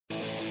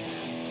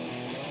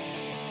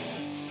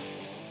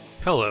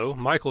Hello,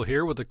 Michael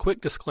here with a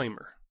quick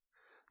disclaimer.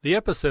 The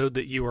episode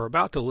that you are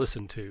about to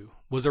listen to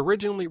was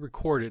originally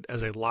recorded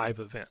as a live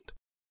event,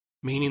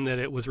 meaning that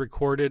it was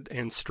recorded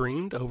and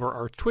streamed over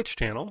our Twitch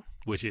channel,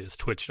 which is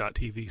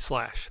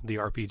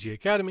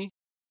twitch.tv/therpgacademy,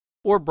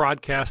 or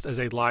broadcast as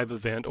a live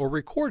event or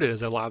recorded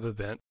as a live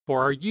event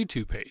for our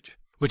YouTube page,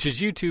 which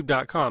is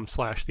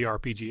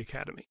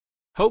youtube.com/therpgacademy.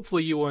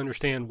 Hopefully you will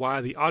understand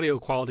why the audio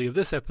quality of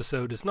this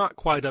episode is not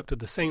quite up to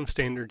the same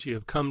standards you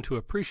have come to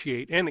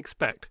appreciate and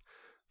expect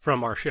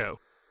from our show.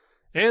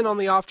 And on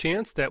the off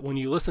chance that when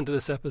you listen to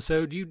this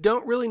episode, you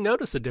don't really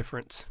notice a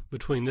difference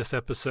between this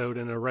episode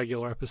and a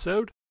regular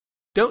episode,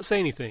 don't say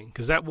anything,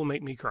 because that will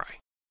make me cry.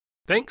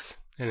 Thanks,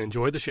 and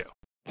enjoy the show.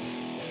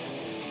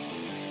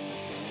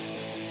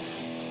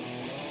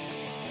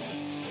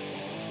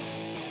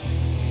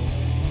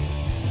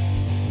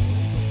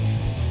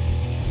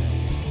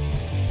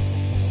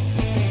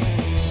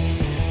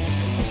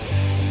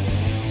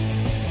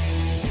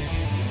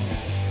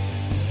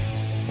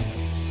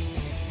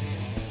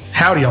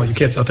 Howdy, all you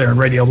kids out there in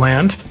Radio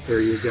Land.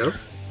 There you go.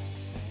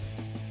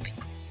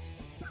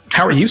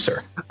 How are you,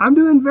 sir? I'm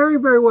doing very,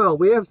 very well.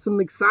 We have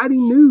some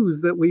exciting news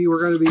that we were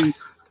going to be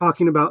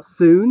talking about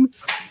soon.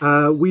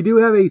 We do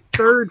have a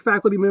third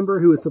faculty member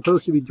who is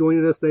supposed to be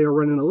joining us. They are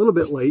running a little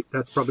bit late.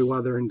 That's probably why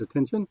they're in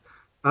detention.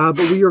 But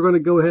we are going to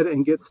go ahead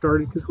and get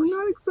started because we're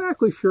not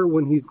exactly sure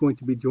when he's going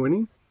to be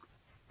joining.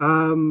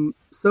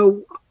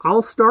 So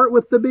I'll start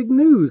with the big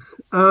news.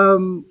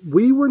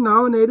 We were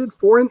nominated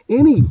for an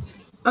Emmy.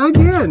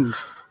 Again!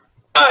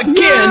 Yay!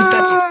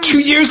 That's 2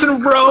 years in a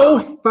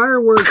row!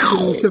 Fireworks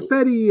and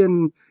confetti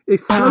and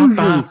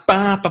explosions. So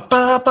we're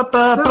going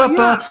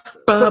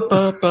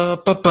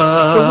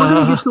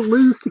to get to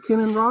lose to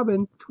Ken and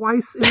Robin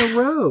twice in a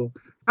row.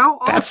 How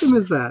awesome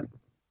is that?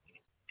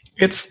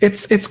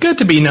 It's good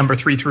to be number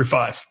 3 through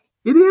 5.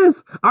 It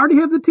is. I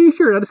already have the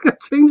t-shirt. I just got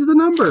to change the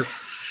number.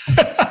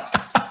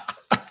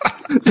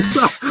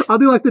 I'll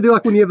do like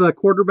when you have a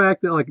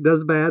quarterback that like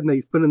does bad and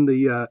they put in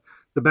the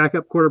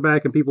backup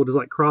quarterback and people just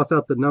like cross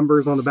out the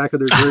numbers on the back of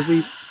their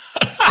jersey.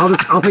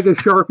 I'll take a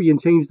Sharpie and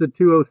change the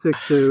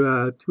 206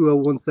 to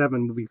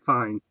 2017 will be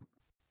fine.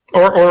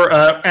 Or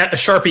a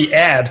Sharpie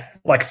ad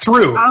like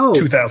through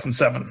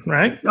 2007,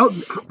 right? Oh,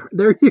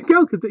 there you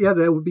go. Because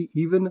that would be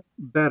even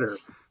better.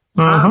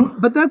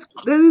 But that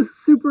is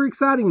super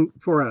exciting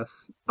for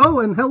us. Oh,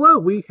 and hello,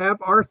 we have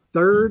our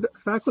third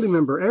faculty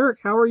member, Eric.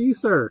 How are you,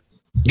 sir?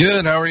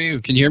 Good. How are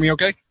you? Can you hear me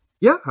okay?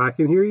 Yeah, I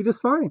can hear you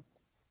just fine.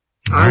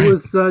 I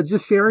was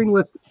just sharing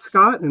with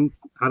Scott and,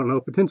 I don't know,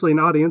 potentially an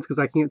audience because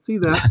I can't see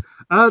that,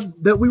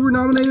 that we were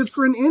nominated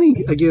for an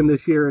Emmy again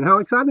this year and how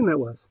exciting that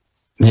was.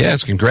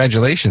 Yes,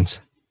 congratulations.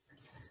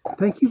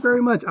 Thank you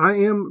very much. I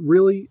am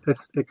really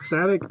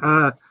ecstatic.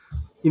 I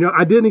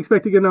didn't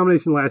expect to get a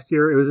nomination last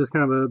year. It was just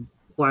kind of a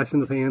flash in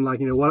the pan,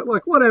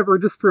 whatever,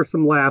 just for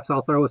some laughs,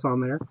 I'll throw us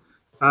on there.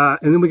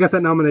 And then we got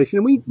that nomination,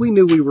 and we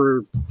knew we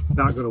were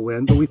not going to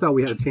win, but we thought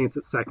we had a chance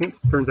at second.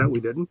 Turns out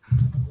we didn't.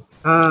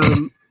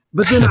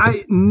 But then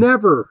I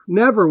never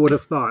would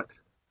have thought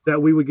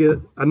that we would get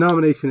a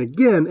nomination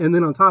again, and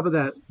then on top of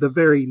that, the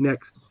very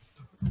next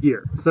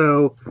year.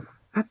 So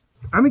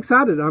I'm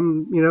excited.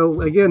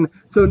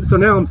 So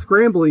now I'm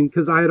scrambling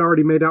because I had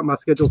already made out my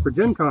schedule for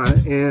Gen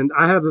Con, and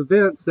I have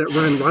events that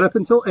run right up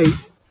until 8,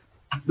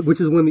 which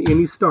is when the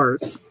Emmys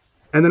start.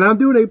 And then I'm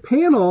doing a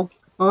panel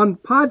on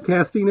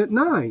podcasting at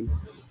 9.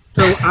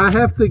 So I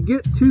have to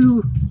get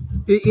to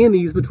the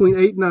Emmys between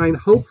 8 and 9.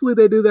 Hopefully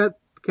they do that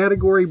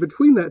category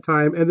between that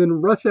time and then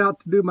rush out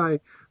to do my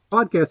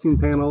podcasting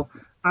panel.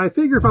 I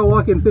figure if I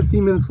walk in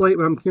 15 minutes late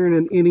when I'm carrying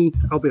an Emmy,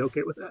 I'll be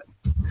okay with that.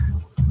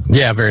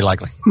 Yeah, very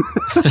likely.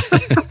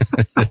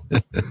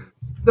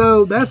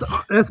 So that's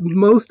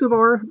most of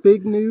our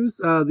big news.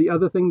 The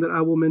other thing that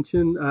I will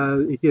mention,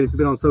 if you've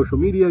been on social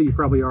media, you're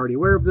probably already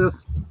aware of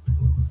this.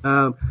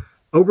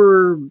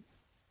 Over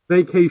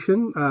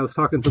vacation, I was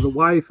talking to the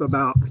wife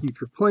about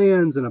future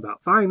plans and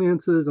about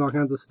finances and all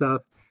kinds of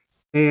stuff.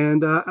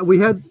 And we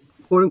had,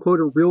 quote unquote,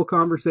 a real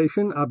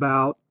conversation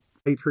about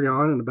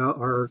Patreon and about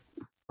our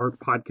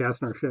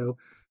podcast and our show.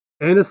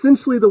 And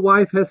essentially the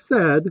wife has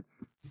said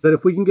that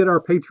if we can get our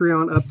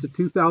Patreon up to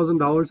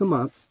 $2,000 a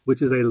month,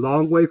 which is a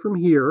long way from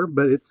here,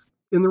 but it's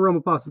in the realm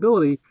of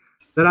possibility,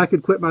 that I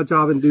could quit my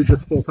job and do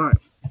this full time.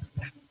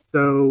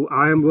 So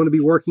I am going to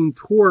be working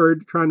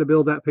toward trying to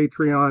build that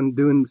Patreon,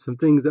 doing some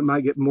things that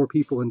might get more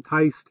people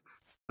enticed.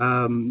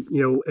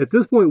 At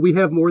this point, we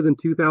have more than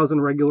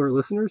 2,000 regular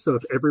listeners. So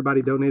if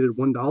everybody donated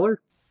 $1,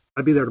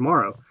 I'd be there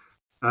tomorrow.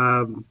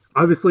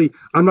 Obviously,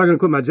 I'm not going to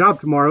quit my job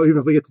tomorrow, even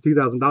if we get to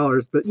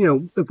 $2,000. But,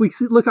 if we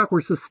look like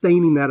we're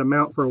sustaining that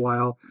amount for a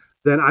while,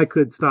 then I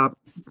could stop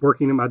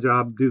working in my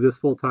job, do this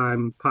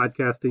full-time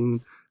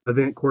podcasting,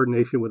 event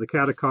coordination with a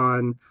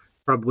Catacon,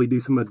 probably do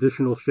some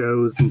additional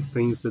shows and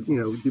things that,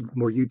 do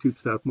more YouTube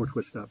stuff, more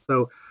Twitch stuff.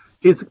 So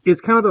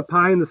it's kind of a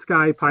pie in the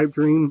sky pipe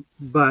dream,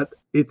 but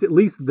it's at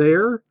least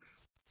there.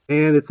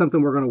 And it's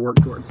something we're going to work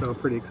towards, so I'm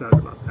pretty excited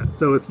about that.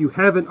 So if you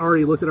haven't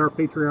already looked at our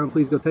Patreon,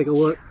 please go take a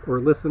look or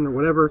listen or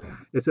whatever.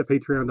 It's at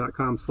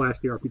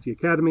patreon.com/the RPG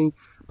Academy.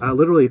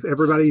 Literally, if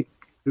everybody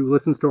who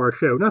listens to our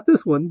show, not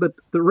this one, but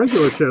the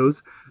regular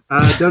shows,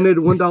 donated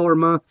 $1 a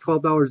month,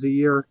 $12 a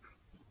year,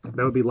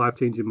 that would be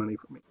life-changing money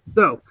for me.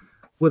 So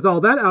with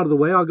all that out of the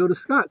way, I'll go to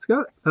Scott.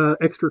 Scott,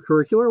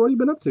 extracurricular, what have you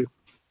been up to?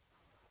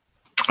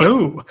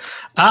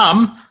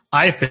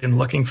 I've been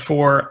looking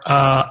for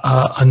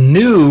a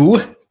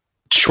new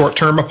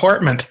short-term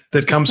apartment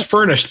that comes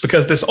furnished,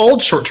 because this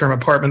old short-term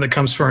apartment that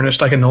comes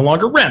furnished I can no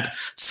longer rent.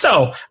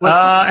 So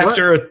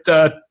after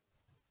I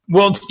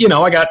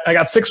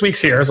got 6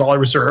 weeks here is all I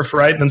reserved,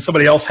 right? And then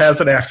somebody else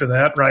has it after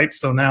that, right?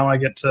 So now I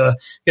get to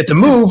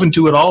move and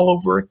do it all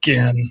over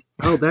again.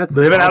 Oh, that's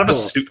living awful. out of a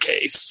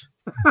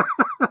suitcase.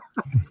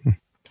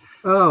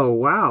 Oh,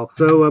 wow.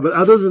 So, but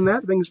other than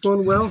that, things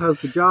going well? How's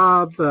the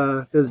job?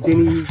 Has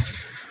Jenny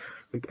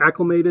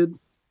acclimated?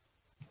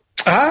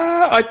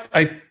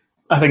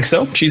 I think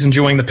so. She's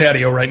enjoying the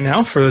patio right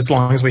now for as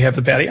long as we have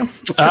the patio.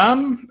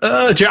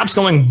 Job's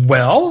going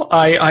well.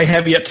 I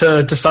have yet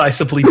to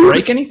decisively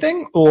break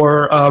anything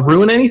or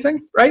ruin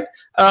anything, right?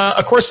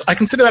 Of course, I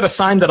consider that a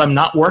sign that I'm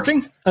not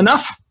working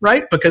enough,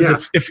 right?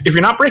 Because if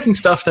you're not breaking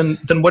stuff, then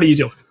what are you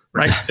doing,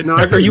 right?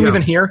 Are you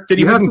even here? Did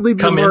you have to leave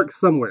your come mark in?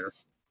 Somewhere?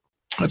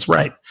 That's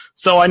right.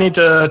 So I need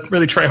to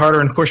really try harder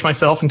and push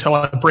myself until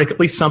I break at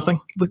least something,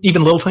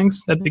 even little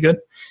things. That'd be good.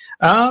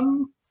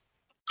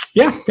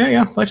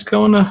 Yeah. Life's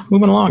going,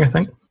 moving along, I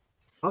think.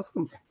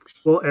 Awesome.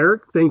 Well,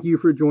 Eric, thank you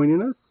for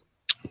joining us.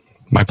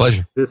 My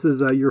pleasure. This is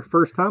your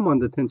first time on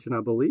Detention,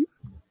 I believe.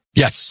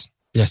 Yes,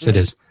 it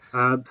is.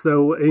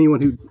 So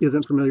anyone who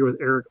isn't familiar with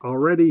Eric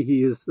already,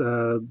 he is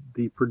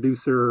the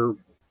producer,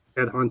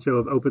 head honcho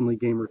of Openly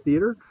Gamer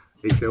Theater,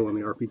 a show on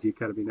the RPG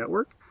Academy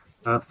Network.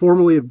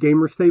 Formerly of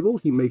Gamers Table.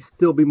 He may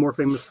still be more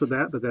famous for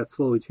that, but that's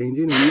slowly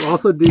changing. And you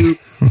also do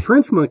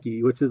Trench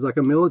Monkey, which is like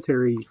a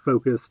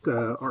military-focused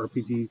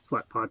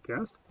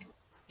RPG/podcast.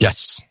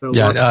 Yes. So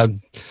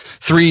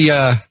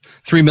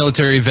three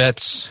military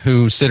vets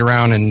who sit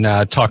around and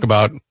talk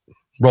about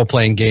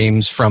role-playing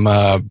games from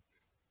a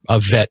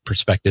vet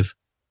perspective.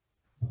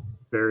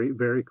 Very,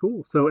 very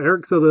cool. So,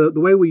 Eric, the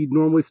way we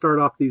normally start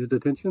off these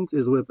detentions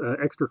is with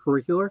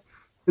extracurricular.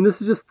 And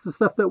this is just the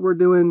stuff that we're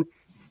doing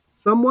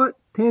somewhat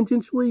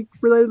tangentially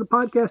related to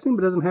podcasting,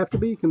 but doesn't have to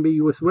be. It can be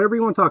whatever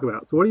you want to talk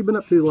about. So what have you been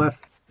up to the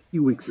last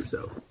few weeks or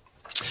so?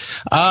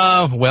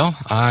 Well,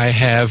 I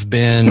have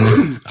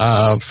been,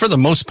 for the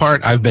most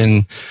part, I've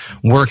been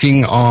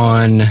working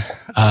on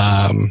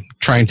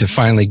trying to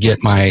finally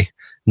get my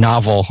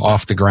novel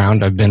off the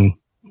ground. I've been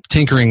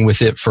tinkering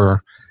with it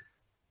for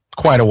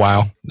quite a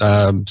while,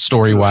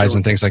 story-wise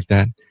and things like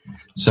that.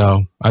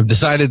 So I've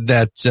decided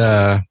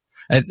that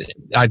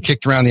I'd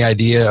kicked around the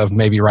idea of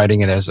maybe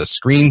writing it as a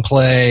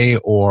screenplay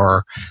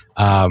or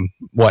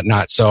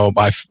whatnot. So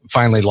I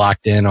finally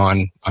locked in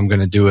on I'm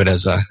going to do it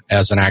as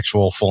an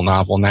actual full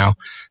novel now.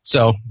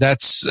 So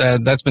that's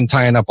been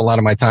tying up a lot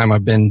of my time.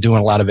 I've been doing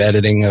a lot of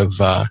editing of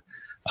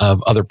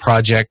other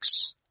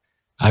projects.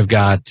 I've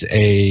got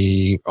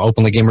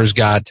Openly Gamers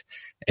got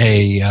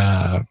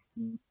a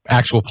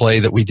actual play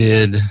that we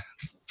did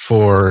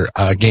for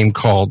a game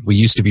called We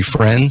Used to Be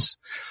Friends,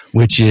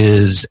 which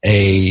is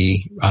a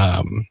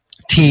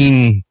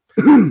teen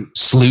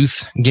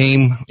sleuth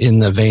game in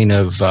the vein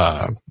of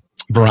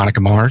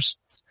Veronica Mars.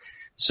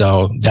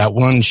 So that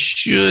one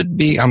should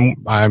be.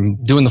 I'm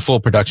doing the full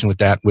production with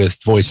that,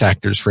 with voice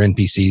actors for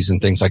NPCs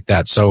and things like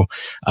that. So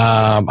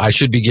I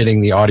should be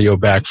getting the audio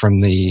back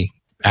from the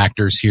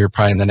actors here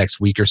probably in the next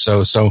week or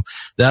so. So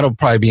that'll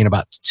probably be in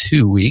about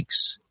 2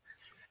 weeks.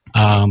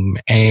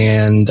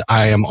 And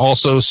I am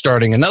also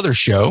starting another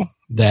show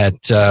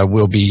that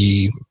will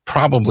be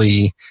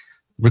probably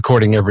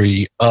recording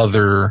every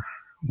other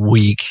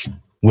week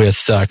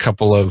with a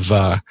couple of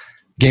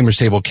Gamers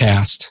Table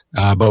cast.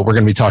 But we're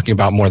going to be talking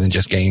about more than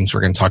just games.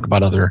 We're going to talk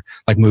about other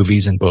like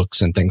movies and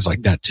books and things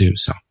like that too.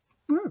 So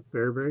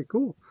very, very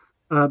cool.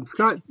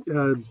 Scott,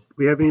 do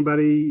we have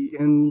anybody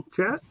in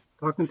chat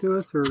talking to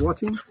us or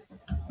watching?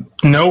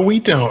 No, we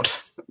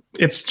don't.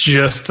 It's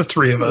just the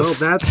three of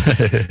us. Well,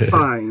 that's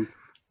fine.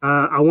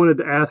 I wanted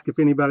to ask if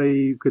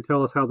anybody could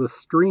tell us how the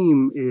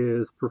stream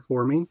is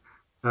performing.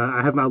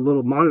 I have my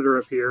little monitor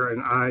up here,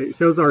 and it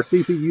shows our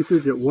CPU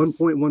usage at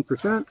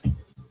 1.1%,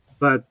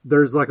 but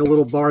there's like a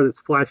little bar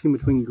that's flashing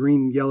between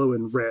green, yellow,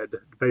 and red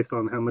based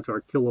on how much our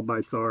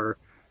kilobytes are.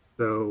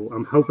 So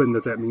I'm hoping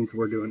that means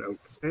we're doing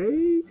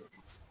okay.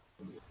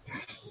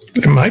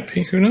 It might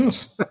be. Who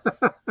knows?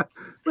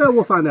 Well,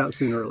 we'll find out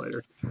sooner or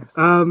later.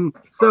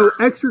 So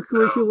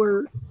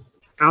extracurricular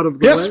out of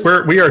the way. Yes,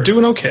 we are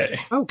doing okay.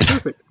 Oh,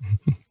 perfect.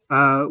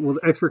 Well,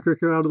 the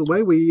extracurricular out of the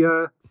way.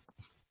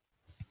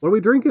 What are we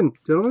drinking,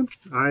 gentlemen?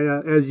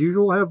 I, as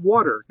usual, have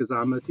water because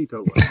I'm a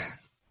teetotaler.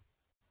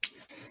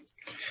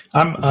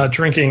 I'm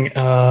drinking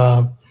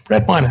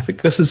red wine. I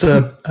think this is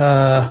like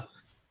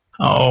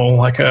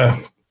a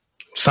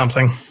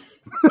something.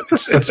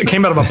 It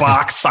came out of a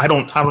box. I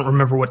don't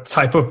remember what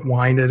type of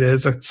wine it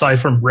is, aside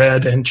from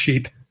red and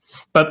cheap.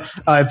 But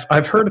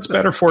I've heard it's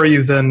better for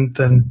you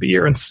than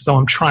beer, and so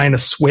I'm trying to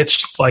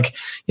switch. It's like,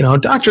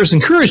 doctors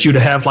encourage you to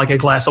have like a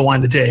glass of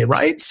wine a day,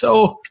 right?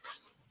 So,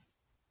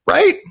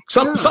 right?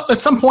 At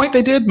some point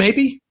they did,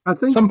 maybe. I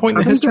think some point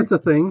in history. That's a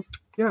thing.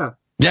 Yeah.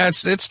 Yeah,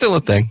 it's still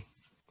a thing.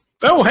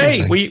 Oh,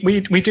 hey,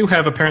 we do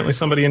have apparently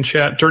somebody in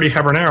chat. Dirty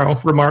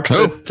Habanero remarks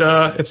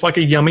that it's like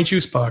a yummy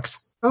juice box,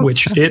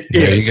 which it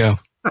is. There you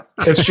go.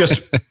 It's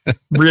just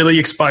really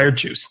expired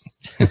juice.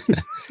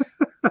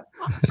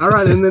 All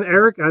right, and then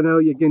Eric, I know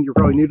again you're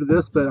probably new to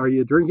this, but are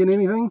you drinking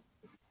anything?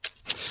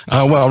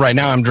 Well, right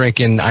now I'm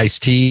drinking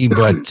iced tea,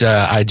 but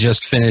I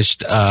just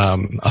finished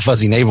a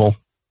fuzzy navel.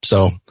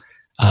 So,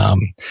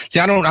 see,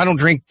 I don't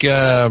drink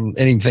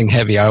anything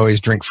heavy. I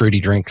always drink fruity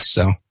drinks.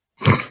 So,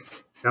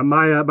 now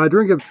my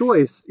drink of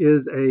choice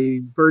is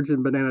a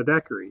virgin banana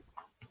daiquiri.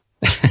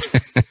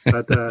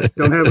 But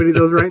don't have any of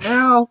those right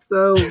now,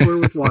 so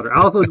we're with water.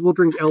 I also will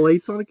drink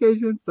L8s on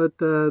occasion, but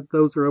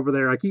those are over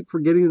there. I keep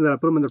forgetting that I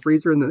put them in the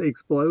freezer and then they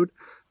explode,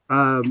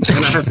 and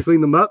I have to clean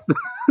them up.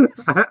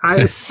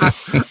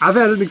 I've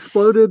had an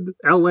exploded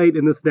L8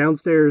 in this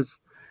downstairs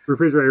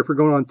refrigerator for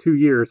going on 2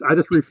 years. I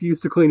just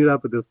refuse to clean it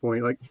up at this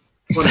point. Like,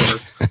 whatever.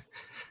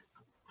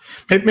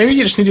 Maybe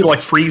you just need to like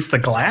freeze the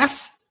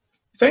glass.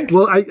 Think?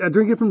 Well, I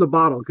drink it from the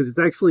bottle because it's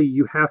actually,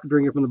 you have to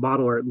drink it from the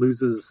bottle or it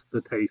loses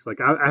the taste.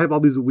 Like I have all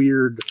these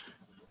weird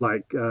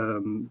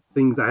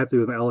things I have to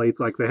do with my L8s.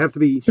 Like they have to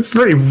be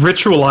very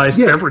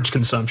ritualized beverage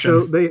consumption.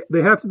 So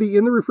they have to be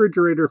in the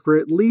refrigerator for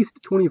at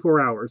least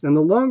 24 hours, and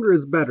the longer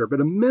is better,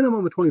 but a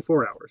minimum of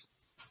 24 hours.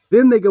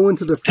 Then they go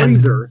into the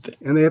freezer,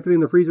 and they have to be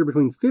in the freezer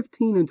between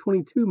 15 and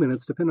 22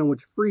 minutes, depending on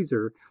which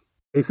freezer.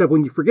 Except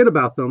when you forget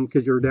about them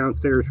because you're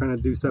downstairs trying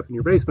to do stuff in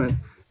your basement,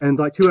 and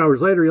like 2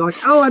 hours later, you're like,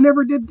 "Oh, I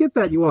never did get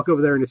that." You walk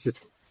over there, and it's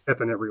just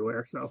effing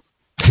everywhere. So,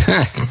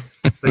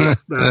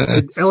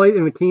 L8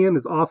 in a can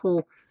is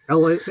awful.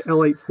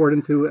 L8 poured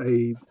into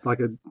a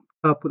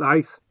cup with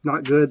ice,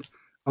 not good.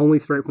 Only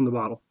straight from the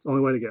bottle. It's the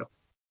only way to go.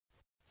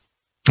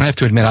 I have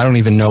to admit, I don't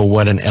even know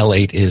what an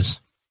L8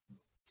 is.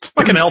 It's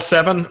like an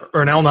L7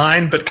 or an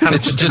L9, but kind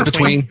of just in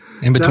between.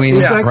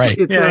 Right.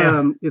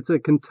 It's a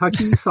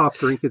Kentucky soft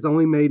drink. It's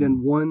only made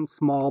in one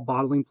small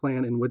bottling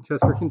plant in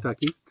Winchester,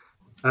 Kentucky.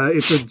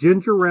 It's a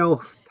ginger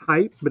ale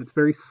type, but it's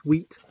very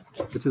sweet,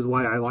 which is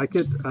why I like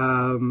it.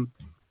 And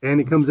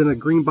it comes in a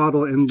green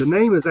bottle, and the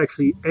name is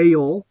actually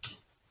Ale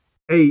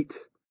 8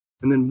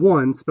 and then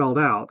 1 spelled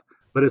out.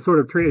 But it's sort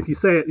of if you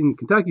say it in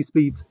Kentucky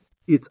speeds,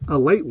 it's a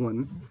late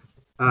one.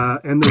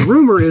 And the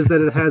rumor is that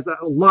it has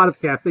a lot of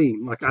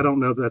caffeine. Like, I don't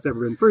know if that's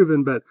ever been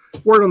proven, but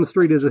word on the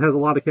street is it has a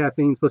lot of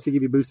caffeine, supposed to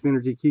give you a boost of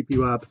energy, keep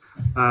you up.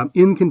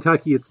 In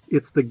Kentucky,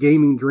 it's the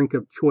gaming drink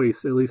of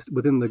choice, at least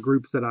within the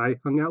groups that I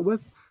hung out with.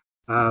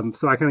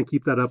 So I kind of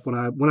keep that up when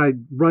I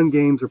run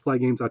games or play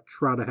games. I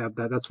try to have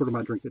that. That's sort of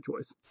my drink of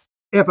choice.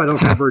 If I don't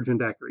have virgin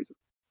daiquiris.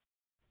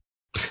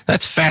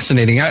 That's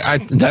fascinating.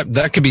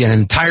 That could be an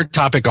entire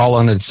topic all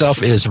on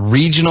itself, is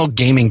regional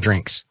gaming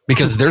drinks,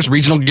 because there's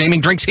regional gaming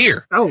drinks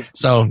here. Oh,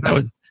 so nice. That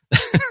was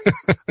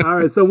all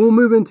right. So we'll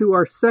move into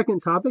our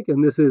second topic,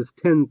 and this is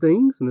 10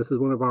 things, and this is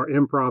one of our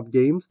improv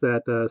games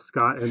that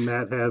Scott and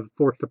Matt have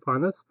forced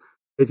upon us.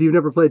 If you've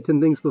never played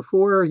 10 things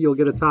before, you'll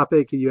get a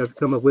topic, and you have to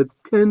come up with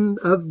 10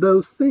 of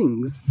those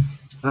things.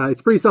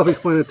 It's pretty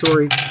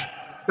self-explanatory.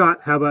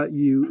 Scott, how about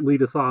you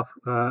lead us off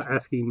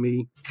asking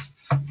me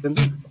 10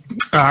 things?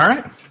 All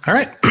right.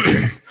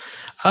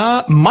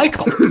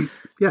 Michael,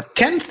 yes.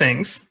 10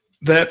 things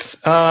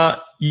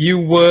that you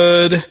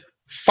would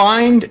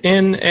find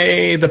in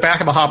the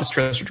back of a Hobbit's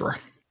dresser drawer.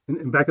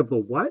 In back of the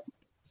what?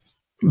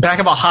 Back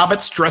of a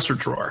Hobbit's dresser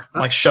drawer,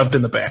 like shoved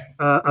in the back.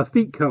 A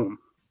feet comb.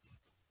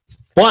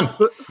 One.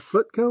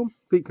 Foot comb?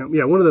 Feet comb.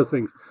 Yeah, one of those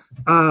things.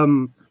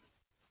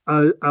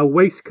 A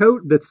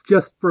waistcoat that's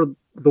just for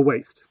the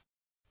waist.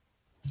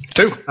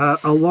 2.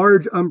 A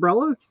large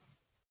umbrella.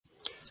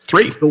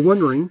 3. The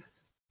One Ring.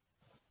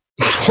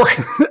 4.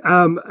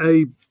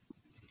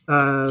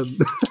 A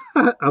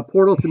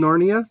portal to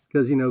Narnia,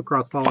 because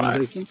cross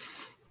pollination.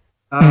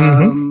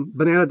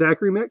 Banana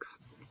daiquiri mix.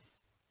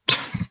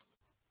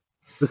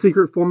 The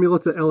secret formula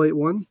to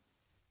L81.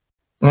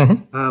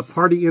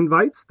 Party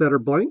invites that are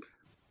blank.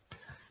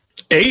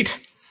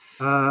 8.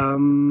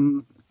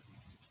 Quill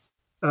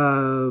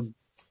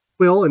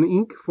and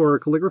ink for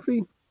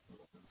calligraphy.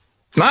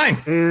 9.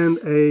 And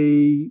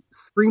a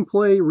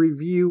screenplay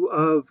review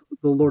of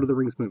the Lord of the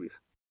Rings movies.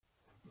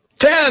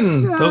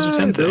 10. Those are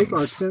 10 things.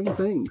 Those are 10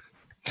 things.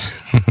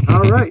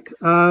 All right.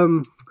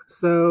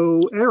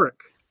 So, Eric,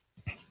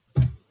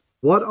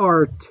 what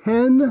are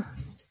 10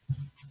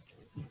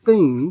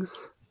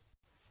 things?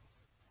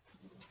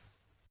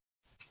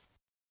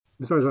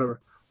 Sorry.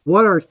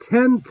 What are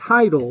 10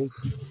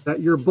 titles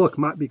that your book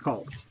might be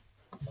called?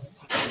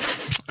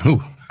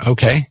 Ooh,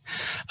 okay.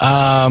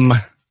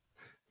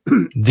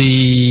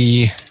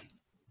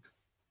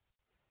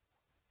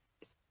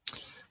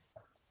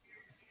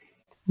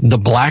 The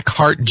Black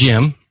Heart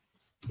Gym,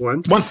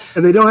 One.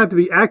 And they don't have to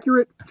be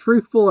accurate,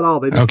 truthful at all.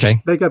 They just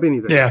make up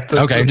anything. Yeah.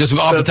 Just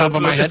off the top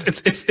of my head.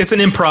 It's an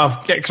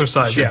improv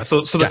exercise. Sure. Yeah.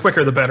 So the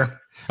quicker the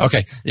better.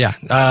 Okay. Yeah.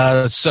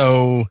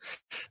 So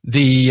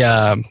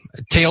the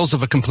Tales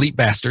of a Complete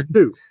Bastard.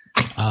 2.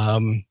 How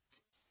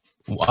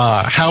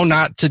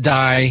Not to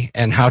Die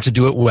and How to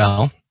Do It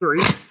Well. 3.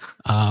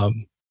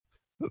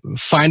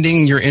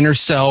 Finding Your Inner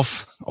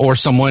Self or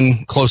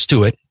Someone Close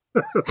to It.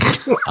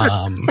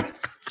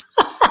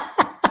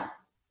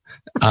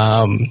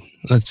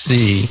 Let's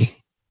see.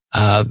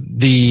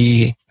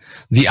 The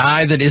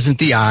Eye That Isn't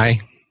the Eye.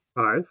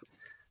 5.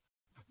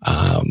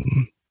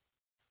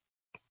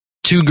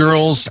 2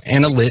 Girls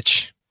and a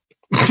Lich.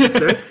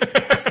 6.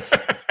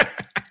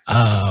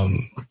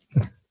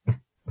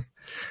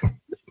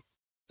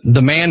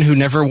 The Man Who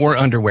Never Wore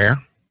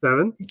Underwear.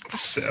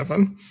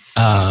 7.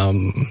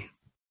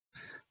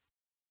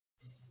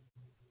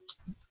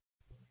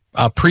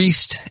 A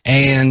priest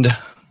and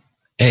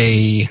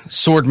a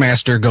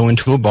swordmaster go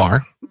into a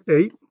bar.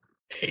 8.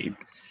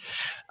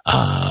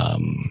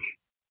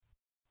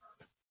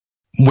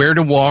 Where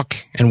to Walk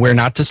and Where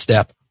Not to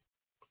Step.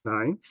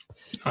 9.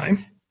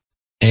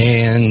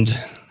 And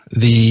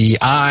The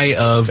Eye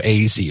of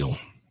Aziel.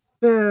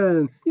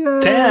 10.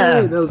 Yay!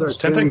 10. Those are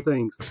 10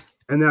 things.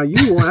 And now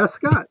you will ask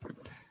Scott.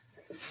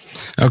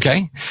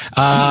 Okay.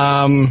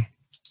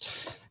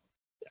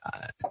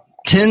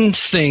 10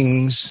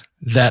 things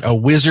that a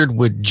wizard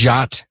would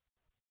jot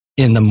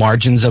in the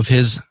margins of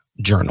his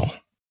journal.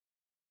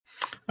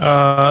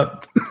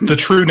 The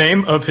true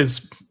name of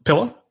his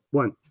pillow.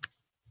 1.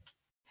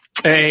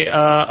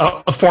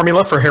 A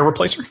formula for hair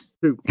replacer.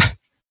 2.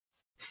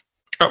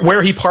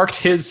 Where he parked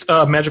his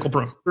magical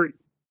broom. 3.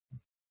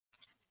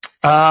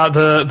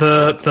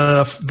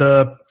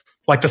 The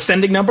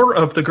sending number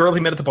of the girl he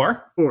met at the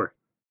bar. 4.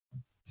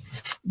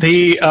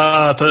 The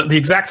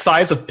exact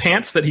size of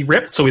pants that he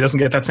ripped, so he doesn't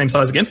get that same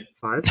size again.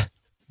 5.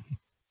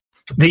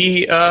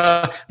 The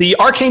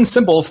arcane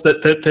symbols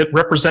that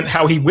represent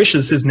how he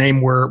wishes his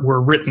name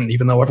were written,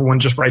 even though everyone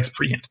just writes it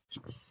freehand.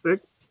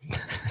 6.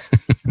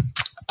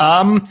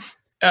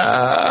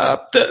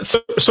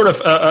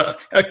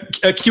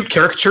 Cute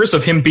caricatures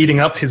of him beating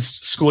up his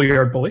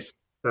schoolyard bullies.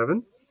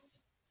 7.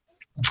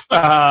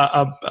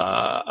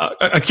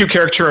 A cute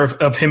caricature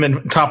of him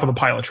in top of a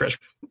pile of treasure.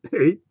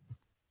 8.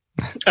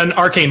 An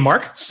arcane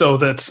mark so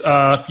that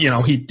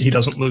he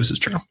doesn't lose his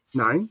journal.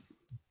 9.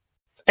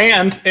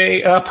 And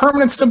a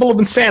permanent symbol of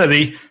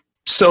insanity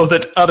so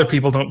that other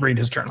people don't read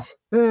his journal.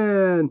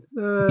 And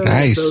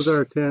nice. Those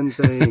are 10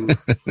 things.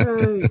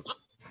 Hey.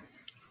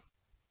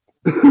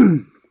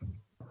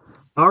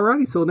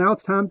 Alrighty, so now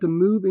it's time to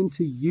move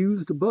into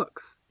used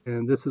books.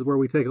 And this is where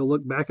we take a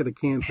look back at a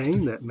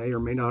campaign that may or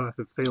may not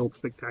have failed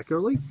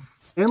spectacularly.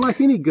 And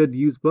like any good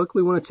used book,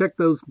 we want to check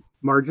those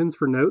margins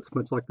for notes,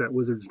 much like that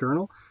Wizard's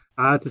Journal,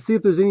 to see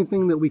if there's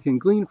anything that we can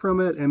glean from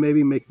it and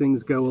maybe make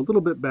things go a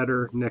little bit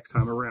better next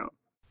time around.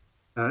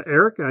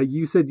 Eric,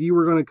 you said you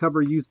were going to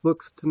cover used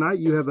books tonight.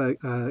 You have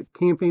a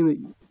campaign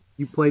that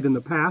you played in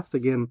the past.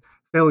 Again,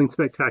 failing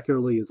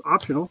spectacularly is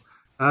optional.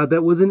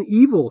 That was an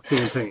evil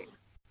campaign.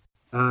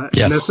 Yes.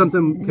 And that's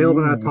something Caleb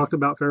and I talked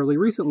about fairly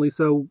recently.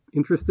 So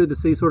interested to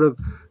see so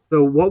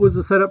what was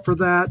the setup for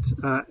that?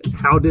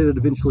 How did it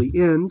eventually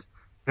end?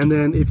 And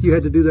then if you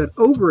had to do that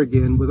over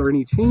again, were there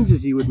any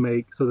changes you would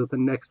make so that the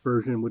next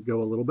version would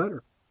go a little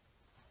better?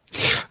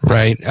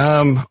 Right.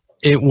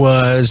 It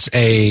was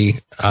a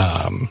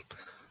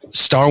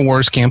Star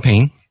Wars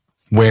campaign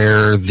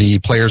where the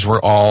players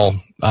were all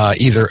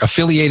either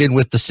affiliated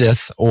with the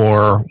Sith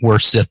or were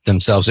Sith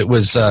themselves. It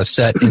was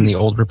set in the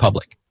Old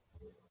Republic.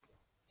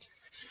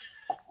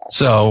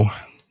 So,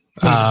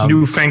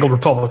 newfangled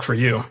Republic for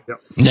you.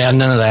 Yep. Yeah,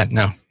 none of that.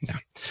 No.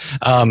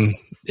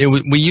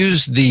 We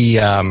used the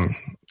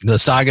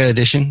Saga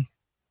edition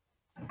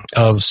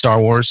of Star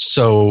Wars,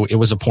 so it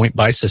was a point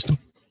buy system,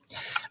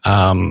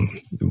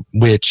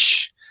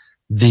 which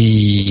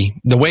the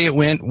way it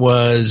went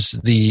was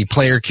the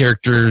player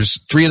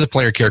characters. 3 of the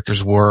player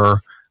characters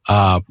were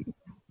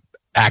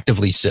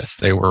actively Sith.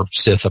 They were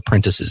Sith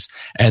apprentices,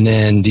 and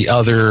then the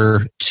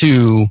other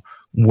 2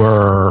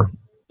 were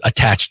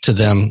attached to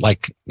them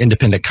like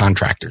independent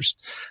contractors.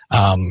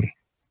 And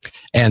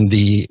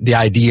the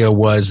idea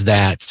was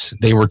that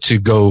they were to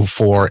go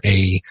for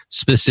a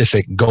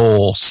specific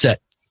goal set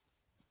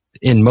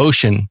in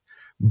motion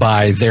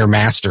by their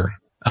master,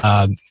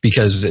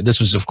 because this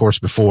was, of course,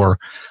 before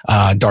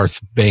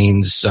Darth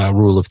Bane's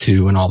rule of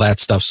 2 and all that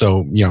stuff.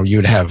 So, you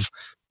would have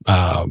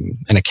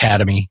an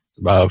academy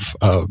of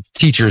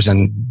teachers,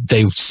 and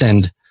they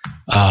send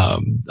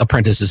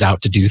apprentices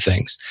out to do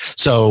things.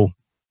 So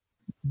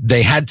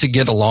they had to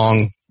get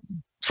along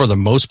for the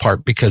most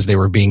part because they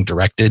were being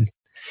directed.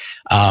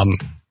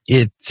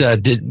 It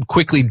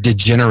quickly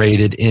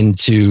degenerated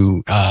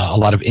into a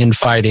lot of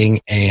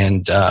infighting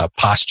and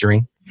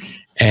posturing,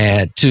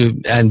 and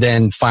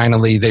then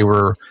finally they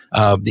were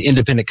the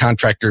independent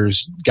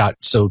contractors got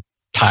so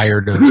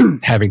tired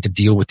of having to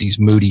deal with these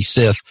moody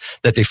Sith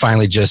that they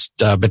finally just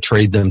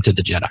betrayed them to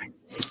the Jedi.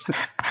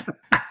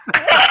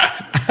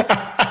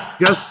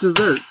 just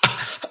desserts.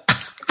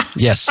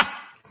 Yes.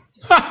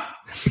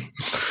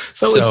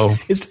 So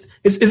is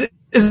it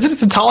a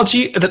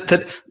tautology that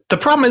the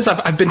problem is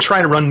I've been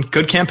trying to run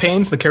good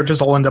campaigns. The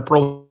characters all end up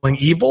rolling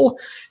evil.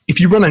 If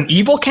you run an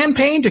evil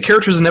campaign, do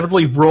characters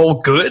inevitably roll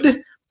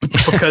good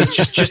because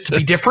just to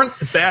be different?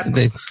 Is that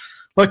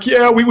like,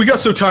 yeah, we got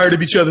so tired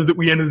of each other that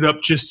we ended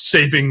up just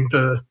saving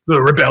the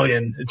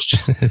rebellion. It's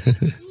just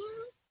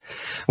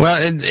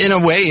well, in a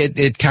way,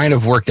 it kind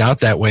of worked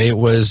out that way. It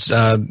was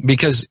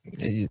because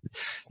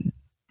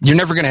you're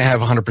never going to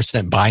have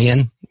 100%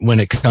 buy-in when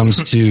it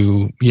comes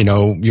to,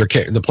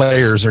 the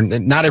players. Or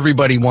not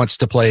everybody wants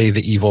to play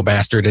the evil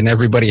bastard, and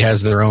everybody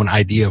has their own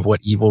idea of what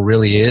evil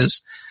really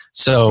is.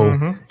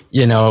 So,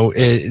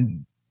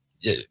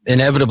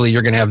 inevitably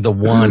you're going to have the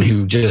one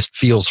who just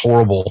feels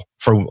horrible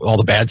for all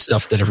the bad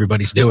stuff that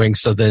everybody's doing.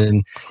 So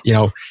then,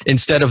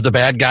 instead of the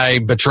bad guy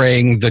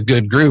betraying the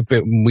good group,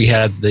 we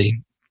had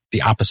the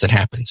opposite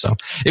happen. So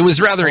it was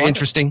rather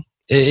interesting.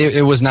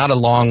 It was not a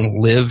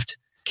long-lived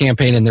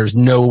campaign, and there's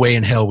no way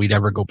in hell we'd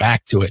ever go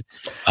back to it,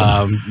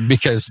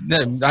 because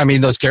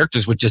those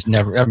characters would just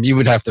never. You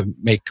would have to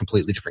make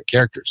completely different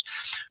characters.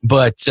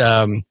 But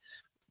the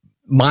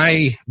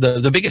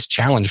biggest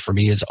challenge for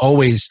me is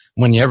always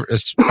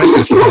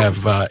especially if you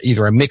have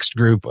either a mixed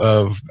group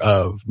of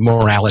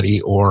morality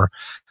or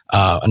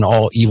an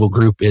all evil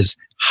group, is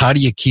how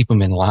do you keep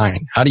them in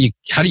line? How do you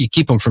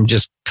keep them from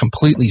just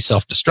completely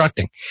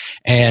self-destructing?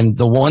 And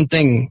the one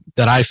thing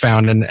that I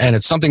found, and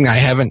it's something I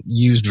haven't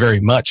used very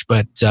much,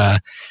 but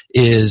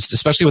is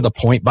especially with a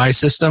point buy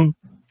system,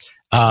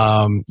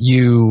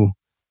 you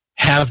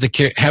have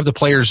the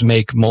players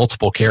make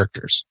multiple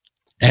characters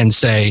and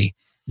say,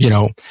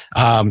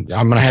 I'm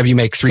going to have you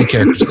make 3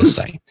 characters this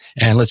day.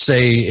 And let's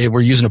say we're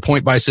using a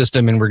point buy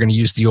system, and we're going to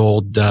use the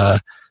old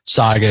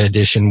Saga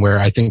edition where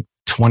I think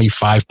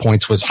 25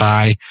 points was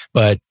high,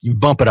 but you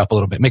bump it up a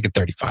little bit, make it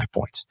 35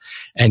 points.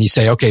 And you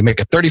say, okay, make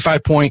a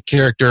 35-point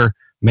character,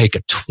 make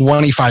a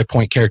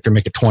 25-point character,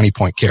 make a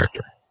 20-point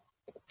character.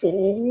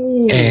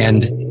 Ooh.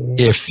 And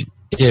if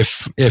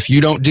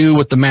you don't do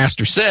what the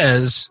master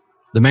says,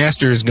 the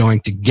master is going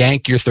to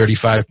gank your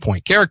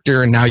 35-point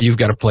character, and now you've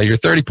got to play your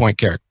 30-point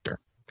character.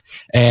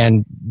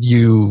 And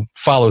you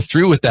follow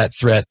through with that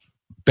threat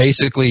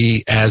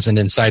basically as an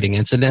inciting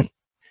incident,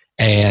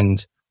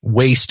 and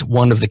waste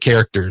one of the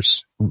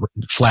characters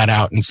flat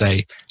out and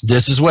say,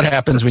 this is what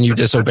happens when you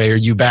disobey or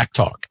you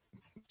backtalk.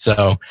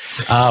 So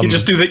you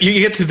just do that. You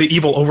get to the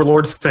evil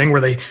overlord thing where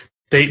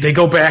they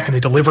go back and they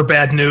deliver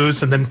bad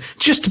news, and then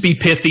just to be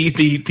pithy,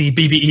 the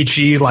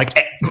BBEG like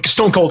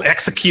Stone Cold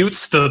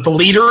executes the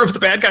leader of the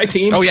bad guy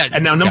team. Oh yeah,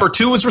 and now number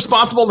 2 is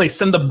responsible. They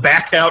send them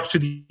back out to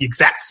the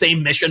exact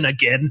same mission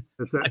again.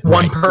 Like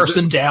one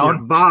person down.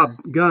 Yeah, Bob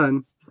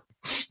Gunn.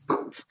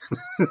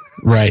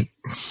 Right.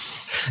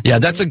 Yeah,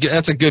 that's a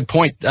good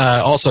point.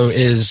 Also,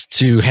 is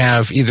to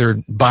have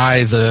either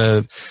by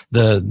the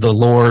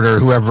Lord or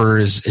whoever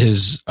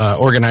is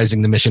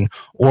organizing the mission,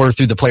 or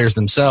through the players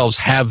themselves,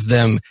 have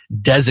them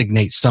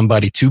designate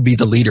somebody to be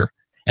the leader,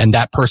 and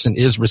that person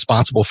is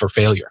responsible for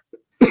failure.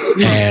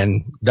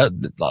 And a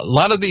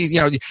lot of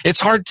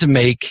it's hard to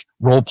make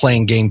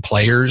role-playing game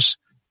players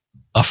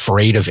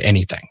afraid of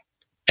anything.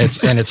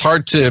 It's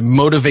hard to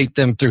motivate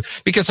them through,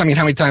 because how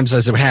many times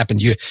has it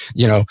happened? You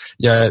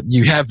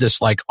have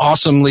this like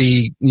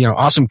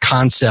awesome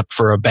concept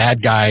for a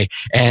bad guy,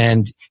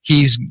 and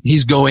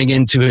he's going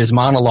into his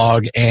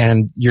monologue,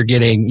 and you're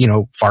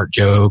getting fart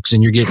jokes,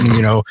 and you're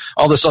getting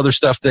all this other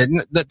stuff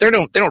that they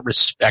don't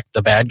respect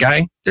the bad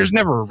guy. There's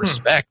never a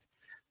respect,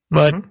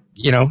 but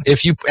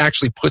if you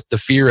actually put the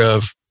fear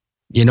of,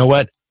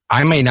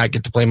 I may not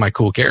get to play my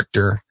cool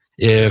character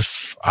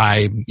if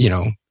I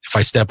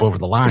step over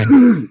the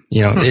line,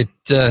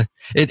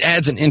 it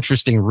adds an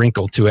interesting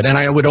wrinkle to it. And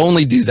I would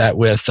only do that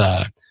with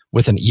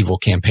an evil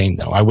campaign,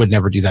 though. I would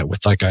never do that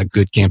with like a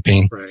good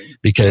campaign, right?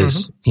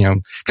 Because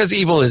because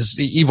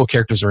evil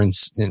characters are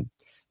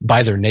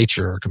by their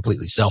nature are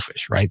completely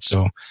selfish, right?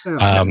 So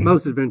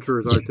most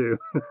adventurers are too.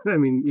 I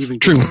mean, even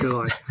true.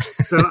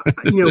 So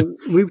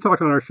we've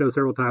talked on our show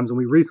several times, and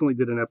we recently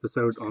did an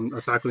episode on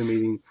a faculty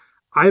meeting.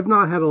 I've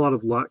not had a lot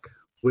of luck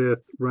with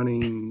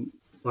running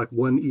like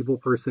one evil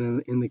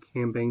person in the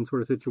campaign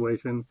sort of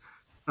situation.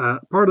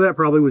 Part of that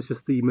probably was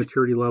just the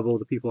maturity level of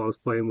the people I was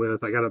playing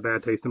with. I got a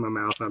bad taste in my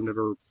mouth. I've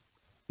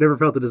never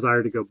felt the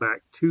desire to go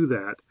back to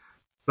that.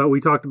 But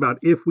we talked about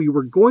if we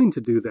were going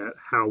to do that,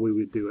 how we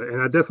would do it.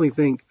 And I definitely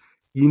think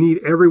you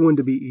need everyone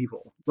to be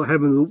evil. But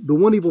having the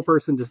one evil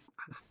person just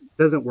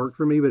doesn't work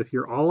for me. But if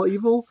you're all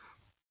evil,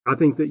 I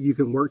think that you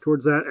can work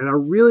towards that. And I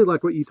really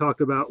like what you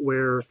talked about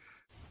where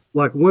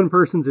like one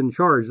person's in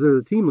charge. They're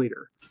the team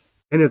leader.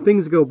 And if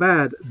things go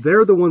bad,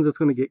 they're the ones that's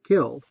going to get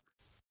killed.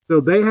 So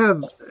they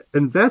have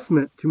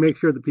investment to make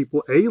sure that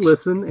people, A,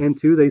 listen, and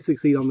 2, they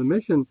succeed on the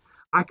mission.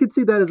 I could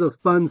see that as a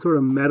fun sort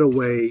of meta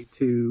way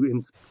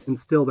to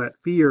instill that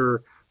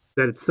fear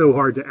that it's so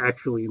hard to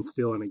actually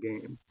instill in a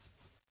game.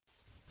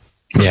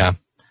 Yeah.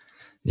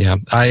 Yeah.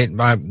 I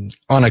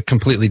on a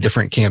completely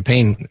different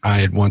campaign I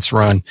had once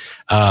run,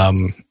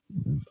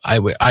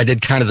 I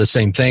did kind of the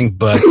same thing,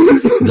 but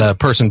the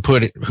person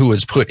who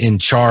was put in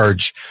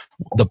charge,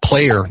 the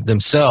player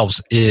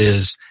themselves,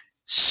 is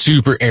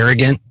super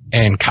arrogant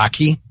and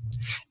cocky,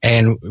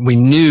 and we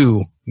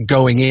knew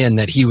going in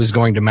that he was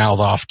going to mouth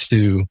off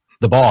to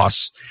the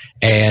boss.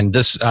 And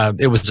this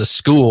it was a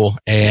school,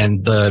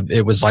 and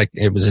it was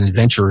an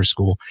adventurer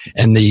school,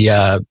 and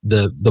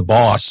the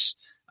boss,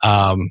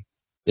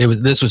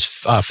 this was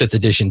 5th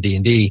edition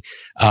D&D.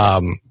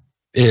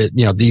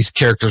 These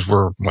characters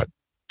were what,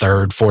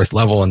 3rd, 4th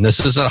level, and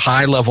this is a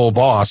high level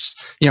boss,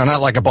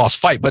 not like a boss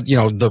fight, but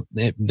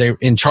they're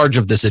in charge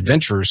of this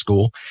adventurer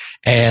school,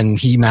 and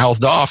he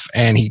mouthed off,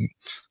 and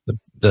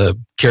the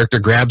character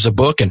grabs a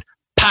book and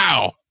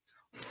pow,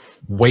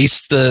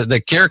 wastes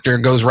the character,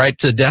 goes right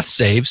to death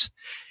saves.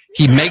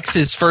 He fails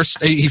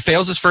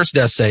his first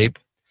death save,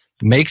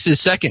 makes his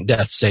second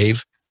death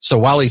save. So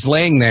while he's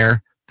laying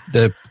there,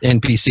 the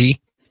NPC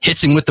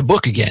hits him with the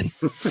book again,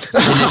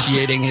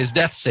 initiating his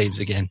death saves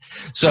again.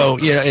 So,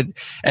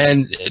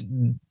 and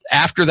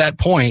after that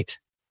point,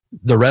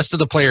 the rest of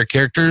the player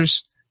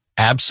characters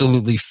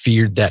absolutely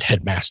feared that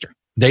headmaster.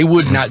 They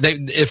would not,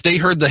 if they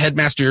heard the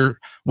headmaster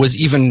was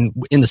even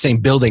in the same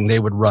building, they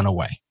would run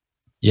away.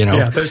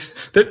 Yeah,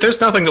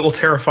 there's nothing that will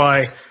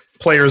terrify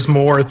players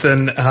more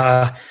than,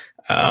 at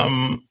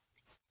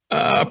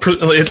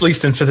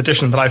least in 5th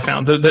edition that I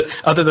found, that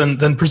other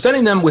than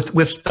presenting them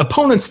with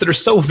opponents that are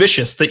so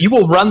vicious that you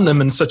will run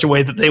them in such a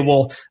way that they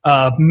will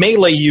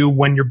melee you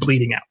when you're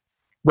bleeding out,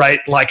 right?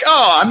 Like,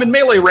 oh, I'm in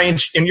melee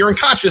range and you're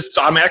unconscious,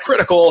 so I'm at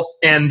critical,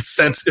 and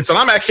since it's an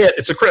automatic hit,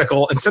 it's a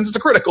critical, and since it's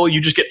a critical, you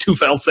just get 2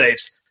 failed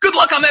saves. Good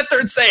luck on that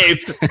 3rd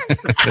save!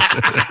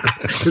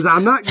 Because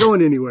I'm not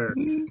going anywhere.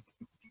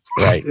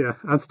 Right. Yeah,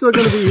 I'm still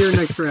going to be here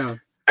next round.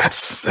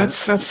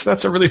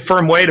 That's a really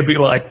firm way to be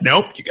like,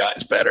 nope, you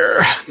guys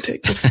better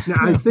take this. Now,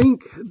 I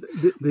think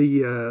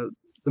the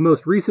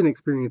most recent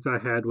experience I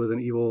had with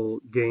an evil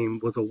game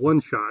was a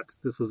one-shot.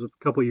 This was a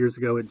couple years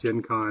ago at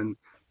Gen Con.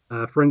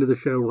 A friend of the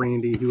show,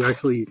 Randy, who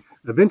actually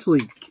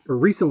recently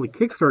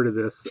kickstarted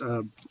this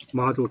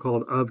module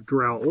called Of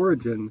Drow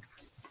Origin.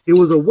 It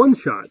was a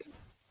one-shot,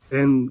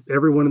 and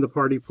everyone in the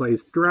party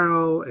plays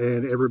Drow,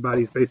 and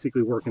everybody's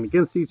basically working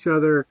against each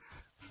other.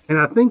 And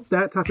I think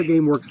that type of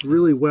game works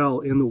really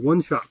well in the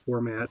one-shot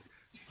format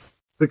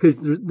because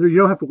you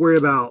don't have to worry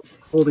about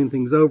holding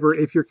things over.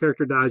 If your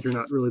character dies, you're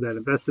not really that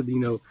invested.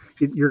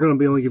 You're going to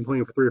be only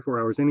playing for 3 or 4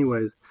 hours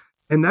anyways.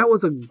 And that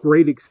was a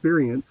great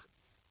experience.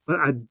 But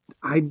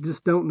I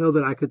just don't know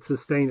that I could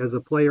sustain as a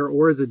player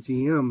or as a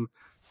GM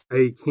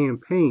a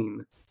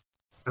campaign.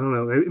 I don't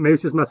know. Maybe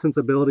it's just my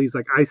sensibilities.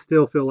 Like, I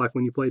still feel like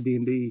when you play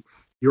D&D,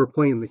 you're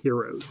playing the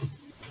heroes.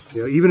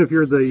 Even if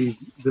you're the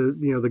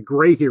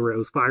gray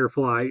heroes,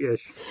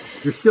 Firefly-ish,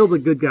 you're still the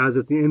good guys.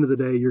 At the end of the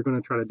day, you're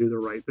going to try to do the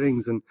right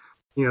things. And,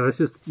 it's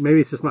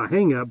just my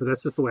hang-up, but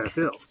that's just the way I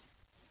feel.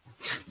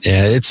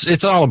 Yeah,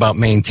 it's all about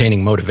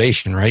maintaining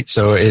motivation, right?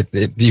 So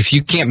if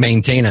you can't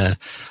maintain a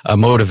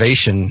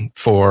motivation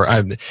for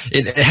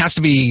it has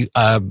to be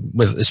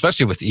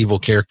especially with evil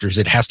characters,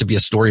 it has to be a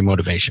story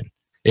motivation.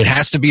 It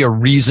has to be a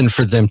reason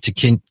for them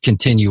to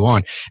continue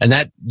on. And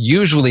that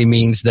usually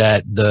means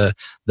that the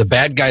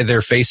bad guy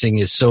they're facing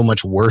is so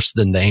much worse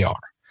than they are.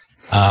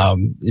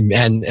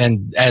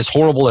 And as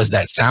horrible as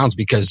that sounds,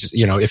 because,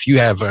 if you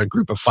have a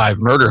group of 5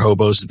 murder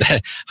hobos,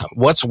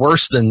 what's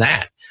worse than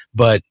that?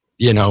 But,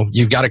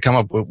 you've got to come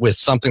up with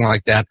something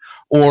like that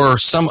or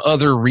some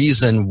other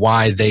reason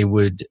why they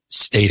would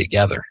stay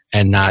together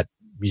and not,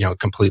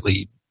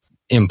 completely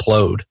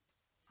implode.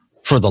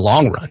 For the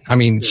long run. I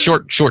mean,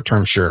 short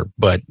term, sure,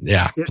 but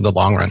yeah, for the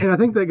long run. And I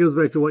think that goes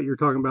back to what you're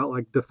talking about,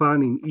 like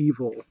defining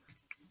evil.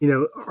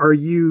 Are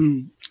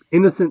you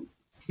innocent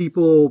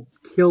people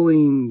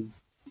killing,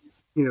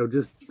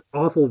 just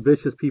awful,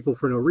 vicious people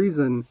for no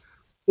reason?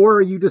 Or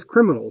are you just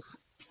criminals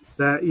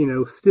that,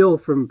 steal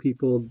from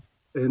people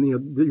and,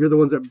 you're the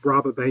ones that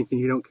rob a bank and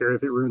you don't care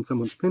if it ruins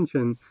someone's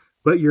pension,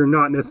 but you're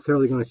not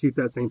necessarily going to shoot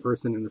that same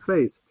person in the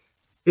face.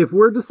 If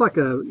we're just like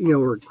a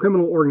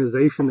criminal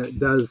organization that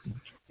does,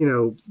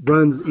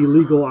 runs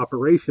illegal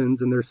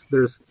operations and there's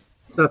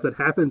stuff that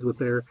happens with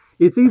there,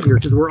 it's easier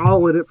because we're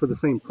all in it for the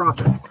same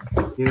profit.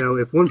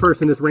 If one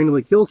person just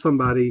randomly kills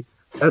somebody,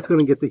 that's going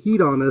to get the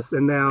heat on us.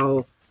 And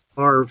now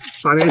our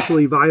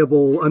financially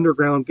viable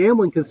underground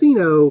gambling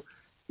casino,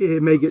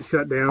 it may get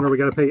shut down or we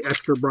got to pay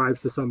extra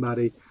bribes to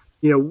somebody.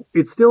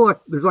 It's still like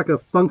there's like a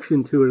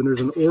function to it and there's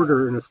an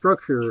order and a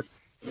structure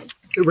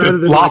rather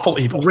than lawful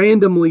evil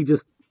randomly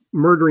just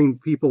murdering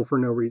people for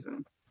no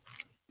reason.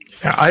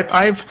 Yeah,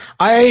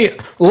 I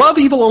love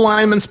evil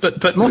alignments,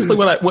 but mostly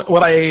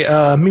what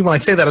I mean when I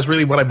say that is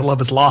really what I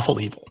love is lawful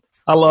evil.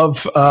 I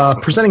love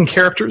presenting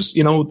characters.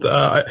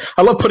 I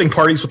love putting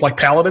parties with like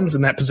paladins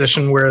in that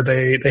position where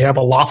they have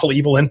a lawful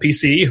evil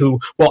NPC who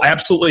will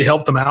absolutely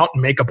help them out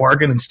and make a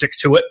bargain and stick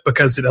to it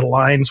because it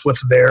aligns with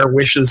their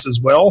wishes as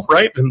well,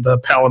 right? And the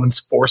paladin's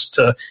forced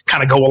to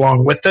kind of go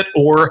along with it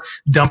or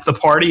dump the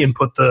party and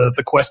put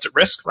the quest at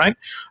risk, right?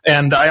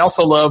 And I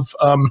also love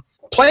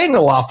playing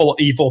a lawful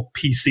evil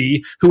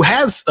PC who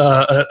has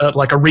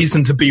like a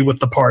reason to be with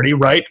the party,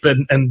 right?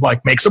 And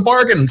like makes a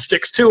bargain and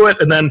sticks to it,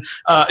 and then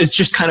is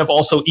just kind of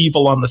also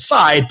evil on the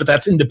side, but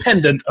that's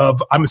independent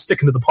of I'm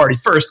sticking to the party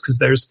first because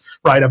there's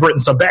I've written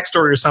some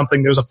backstory or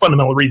something. There's a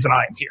fundamental reason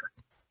I am here.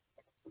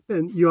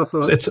 And you also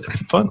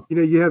it's fun.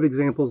 You have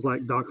examples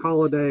like Doc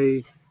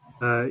Holliday,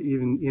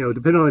 even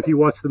depending on if you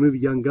watch the movie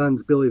Young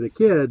Guns, Billy the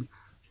Kid,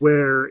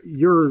 where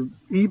you're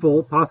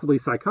evil, possibly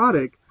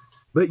psychotic,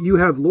 but you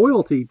have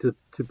loyalty to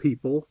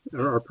people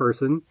or a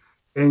person,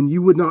 and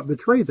you would not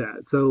betray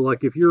that. So,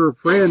 like, if your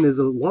friend is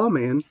a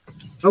lawman,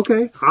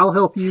 okay, I'll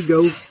help you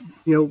go,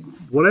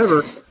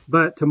 whatever.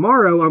 But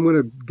tomorrow I'm going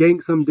to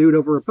gank some dude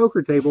over a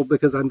poker table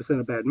because I'm just in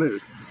a bad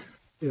mood.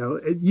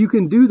 You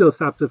can do those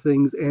types of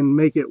things and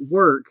make it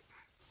work.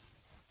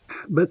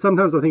 But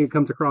sometimes I think it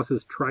comes across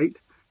as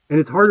trite, and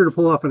it's harder to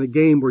pull off in a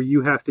game where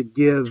you have to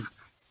give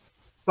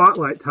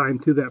spotlight time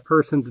to that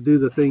person to do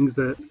the things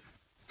that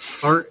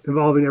aren't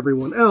involving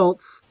everyone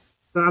else.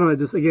 I don't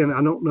know.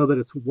 I don't know that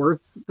it's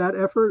worth that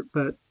effort,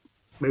 but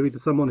maybe to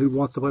someone who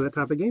wants to play that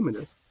type of game, it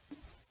is.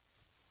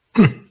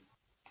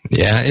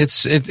 Yeah,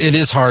 it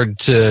is hard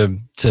to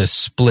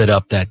split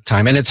up that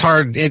time, and it's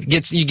hard.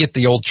 You get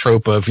the old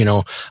trope of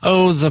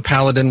the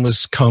paladin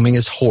was combing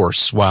his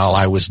horse while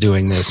I was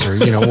doing this, or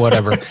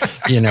whatever.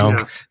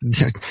 Yeah.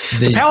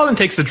 The paladin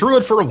takes the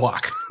druid for a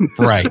walk,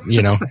 right?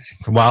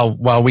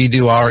 While we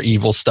do our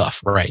evil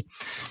stuff, right?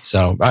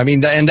 So I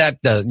mean, and that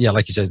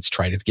like you said, it's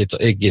trite.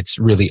 It gets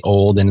really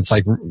old, and it's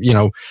like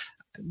the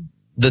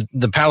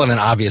paladin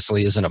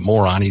obviously isn't a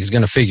moron. He's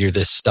going to figure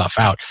this stuff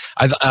out.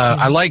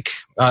 I like.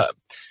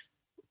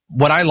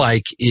 What I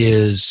like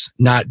is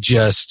not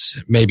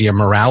just maybe a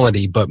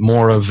morality, but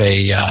more of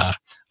a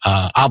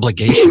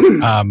obligation.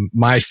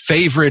 My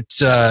favorite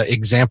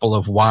example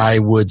of why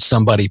would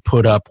somebody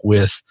put up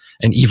with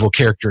an evil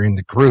character in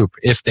the group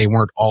if they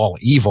weren't all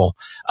evil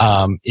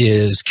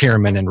is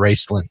Karaman and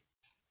Raistlin,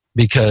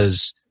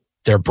 because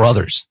they're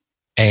brothers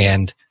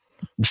and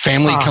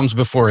family comes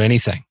before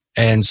anything.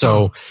 And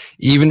so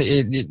even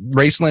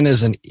Raistlin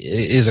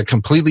is a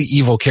completely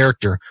evil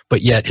character,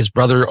 but yet his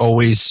brother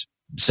always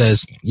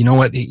says, you know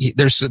what,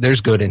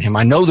 there's good in him.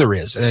 I know there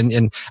is,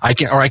 and I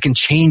can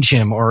change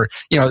him, or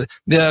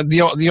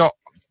the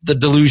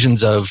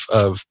delusions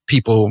of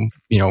people,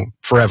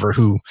 forever,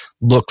 who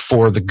look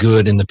for the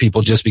good in the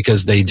people just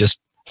because they just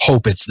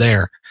hope it's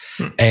there.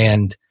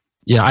 And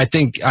I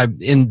think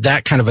in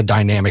that kind of a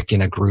dynamic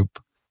in a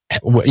group,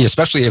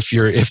 especially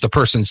if the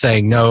person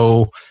saying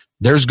no,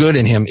 there's good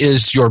in him,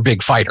 is your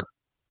big fighter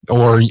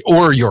or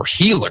your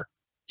healer,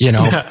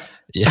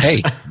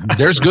 hey,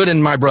 there's good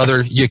in my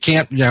brother. You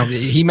can't,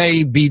 he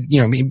may be,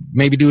 he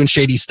may be doing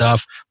shady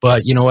stuff,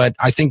 but you know what?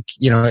 I think,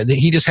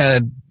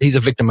 he's a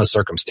victim of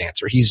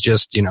circumstance, or he's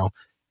just,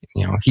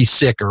 he's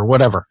sick or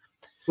whatever.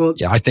 Well,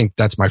 I think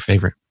that's my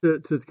favorite.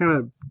 To kind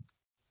of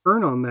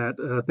turn on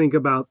that, think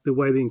about the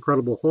way the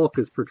Incredible Hulk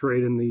is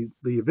portrayed in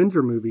the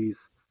Avenger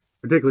movies,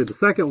 particularly the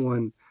second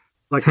one.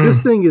 Like this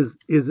thing is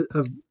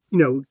a,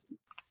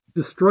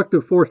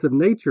 destructive force of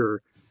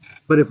nature,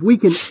 but if we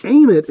can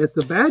aim it at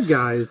the bad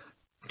guys,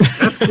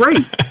 that's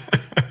great,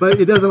 but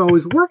it doesn't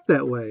always work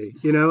that way,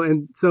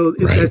 and so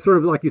it's sort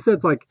of like you said,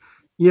 it's like,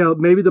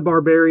 maybe the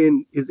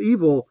barbarian is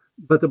evil,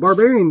 but the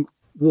barbarian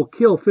will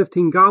kill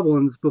 15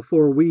 goblins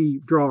before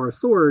we draw our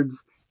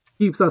swords,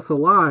 keeps us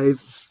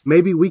alive.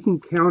 Maybe we can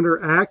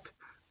counteract,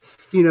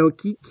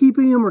 keep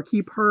him or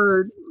keep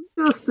her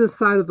just this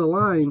side of the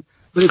line,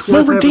 but it's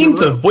we'll redeem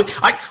them.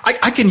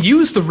 I can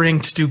use the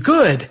ring to do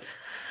good.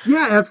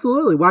 Yeah,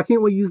 absolutely. Why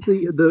can't we use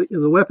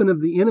the weapon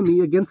of the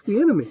enemy against the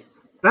enemy?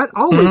 That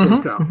always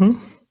works out.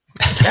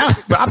 Yeah,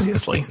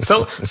 obviously.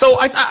 So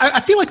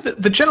I feel like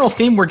the general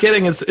theme we're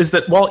getting is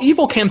that while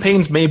evil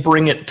campaigns may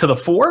bring it to the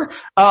fore,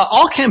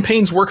 all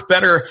campaigns work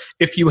better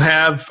if you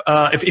have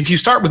if you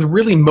start with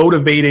really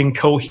motivating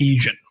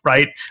cohesion,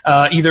 right?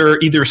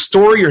 Either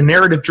story or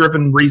narrative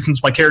driven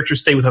reasons why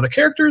characters stay with other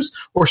characters,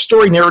 or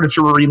story narrative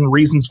driven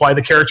reasons why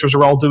the characters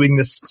are all doing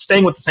this,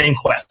 staying with the same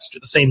quest, or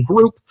the same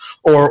group,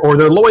 or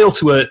they're loyal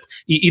to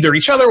either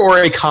each other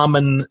or a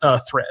common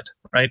thread,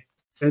 right?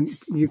 And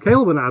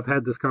Caleb and I have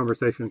had this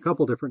conversation a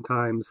couple different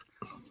times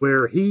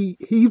where he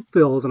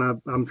feels, and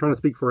I'm trying to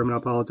speak for him, and I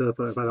apologize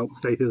if I don't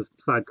state his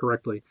side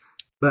correctly,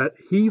 but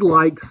he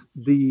likes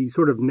the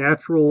sort of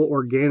natural,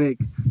 organic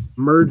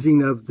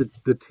merging of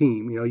the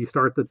team. You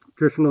start the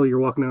traditional, you're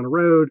walking down the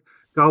road,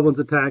 goblins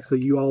attack, so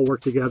you all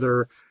work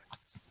together.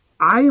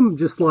 I am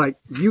just like,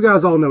 you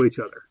guys all know each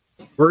other.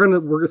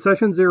 We're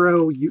session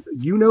 0,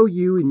 you know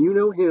you, and you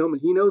know him,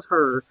 and he knows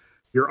her.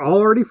 You're all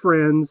already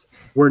friends.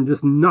 We're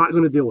just not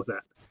going to deal with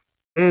that.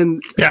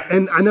 And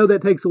I know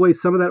that takes away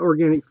some of that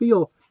organic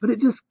feel, but it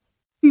just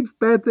keeps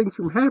bad things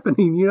from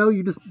happening.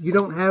 You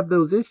don't have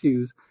those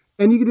issues.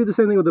 And you can do the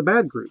same thing with a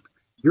bad group.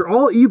 You're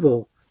all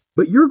evil,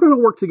 but you're going to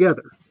work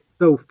together.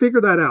 So figure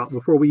that out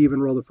before we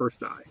even roll the first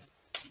die.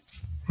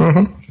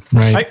 Mm-hmm.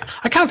 Right.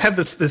 I kind of have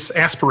this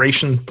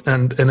aspiration,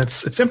 and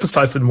it's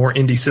emphasized in more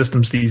indie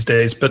systems these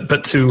days,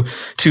 but to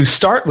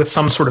start with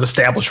some sort of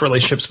established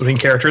relationships between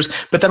characters,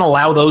 but then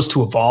allow those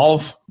to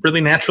evolve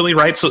really naturally,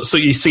 right? So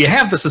you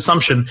have this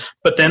assumption,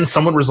 but then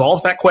someone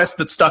resolves that quest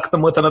that stuck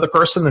them with another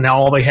person, and now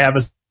all they have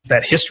is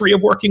that history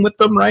of working with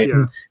them, right?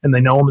 Yeah. And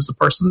they know them as a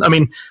person. I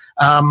mean,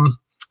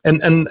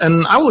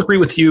 and I will agree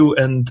with you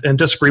and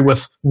disagree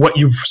with what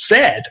you've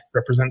said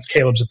represents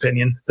Caleb's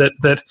opinion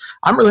that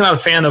I'm really not a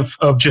fan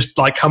of just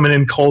like coming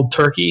in cold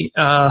turkey,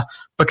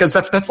 because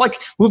that's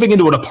like moving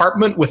into an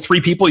apartment with 3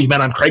 people you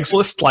met on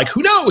Craigslist. Like,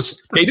 who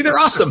knows? Maybe they're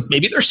awesome.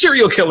 Maybe they're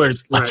serial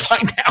killers. Let's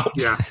find out.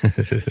 Yeah.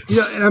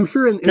 And I'm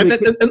sure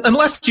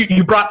unless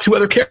you brought 2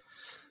 other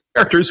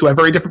characters who have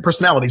very different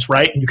personalities,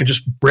 right? And you can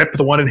just rip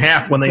the one in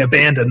half when they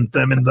abandon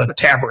them in the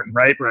tavern,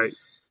 right? Right.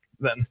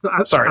 Then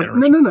sorry.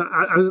 No.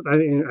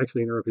 I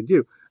actually interrupted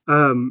you.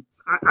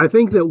 I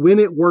think that when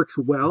it works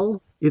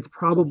well, it's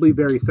probably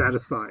very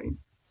satisfying.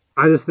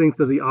 I just think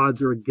that the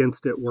odds are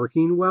against it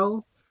working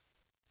well,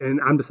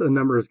 and I'm just a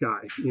numbers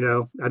guy.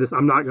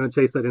 I'm not going to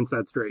chase that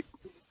inside straight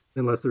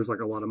unless there's like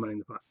a lot of money in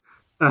the pot.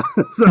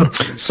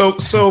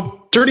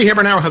 So Dirty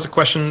Hammer now has a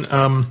question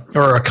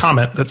or a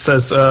comment that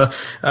says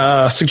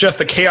suggest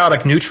that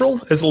chaotic neutral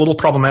is a little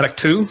problematic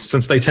too,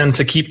 since they tend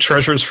to keep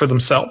treasures for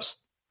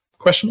themselves.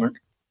 Question mark.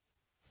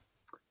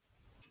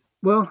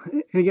 Well,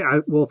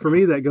 again, for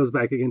me, that goes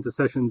back again to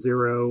session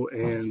 0.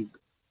 And,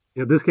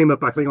 this came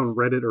up, I think, on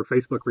Reddit or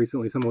Facebook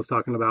recently. Someone was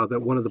talking about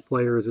that one of the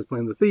players is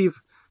playing the thief,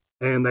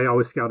 and they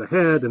always scout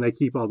ahead, and they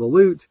keep all the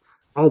loot.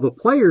 All the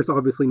players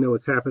obviously know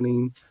what's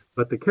happening,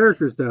 but the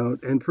characters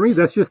don't. And for me,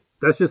 that's just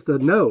a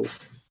no.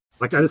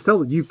 Like, I just tell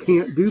them, you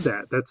can't do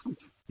that.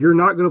 You're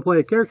not going to play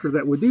a character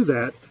that would do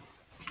that.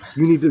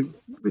 You need to,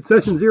 at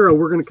session 0,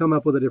 we're going to come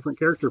up with a different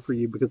character for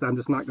you, because I'm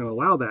just not going to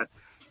allow that.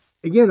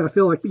 Again, I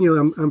feel like,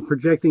 I'm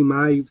projecting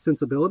my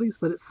sensibilities,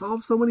 but it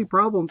solves so many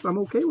problems. I'm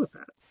okay with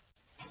that.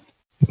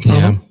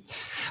 Yeah.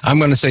 I'm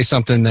going to say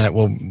something that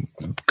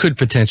could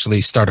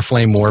potentially start a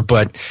flame war,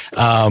 but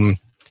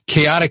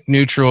chaotic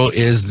neutral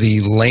is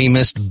the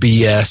lamest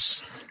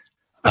BS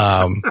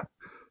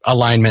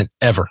alignment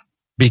ever,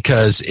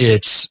 because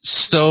it's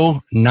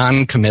so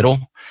non-committal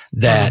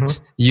that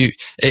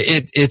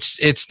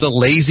it's the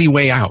lazy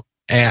way out.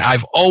 And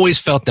I've always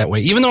felt that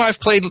way, even though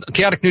I've played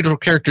chaotic neutral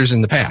characters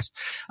in the past.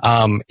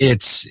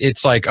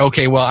 It's like,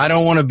 okay, well, I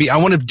want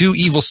to do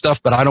evil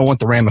stuff, but I don't want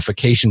the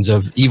ramifications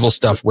of evil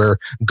stuff where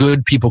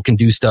good people can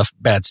do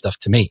bad stuff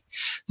to me.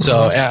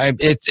 So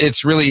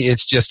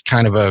it's just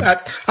kind of I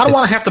don't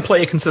want to have to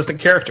play a consistent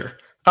character.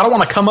 I don't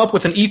want to come up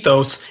with an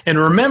ethos and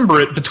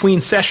remember it between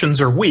sessions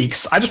or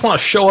weeks. I just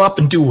want to show up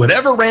and do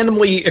whatever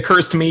randomly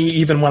occurs to me,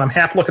 even when I'm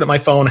half looking at my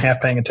phone,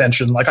 half paying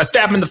attention. Like, I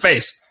stab him in the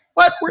face.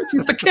 What?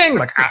 He's the king.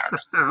 Like,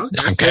 I'm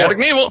chaotic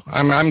evil.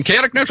 I'm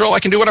chaotic neutral. I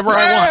can do whatever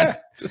I want.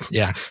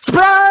 Yeah.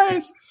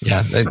 Surprise.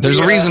 Yeah. There's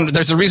a reason.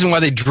 There's a reason why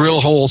they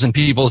drill holes in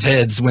people's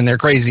heads when they're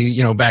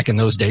crazy. Back in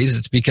those days,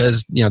 it's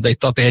because they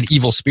thought they had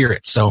evil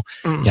spirits. So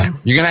yeah,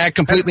 you're gonna act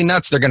completely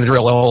nuts. They're gonna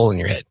drill a hole in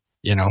your head.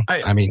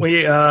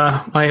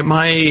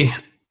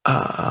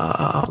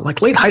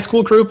 Like late high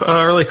school group,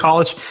 early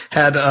college,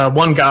 had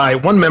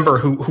one member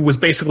who was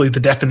basically the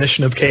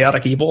definition of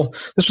chaotic evil.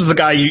 This was the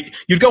guy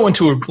you'd go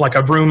into a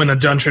room in a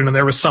dungeon, and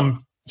there was some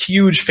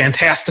huge,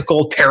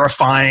 fantastical,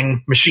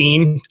 terrifying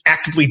machine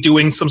actively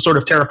doing some sort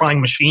of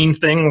terrifying machine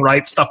thing,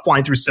 right? Stuff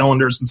flying through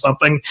cylinders and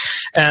something.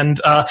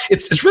 And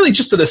it's really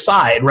just an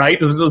aside, right?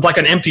 It was like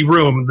an empty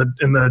room,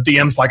 and the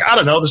DM's like, I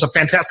don't know, there's a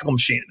fantastical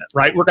machine in it,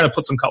 right? We're going to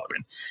put some color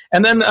in.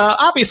 And then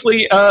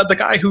obviously the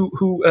guy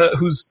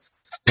who's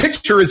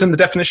picture is in the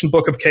definition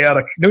book of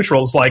chaotic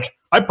neutral is like,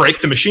 I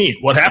break the machine.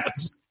 What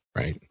happens?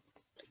 Right.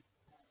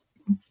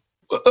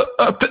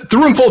 The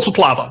room fills with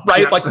lava,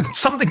 right? Yeah. Like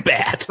something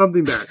bad.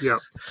 Something bad, yeah.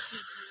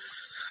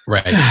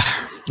 Right.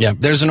 Yeah.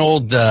 There's an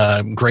old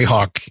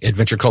Greyhawk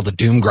adventure called the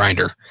Doom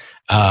Grinder,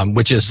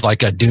 which is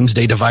like a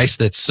doomsday device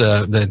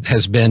that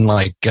has been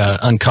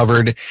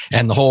uncovered,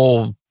 and the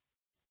whole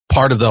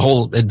part of the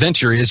whole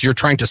adventure is you're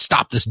trying to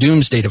stop this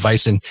doomsday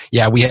device. And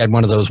yeah, we had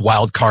one of those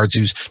wild cards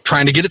who's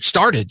trying to get it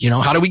started.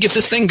 How do we get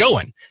this thing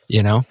going?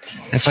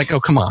 It's like, oh,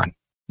 come on,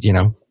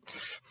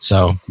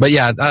 So, but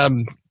yeah,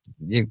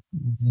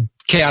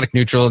 chaotic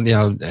neutral,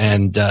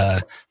 and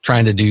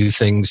trying to do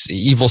things,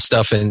 evil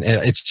stuff, and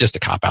it's just a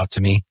cop out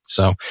to me.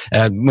 So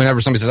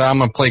whenever somebody says, I'm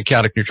going to play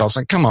chaotic neutral, it's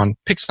like, come on,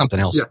 pick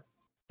something else. Yeah.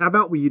 How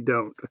about when you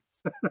don't?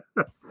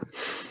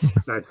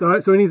 Nice.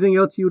 So anything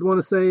else you would want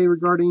to say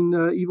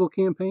regarding evil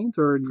campaigns,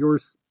 or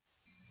yours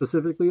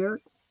specifically,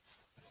 Eric?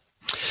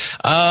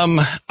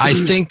 I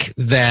think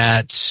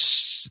that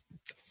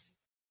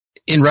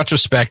in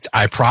retrospect,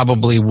 I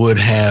probably would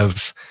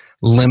have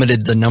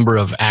limited the number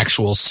of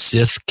actual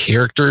Sith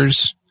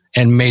characters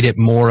and made it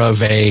more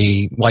of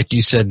a, like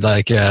you said,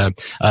 like a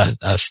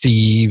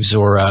thieves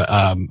or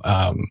kind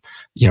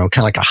of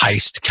like a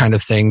heist kind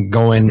of thing.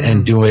 Go in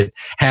and do it.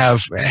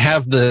 Have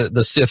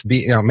the Sith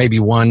be, maybe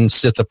one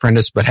Sith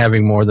apprentice, but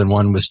having more than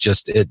one was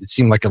just, it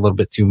seemed like a little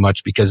bit too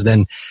much, because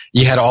then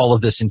you had all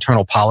of this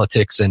internal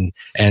politics and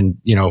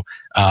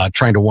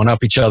trying to one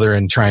up each other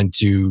and trying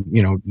to,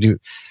 do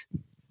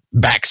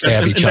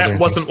backstab each other.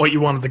 That wasn't what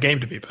you wanted the game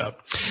to be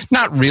about.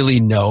 Not really,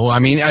 no. I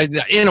mean,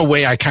 in a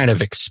way, I kind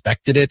of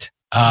expected it.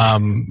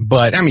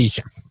 But I mean,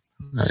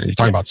 you're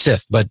talking about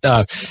Sith, but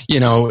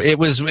it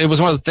was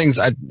one of the things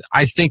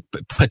I think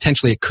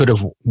potentially it could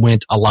have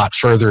went a lot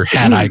further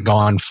had I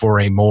gone for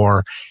a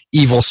more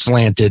evil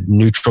slanted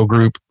neutral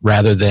group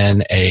rather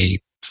than a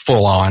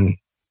full on,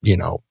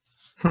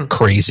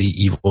 crazy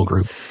evil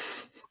group.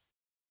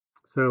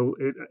 So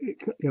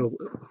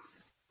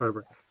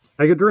whatever.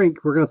 Take a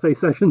drink. We're going to say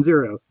session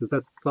 0 because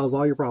that solves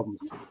all your problems.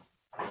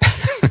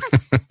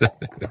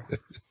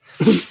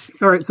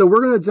 All right, so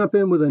we're going to jump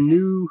in with a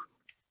new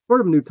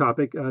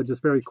topic,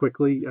 just very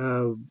quickly.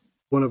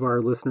 One of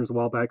our listeners a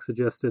while back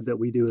suggested that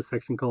we do a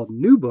section called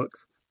New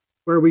Books,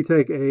 where we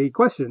take a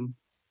question.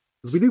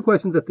 We do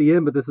questions at the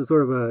end, but this is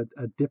sort of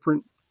a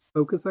different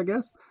focus, I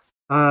guess.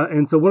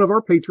 And so one of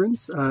our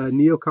patrons,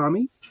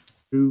 Neokami,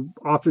 who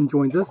often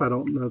joins us, I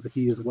don't know if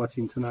he is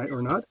watching tonight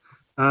or not,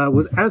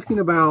 was asking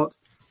about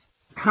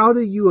how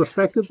do you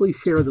effectively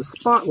share the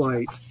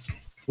spotlight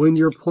when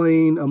you're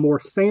playing a more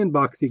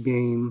sandboxy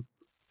game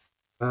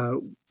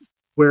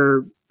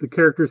where the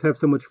characters have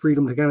so much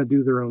freedom to kind of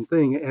do their own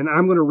thing. And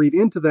I'm going to read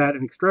into that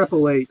and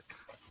extrapolate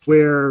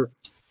where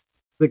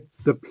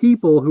the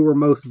people who are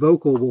most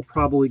vocal will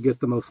probably get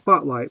the most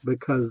spotlight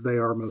because they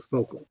are most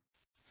vocal.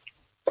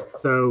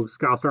 So,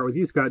 Scott, I'll start with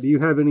you, Scott. Do you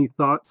have any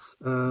thoughts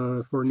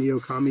for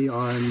Neokami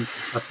on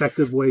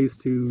effective ways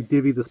to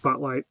divvy the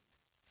spotlight,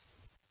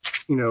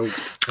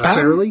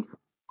 fairly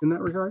in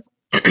that regard?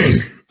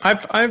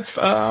 I've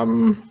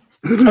come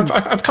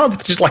up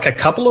with just like a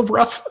couple of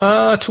rough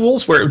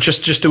tools where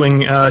just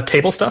doing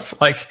table stuff.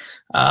 Like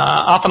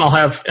often I'll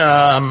have,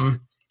 at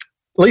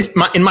least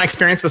in my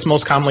experience, this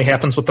most commonly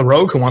happens with the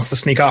rogue who wants to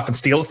sneak off and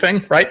steal a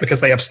thing, right?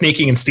 Because they have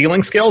sneaking and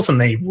stealing skills, and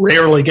they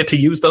rarely get to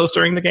use those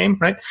during the game,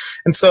 right?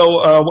 And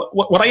so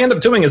what I end up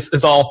doing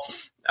is all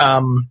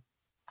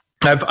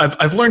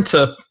I've learned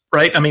to.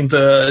 Right, I mean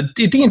the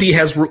D&D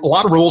has a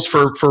lot of rules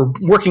for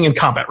working in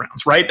combat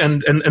rounds, right?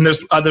 And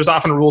there's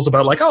often rules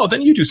about like, oh,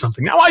 then you do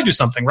something, now I do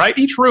something, right?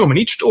 Each room and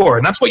each door,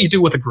 and that's what you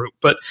do with a group.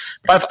 But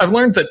I've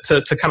learned that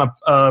to kind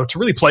of to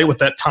really play with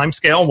that time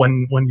scale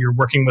when you're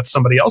working with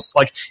somebody else,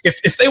 like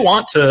if they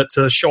want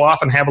to show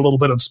off and have a little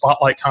bit of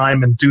spotlight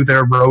time and do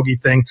their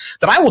roguey thing,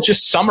 then I will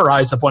just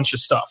summarize a bunch of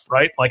stuff,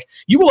 right? Like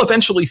you will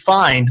eventually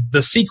find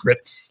the secret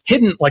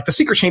hidden, like the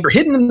secret chamber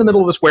hidden in the middle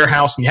of this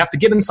warehouse, and you have to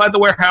get inside the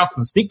warehouse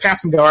and sneak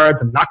past some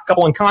guards and knock a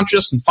couple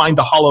unconscious and find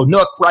the hollow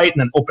nook, right,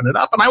 and then open it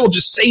up, and I will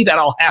just say that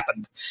all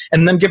happened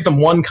and then give them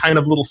one kind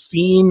of little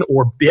scene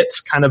or bit,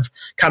 kind of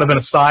an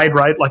aside,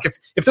 right? Like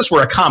if this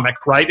were a comic,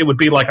 right, it would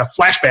be like a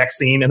flashback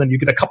scene, and then you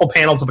get a couple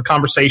panels of a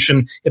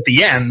conversation at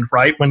the end,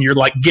 right, when you're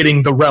like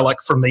getting the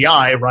relic from the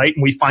eye, right,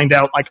 and we find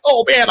out like,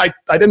 oh man,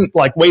 I didn't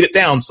like weight it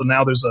down, so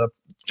now there's a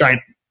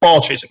giant ball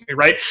chasing me,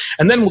 right?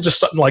 And then we'll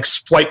just like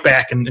swipe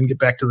back and get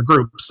back to the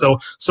group. So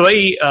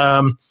they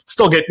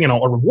still get a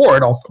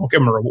reward. I'll give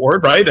them a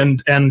reward, right?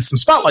 And some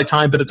spotlight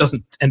time, but it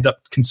doesn't end up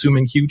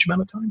consuming huge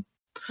amount of time.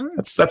 Right.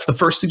 That's the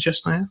first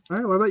suggestion I have. All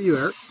right. What about you,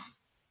 Eric?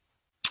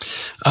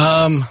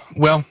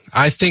 Well,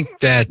 I think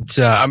that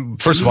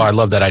first of all, I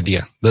love that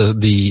idea.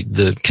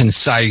 The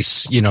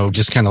concise,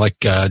 just kind of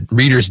like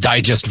Reader's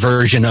Digest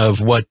version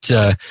of what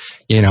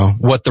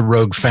what the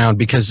rogue found,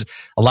 because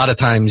a lot of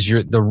times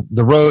the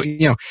rogue,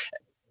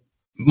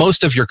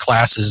 most of your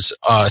classes,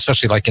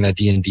 especially like in a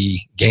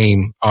D&D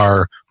game,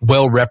 are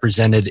well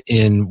represented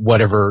in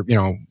whatever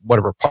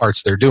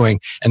parts they're doing,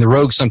 and the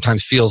rogue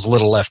sometimes feels a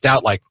little left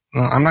out, like,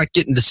 well, I'm not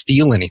getting to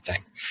steal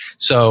anything.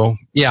 So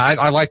yeah,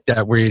 I like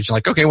that, where you're just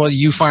like, okay, well,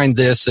 you find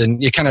this,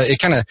 and it kind of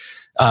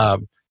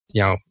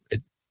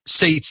it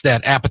sates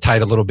that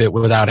appetite a little bit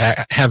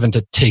without having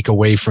to take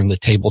away from the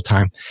table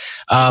time.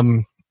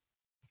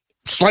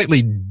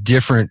 Slightly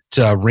different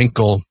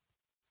wrinkle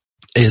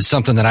is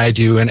something that I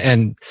do,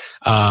 and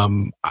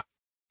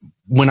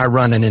when I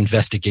run an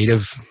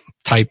investigative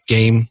type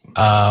game,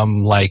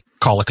 like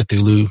Call of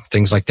Cthulhu,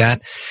 things like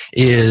that,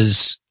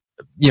 is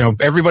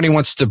everybody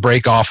wants to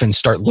break off and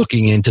start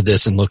looking into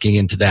this and looking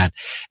into that,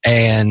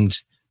 and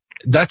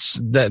that's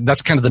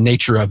kind of the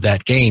nature of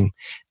that game.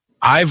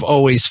 I've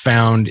always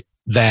found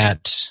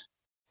that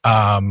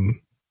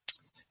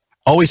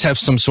always have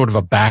some sort of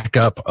a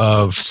backup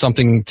of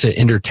something to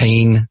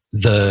entertain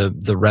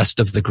the rest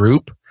of the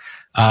group.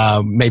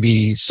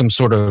 Maybe some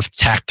sort of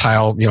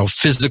tactile,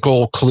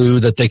 physical clue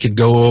that they could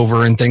go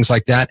over and things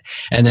like that.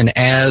 And then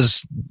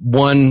as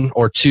one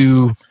or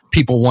two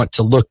people want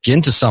to look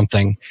into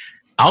something,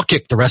 I'll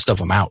kick the rest of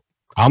them out.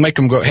 I'll make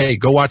them go, hey,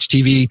 go watch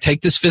TV,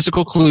 take this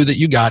physical clue that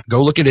you got,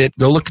 go look at it,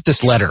 go look at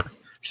this letter,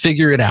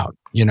 figure it out,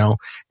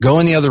 go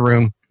in the other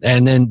room,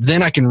 And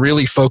then I can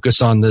really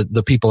focus on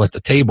the people at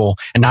the table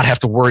and not have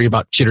to worry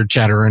about chitter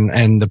chatter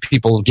and the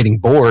people getting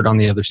bored on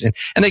the other side.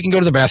 And they can go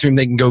to the bathroom,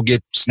 they can go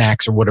get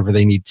snacks or whatever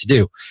they need to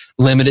do.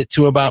 Limit it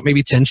to about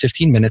maybe 10,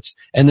 15 minutes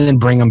and then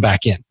bring them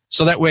back in.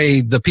 So that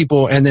way the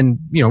people, and then,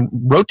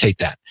 rotate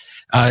that.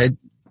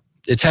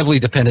 It's heavily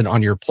dependent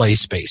on your play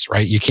space,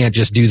 right? You can't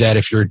just do that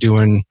if you're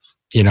doing,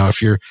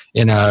 if you're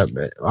in a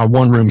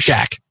one room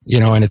shack,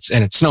 and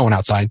it's snowing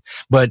outside.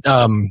 But,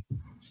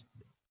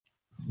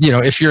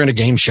 if you're in a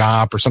game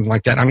shop or something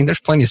like that, I mean, there's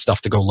plenty of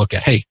stuff to go look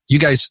at. Hey, you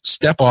guys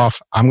step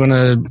off. I'm going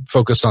to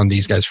focus on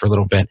these guys for a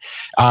little bit.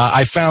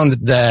 I found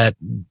that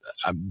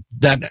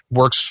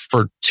works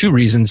for two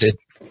reasons. It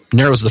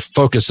narrows the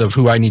focus of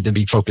who I need to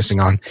be focusing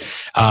on.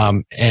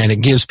 And it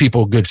gives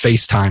people good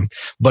face time.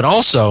 But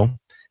also,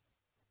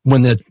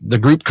 when the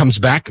group comes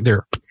back,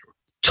 they're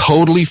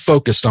totally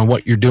focused on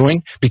what you're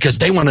doing because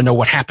they want to know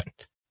what happened.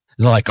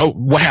 They're like, oh,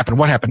 what happened?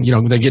 What happened?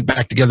 They get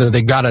back together.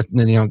 They got it.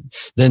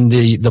 Then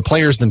the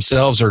players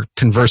themselves are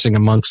conversing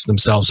amongst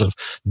themselves of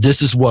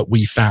this is what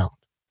we found,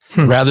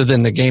 rather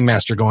than the game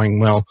master going,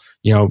 well,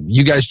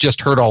 you guys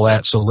just heard all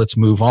that, so let's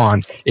move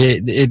on.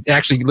 It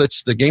actually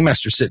lets the game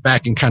master sit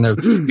back and kind of,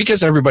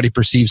 because everybody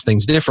perceives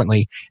things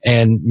differently,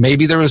 and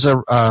maybe there was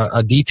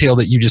a detail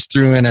that you just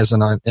threw in as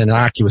an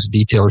innocuous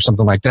detail or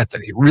something like that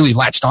he really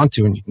latched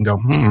onto, and you can go,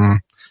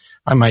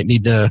 I might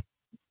need to,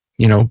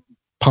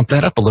 pump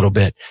that up a little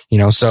bit,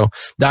 So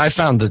I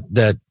found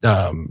that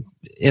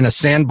in a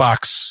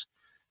sandbox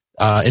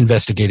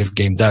investigative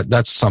game,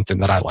 that's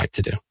something that I like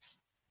to do.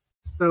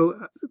 So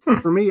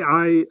for me,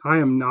 I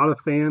am not a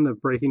fan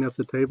of breaking up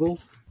the table.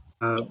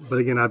 But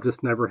again, I've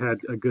just never had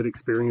a good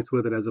experience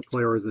with it as a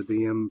player or as a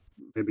DM,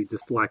 maybe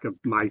just lack of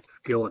my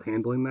skill at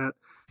handling that.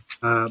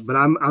 But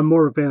I'm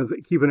more of a fan of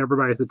keeping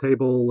everybody at the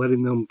table,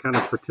 letting them kind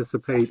of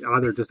participate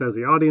either just as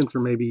the audience or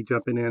maybe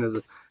jumping in as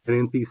an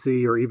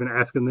NPC or even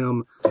asking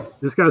them,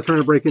 this guy's trying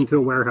to break into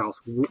a warehouse.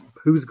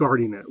 Who's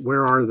guarding it?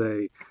 Where are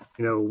they?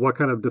 What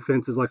kind of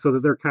defense is like, so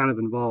that they're kind of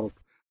involved.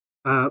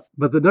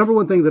 But the number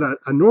one thing that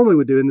I normally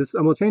would do, and this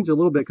I'm going to change it a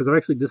little bit because I've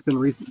actually just been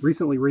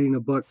recently reading a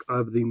book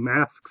of the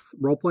Masks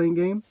role-playing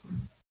game.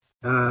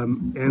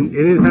 And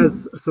it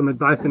has some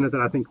advice in it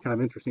that I think is kind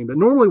of interesting. But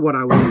normally what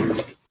I would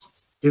do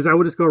is I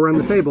would just go around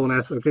the table and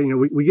ask, okay,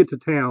 we get to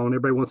town,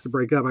 everybody wants to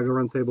break up. I go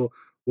around the table.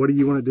 What do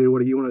you want to do? What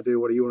do you want to do?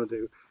 What do you want to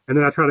do? And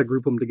then I try to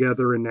group them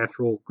together in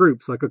natural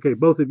groups. Like, okay,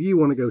 both of you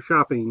want to go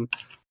shopping.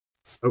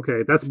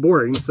 Okay, that's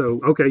boring.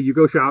 So, okay, you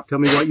go shop. Tell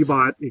me what you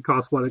bought. It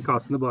costs what it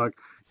costs in the book.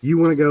 You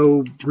want to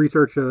go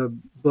research a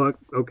book.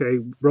 Okay,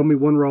 roll me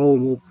one roll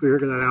and we'll figure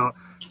that out.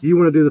 You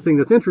want to do the thing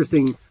that's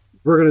interesting.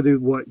 We're going to do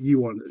what you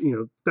want,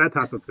 that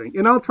type of thing.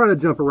 And I'll try to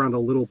jump around a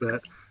little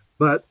bit.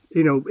 But,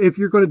 if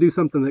you're going to do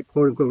something that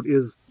quote unquote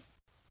is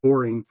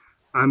boring,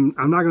 I'm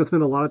not going to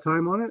spend a lot of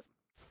time on it.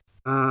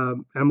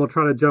 And we'll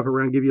try to jump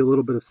around, give you a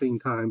little bit of scene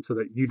time so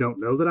that you don't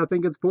know that I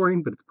think it's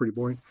boring, but it's pretty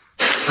boring.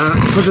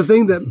 But the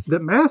thing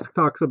that Mask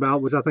talks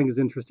about, which I think is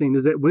interesting,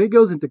 is that when it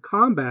goes into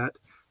combat,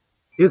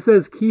 it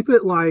says keep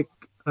it like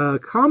a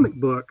comic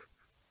book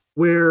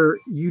where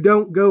you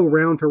don't go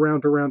round to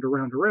round to round to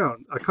round to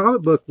round. A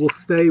comic book will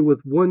stay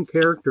with one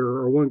character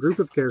or one group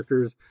of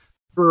characters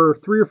for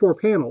 3 or 4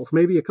 panels,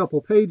 maybe a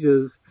couple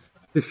pages,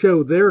 to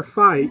show their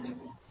fight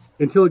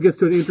until it gets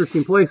to an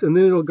interesting place, and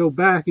then it'll go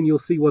back and you'll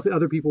see what the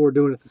other people were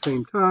doing at the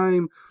same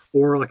time,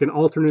 or like an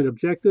alternate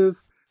objective.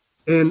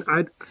 And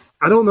I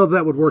don't know if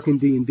that would work in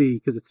D&D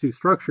because it's too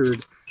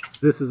structured.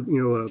 This is,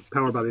 a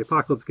Powered by the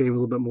Apocalypse game, a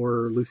little bit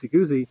more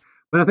loosey-goosey.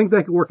 But I think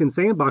that could work in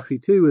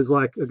Sandboxy too, is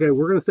like, okay,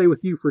 we're going to stay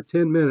with you for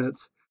 10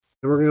 minutes,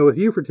 and we're going to go with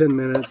you for 10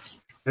 minutes,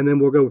 and then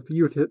we'll go with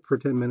you for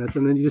 10 minutes,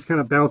 and then you just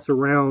kind of bounce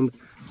around.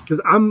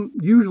 Because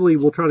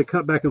we'll try to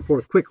cut back and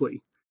forth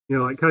quickly,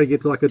 like kind of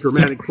get to like a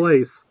dramatic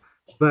place.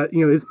 But,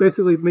 it's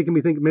basically making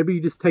me think maybe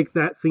you just take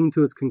that scene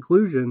to its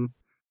conclusion,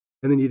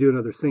 and then you do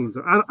another scene.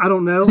 So I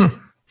don't know.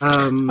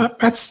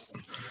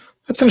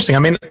 That's interesting. I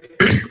mean,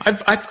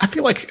 I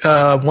feel like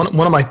one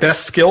of my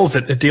best skills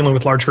at dealing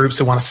with large groups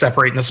who want to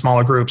separate into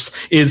smaller groups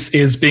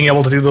is being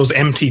able to do those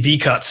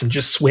MTV cuts and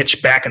just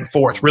switch back and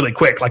forth really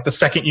quick. Like the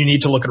second you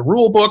need to look at a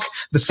rule book,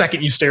 the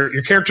second you stare at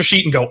your character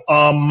sheet and go,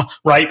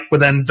 right? Well,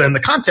 then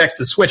the context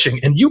is switching,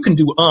 and you can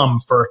do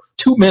for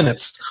 2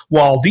 minutes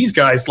while these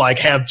guys like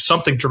have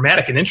something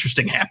dramatic and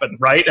interesting happen,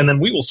 right? And then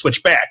we will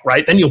switch back,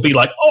 right? Then you'll be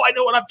like, oh, I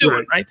know what I'm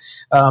doing, right?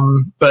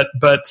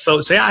 But so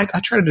I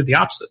try to do the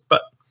opposite,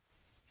 but.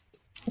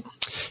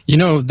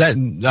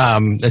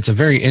 That's a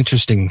very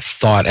interesting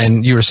thought.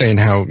 And you were saying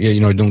how,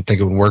 I don't think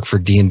it would work for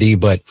D&D,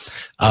 but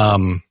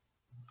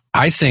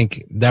I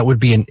think that would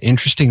be an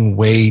interesting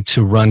way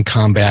to run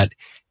combat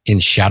in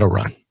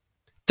Shadowrun.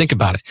 Think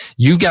about it.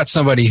 You've got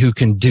somebody who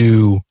can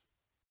do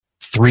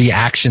 3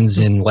 actions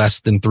in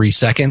less than 3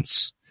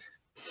 seconds.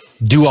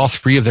 Do all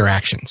 3 of their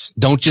actions.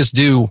 Don't just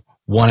do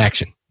one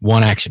action.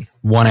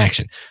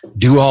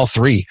 Do all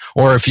 3.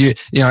 Or if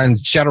and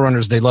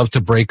Shadowrunners, they love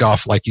to break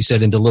off, like you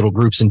said, into little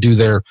groups and do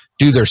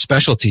their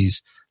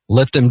specialties.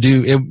 let them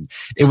do it.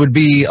 It would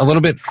be a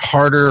little bit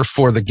harder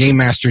for the game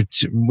master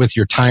with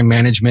your time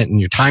management and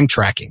your time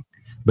tracking.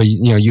 But,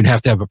 you'd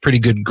have to have a pretty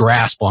good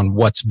grasp on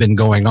what's been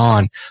going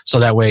on. So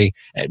that way,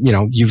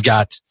 you've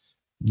got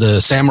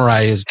the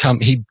samurai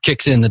he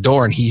kicks in the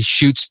door and he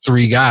shoots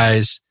 3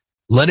 guys.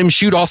 Let him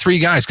shoot all 3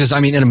 guys. Cause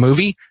in a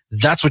movie,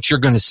 that's what you're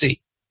going to see.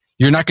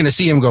 You're not going to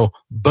see him go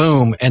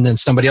boom. And then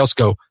somebody else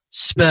go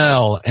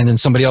spell. And then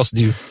somebody else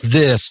do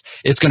this.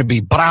 It's going to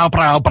be brow,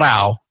 brow,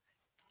 brow.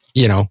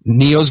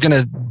 Neo's going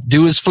to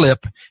do his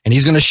flip and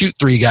he's going to shoot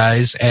 3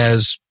 guys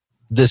as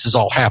this is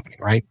all happening.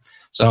 Right.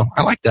 So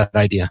I like that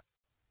idea.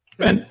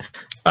 And,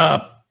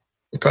 go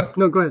ahead.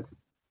 No, go ahead.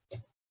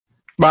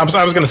 Well,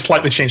 I was going to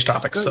slightly change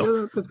topics.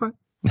 So that's fine.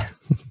 All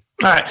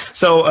right.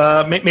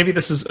 So maybe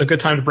this is a good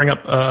time to bring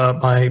up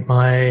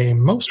my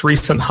most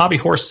recent hobby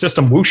horse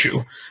system,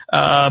 Wushu,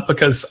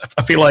 because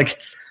I feel like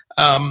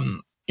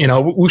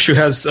Wushu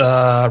has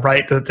a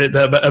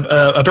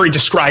very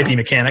describing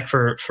mechanic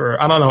for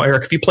I don't know,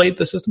 Eric, have you played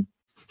the system?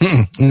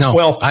 No.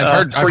 Well,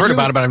 I've heard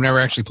about it, but I've never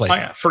actually played.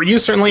 Yeah. For you,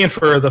 certainly, and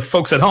for the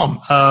folks at home,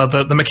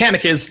 the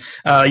mechanic is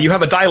you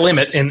have a die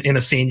limit in a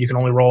scene. You can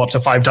only roll up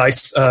to 5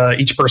 dice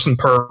each person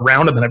per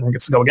round, and then everyone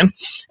gets to go again.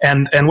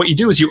 And what you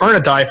do is you earn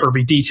a die for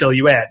every detail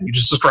you add. You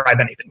just describe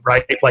anything,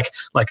 right? Like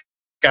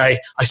I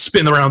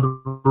spin around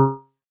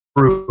the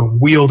room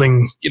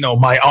wielding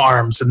my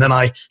arms, and then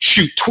I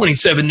shoot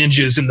 27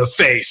 ninjas in the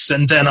face,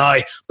 and then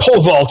I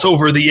pole vault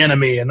over the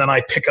enemy, and then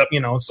I pick up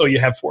so you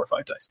have 4 or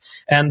 5 dice.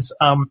 And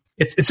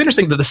it's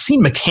interesting that the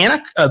scene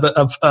mechanic of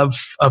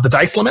the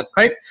dice limit,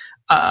 right,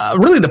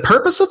 really the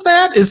purpose of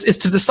that is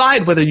to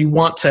decide whether you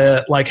want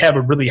to have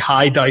a really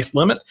high dice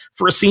limit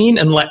for a scene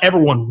and let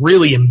everyone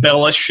really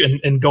embellish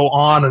and go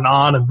on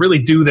and really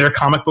do their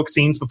comic book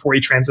scenes before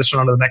you transition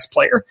on to the next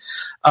player,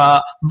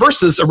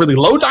 versus a really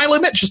low die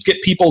limit, just get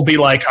people to be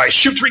like, I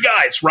shoot 3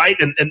 guys, right?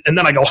 And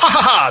then I go, ha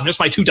ha ha, and there's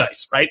my 2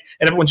 dice, right?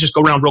 And everyone just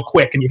go around real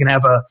quick, and you can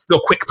have a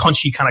real quick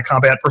punchy kind of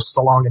combat versus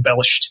a long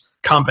embellished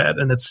combat.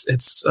 And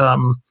it's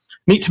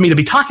neat to me to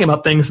be talking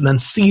about things and then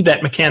see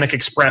that mechanic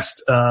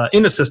expressed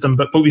in the system,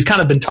 but we've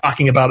kind of been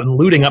talking about it and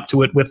alluding up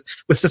to it with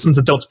systems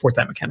that don't support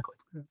that mechanically.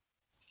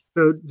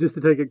 So just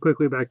to take it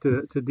quickly back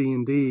to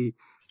D&D,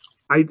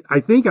 I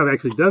think I've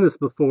actually done this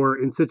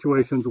before in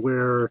situations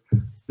where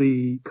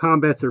the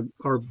combats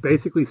are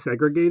basically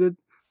segregated.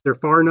 They're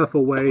far enough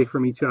away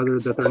from each other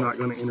that they're not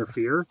going to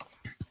interfere.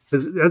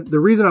 The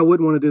reason I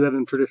wouldn't want to do that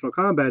in traditional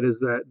combat is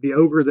that the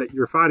ogre that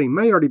you're fighting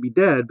may already be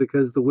dead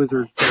because the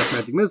wizard cast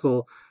magic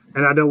missile,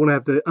 and I don't want to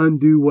have to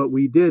undo what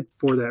we did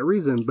for that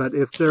reason. But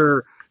if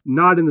they're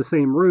not in the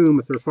same room,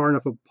 if they're far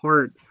enough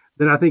apart,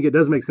 then I think it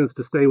does make sense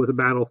to stay with a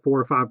battle 4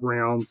 or 5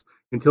 rounds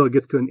until it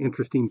gets to an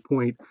interesting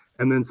point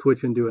and then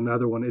switch into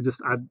another one.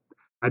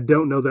 I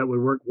don't know that would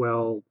work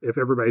well if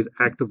everybody's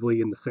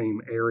actively in the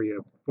same area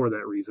for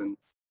that reason.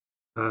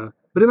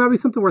 But it might be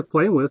something worth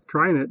playing with,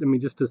 trying it. I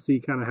mean, just to see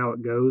kind of how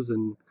it goes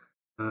and,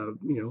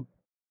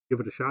 give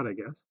it a shot, I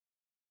guess.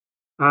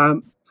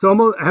 So I'm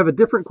going to have a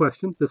different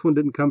question. This one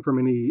didn't come from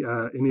any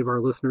of our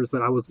listeners,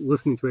 but I was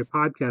listening to a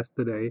podcast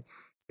today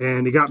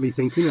and it got me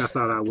thinking. I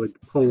thought I would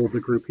poll the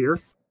group here.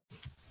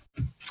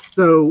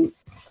 So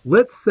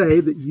let's say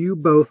that you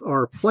both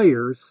are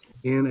players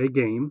in a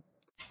game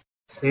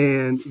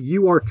and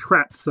you are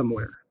trapped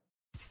somewhere.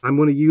 I'm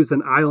going to use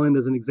an island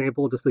as an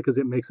example just because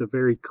it makes a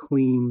very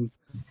clean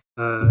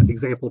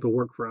example to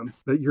work from.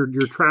 But you're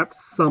trapped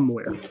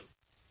somewhere.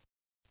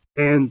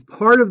 And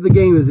part of the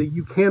game is that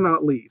you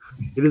cannot leave.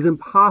 It is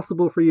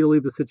impossible for you to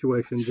leave the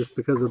situation just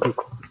because of the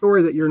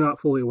story that you're not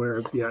fully aware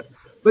of yet.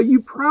 But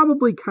you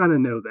probably kind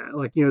of know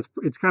that.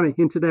 It's kind of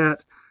hinted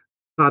at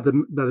by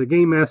the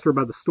game master,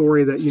 by the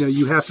story that,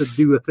 you have to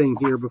do a thing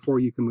here before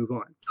you can move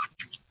on.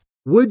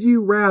 Would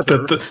you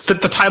rather...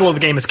 The title of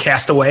the game is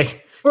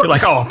Castaway. You're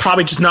like, I'm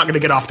probably just not going to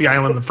get off the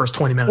island in the first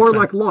 20 minutes. Or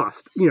like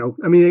Lost.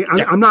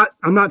 I'm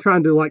not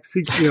trying to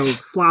seek,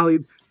 slyly...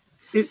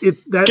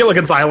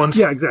 Gilligan's Island.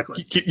 Yeah,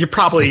 exactly. You're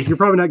probably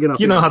not getting off.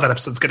 You know how that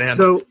episode's going to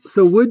end.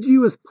 So would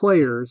you, as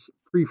players,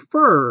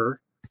 prefer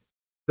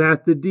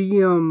that the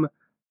DM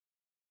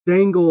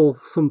dangle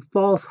some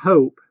false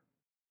hope,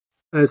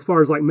 as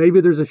far as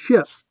maybe there's a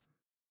ship,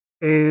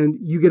 and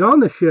you get on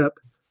the ship,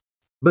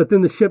 but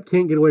then the ship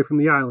can't get away from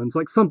the islands?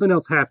 Something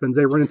else happens.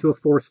 They run into a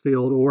force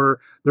field,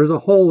 or there's a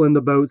hole in the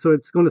boat, so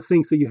it's going to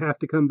sink, so you have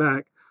to come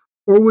back.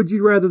 Or would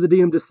you rather the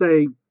DM just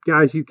say,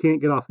 guys, you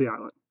can't get off the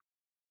island?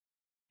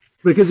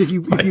 Because if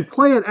you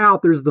play it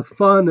out, there's the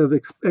fun of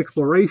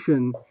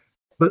exploration,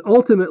 but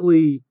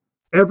ultimately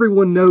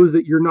everyone knows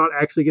that you're not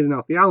actually getting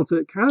off the island, so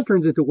it kind of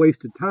turns into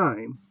wasted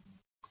time.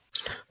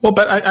 Well,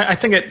 but I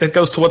think it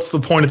goes to what's the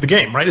point of the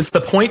game, right? Is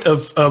the point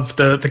of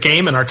the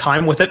game and our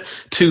time with it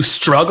to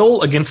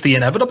struggle against the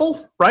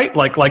inevitable, right?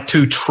 Like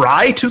to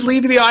try to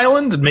leave the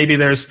island, and maybe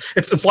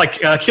it's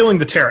like killing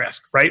the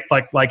Terrask, right?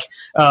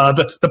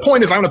 The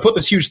point is I'm going to put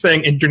this huge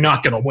thing and you're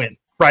not going to win.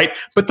 right?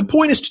 But the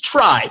point is to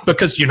try,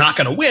 because you're not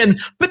going to win,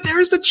 but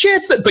there is a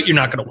chance but you're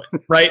not going to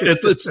win, right?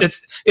 It's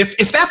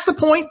if that's the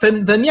point,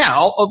 then yeah,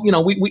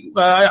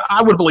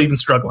 I would believe in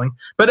struggling.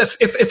 But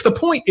if the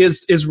point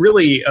is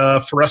really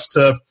for us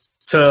to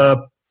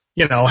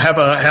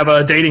have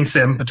a dating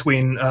sim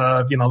between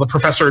the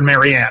professor and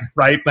Marianne,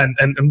 right?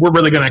 And we're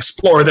really going to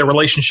explore their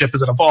relationship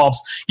as it evolves.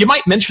 You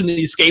might mention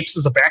the escapes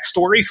as a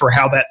backstory for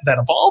how that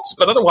evolves,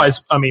 but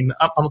otherwise, I mean,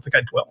 I don't think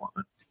I'd dwell on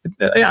it.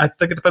 Yeah, I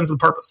think it depends on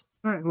the purpose.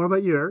 All right. What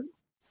about you, Eric?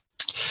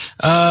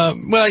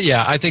 Well,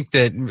 yeah, I think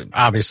that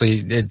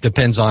obviously it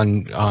depends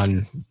on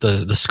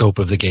the scope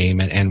of the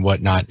game and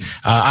whatnot.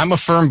 I'm a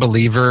firm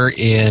believer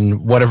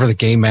in whatever the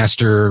game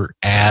master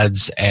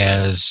adds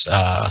as,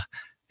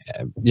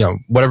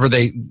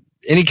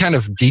 any kind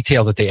of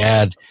detail that they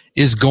add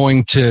is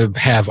going to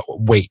have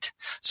weight.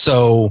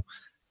 So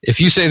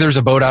if you say there's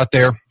a boat out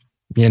there,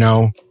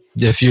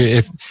 if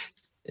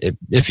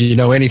you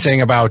know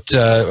anything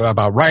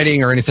about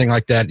writing or anything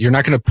like that, you're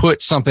not going to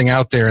put something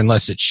out there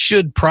unless it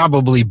should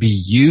probably be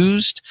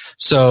used.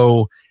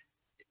 So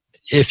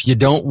if you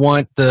don't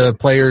want the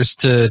players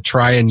to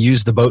try and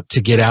use the boat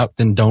to get out,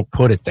 then don't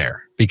put it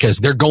there, because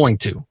they're going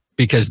to,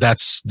 because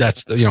that's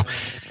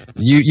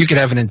you could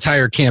have an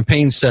entire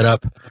campaign set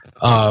up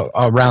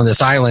around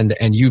this island,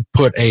 and you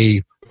put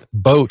a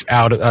boat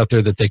out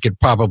there that they could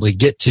probably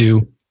get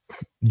to.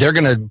 They're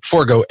going to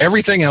forego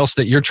everything else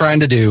that you're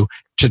trying to do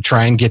to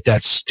try and get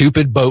that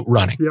stupid boat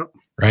running. Yep.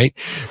 Right.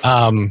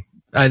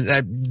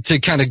 To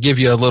kind of give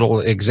you a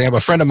little example,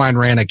 a friend of mine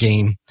ran a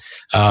game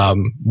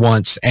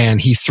once, and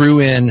he threw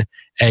in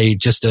in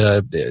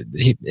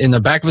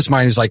the back of his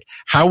mind, he was like,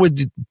 how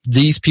would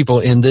these people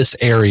in this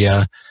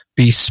area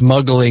be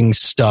smuggling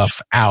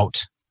stuff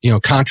out,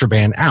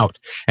 contraband out?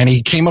 And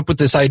he came up with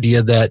this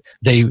idea that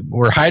they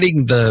were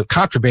hiding the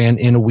contraband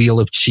in a wheel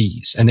of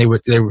cheese, and it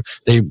was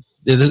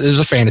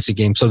a fantasy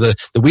game. So the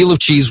wheel of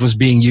cheese was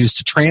being used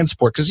to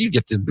transport, because you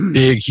get the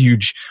big,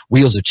 huge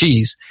wheels of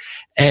cheese.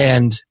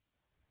 And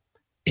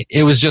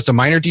it was just a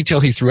minor detail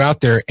he threw out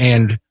there.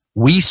 And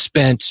we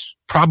spent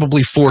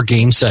probably 4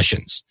 game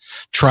sessions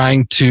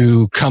trying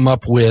to come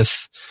up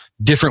with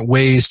different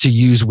ways to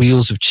use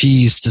wheels of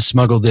cheese to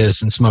smuggle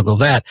this and smuggle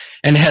that.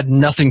 And it had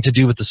nothing to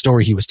do with the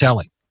story he was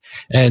telling.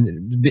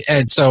 And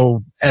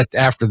so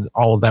after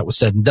all of that was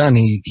said and done,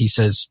 he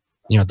says,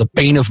 the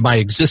bane of my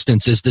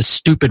existence is this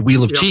stupid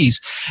wheel of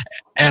cheese.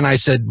 And I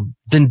said,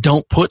 then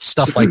don't put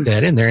stuff like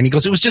that in there. And he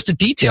goes, it was just a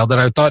detail that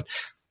I thought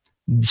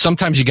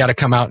sometimes you got to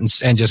come out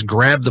and just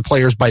grab the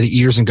players by the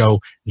ears and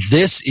go,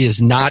 this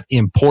is not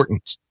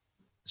important.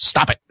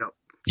 Stop it.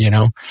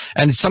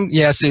 And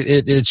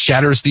it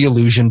shatters the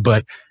illusion,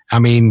 but I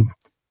mean,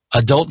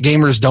 adult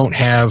gamers don't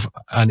have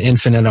an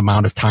infinite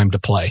amount of time to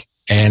play.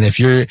 And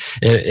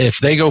if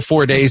they go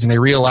 4 days and they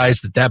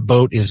realize that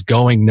boat is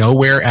going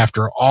nowhere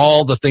after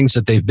all the things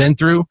that they've been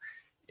through,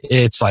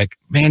 it's like,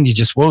 man, you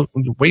just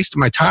wasted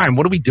my time.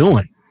 What are we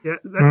doing? Yeah,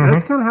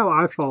 that's kind of how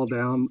I fall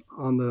down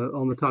on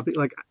the topic.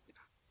 Like,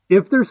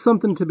 if there's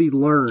something to be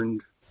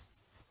learned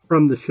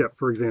from the ship,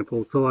 for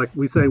example, so like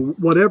we say,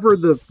 whatever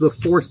the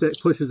force that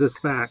pushes us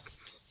back,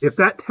 if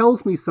that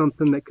tells me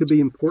something that could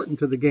be important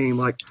to the game,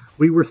 like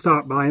we were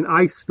stopped by an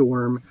ice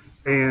storm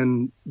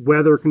and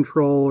weather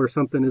control or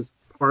something is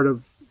part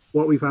of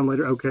what we find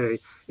later. Okay,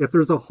 if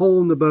there's a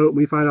hole in the boat and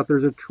we find out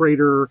there's a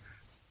traitor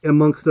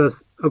amongst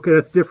us, okay,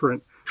 that's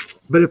different.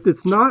 But if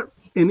it's not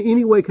in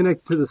any way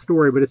connected to the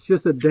story, but it's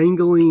just a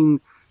dangling,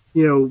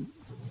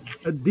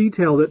 a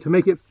detail that to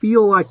make it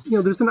feel like,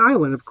 there's an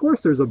island. Of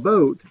course there's a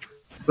boat,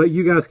 but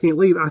you guys can't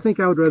leave. I think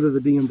I would rather the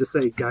DM just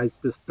say, guys,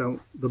 just don't,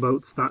 the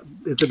boat's not,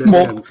 it's a dead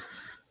end.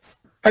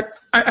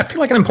 I feel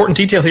like an important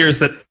detail here is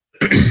that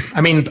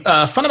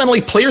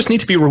fundamentally, players need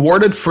to be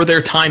rewarded for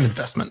their time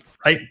investment,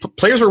 right?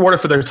 Players are rewarded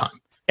for their time.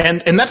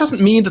 And that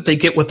doesn't mean that they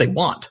get what they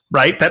want,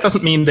 right? That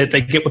doesn't mean that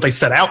they get what they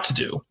set out to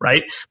do,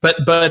 right? But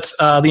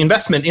the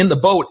investment in the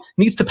boat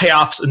needs to pay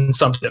off in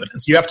some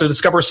dividends. You have to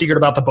discover a secret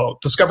about the boat,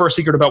 discover a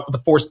secret about the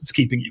force that's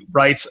keeping you,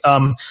 right?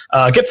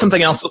 Get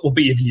something else that will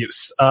be of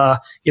use. There are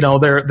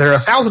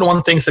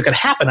 1,001 things that could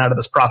happen out of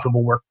this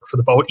profitable work for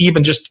the boat,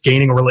 even just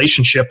gaining a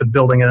relationship and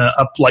building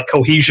up like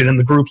cohesion in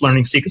the group,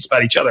 learning secrets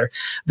about each other.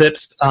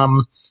 That's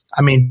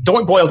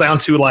don't boil down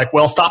to like,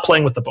 well, stop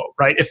playing with the boat,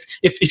 right?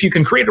 If you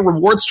can create a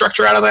reward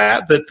structure out of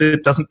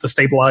that doesn't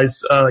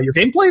destabilize your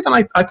gameplay,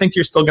 then I think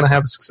you're still going to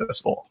have a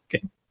successful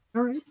game.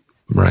 All right.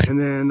 Right. And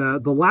then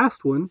the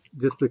last one,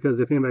 just because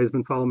if anybody's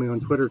been following me on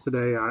Twitter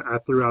today, I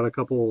threw out a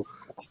couple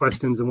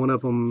questions, and one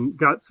of them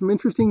got some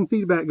interesting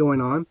feedback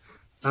going on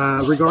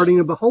regarding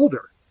a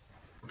beholder.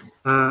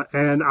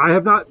 And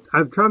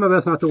I've tried my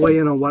best not to weigh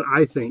in on what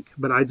I think,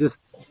 but I just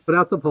put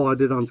out the poll I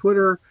did on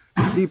Twitter,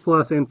 D+,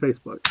 and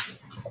Facebook.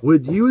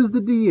 Would you, as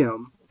the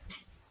DM,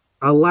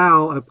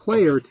 allow a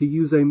player to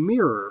use a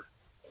mirror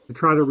to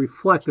try to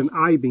reflect an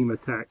I-beam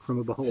attack from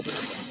a beholder?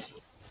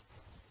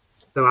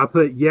 So I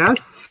put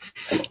yes,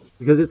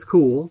 because it's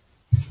cool.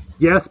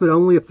 Yes, but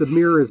only if the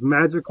mirror is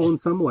magical in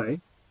some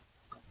way.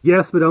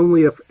 Yes, but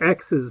only if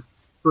X is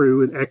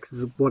true and X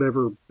is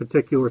whatever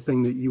particular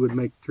thing that you would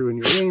make true in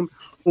your game,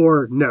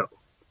 or no.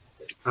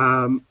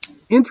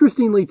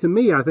 Interestingly to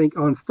me, I think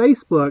on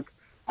Facebook,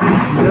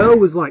 no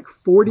was like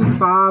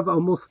 45,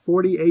 almost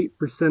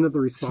 48% of the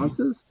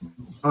responses.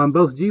 On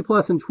both G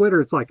Plus and Twitter,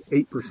 it's like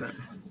 8%.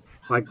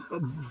 Like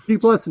G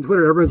Plus and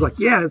Twitter, everyone's like,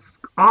 yeah, it's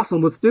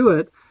awesome, let's do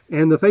it.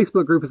 And the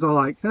Facebook group is all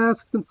like,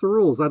 that's against the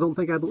rules. I don't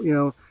think and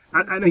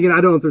again, I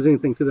don't know if there's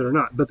anything to that or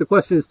not. But the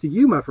question is to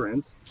you, my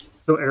friends.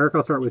 So Eric,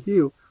 I'll start with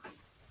you.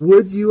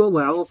 Would you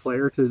allow a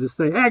player to just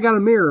say, hey, I got a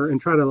mirror,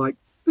 and try to like,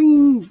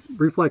 bing,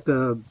 reflect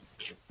a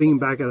beam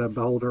back at a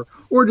beholder,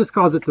 or just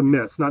cause it to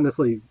miss, not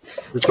necessarily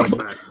reflect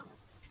back?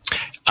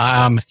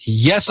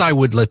 Yes, I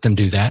would let them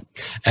do that.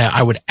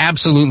 I would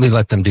absolutely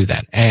let them do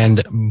that.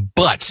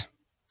 But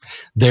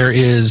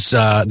there's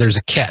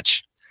a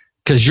catch,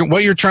 because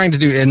what you're trying to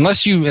do,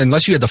 unless you had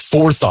the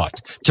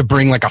forethought to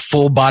bring like a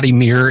full body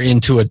mirror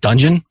into a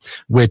dungeon,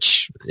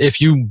 which if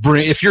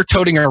you're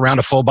toting around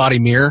a full body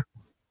mirror,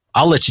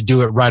 I'll let you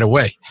do it right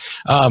away.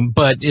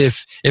 But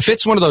if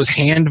it's one of those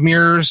hand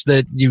mirrors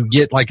that you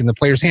get like in the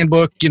player's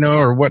handbook,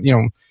 or what,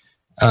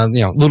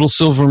 little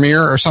silver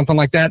mirror or something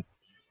like that,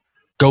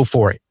 go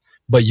for it.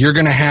 But you're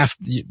going to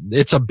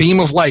it's a beam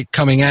of light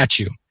coming at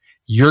you.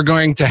 You're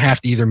going to have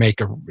to either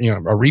make a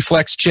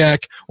reflex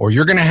check, or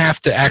you're going to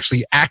have to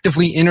actually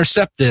actively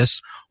intercept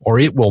this, or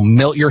it will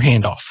melt your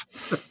hand off.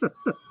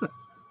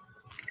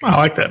 I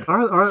like that. All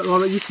right.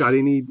 Well, you, Scott,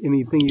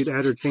 anything you'd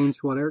add or change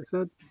to what Eric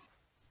said?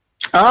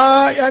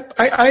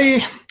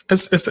 I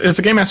as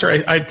a game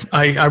master,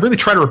 I really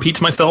try to repeat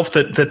to myself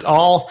that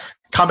all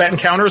combat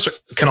encounters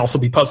can also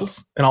be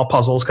puzzles, and all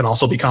puzzles can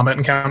also be combat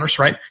encounters,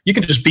 right? You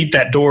can just beat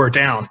that door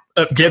down.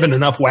 Given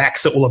enough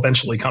whacks, it will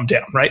eventually come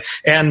down, right?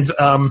 And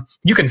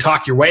you can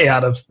talk your way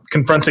out of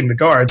confronting the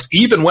guards,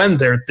 even when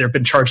they've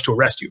been charged to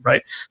arrest you,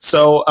 right?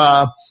 So,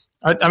 I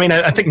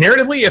think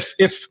narratively,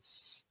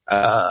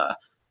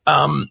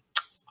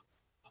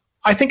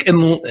 I think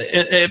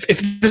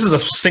if this is a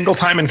single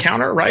time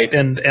encounter, right,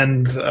 and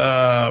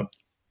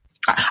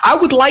I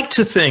would like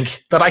to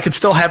think that I could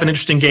still have an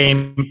interesting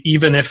game,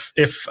 even if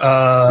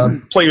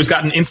players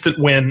got an instant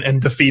win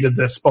and defeated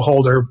this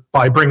beholder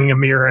by bringing a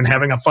mirror and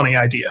having a funny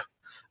idea.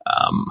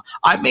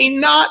 I may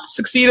not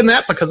succeed in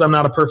that because I'm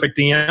not a perfect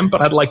DM,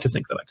 but I'd like to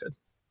think that I could.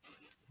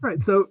 All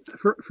right. So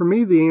for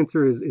me, the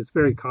answer is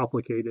very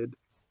complicated.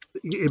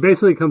 It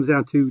basically comes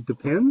down to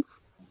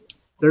depends.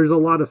 There's a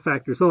lot of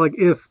factors. So like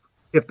if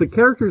the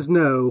characters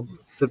know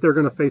that they're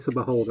going to face a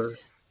beholder,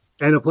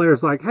 and a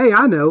player's like, hey,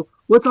 I know,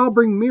 let's all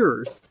bring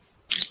mirrors,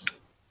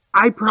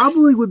 I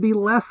probably would be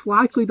less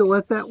likely to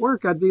let that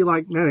work. I'd be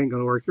like, that ain't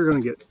going to work. You're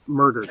going to get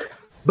murdered.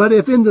 But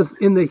if in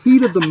the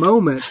heat of the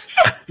moment,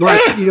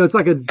 like, it's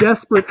like a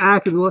desperate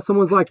act, and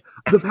someone's like,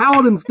 the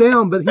paladin's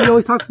down, but he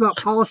always talks about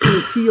polishing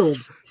his shield.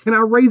 Can I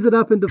raise it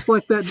up and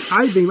deflect that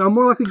eye beam? I'm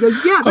more likely to go,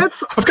 yeah,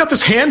 that's... I've got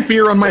this hand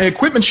mirror on my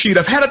equipment sheet.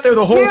 I've had it there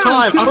the whole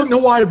time. I don't know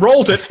why I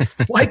rolled it.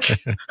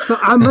 So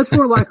I'm much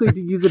more likely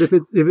to use it if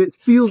it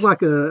feels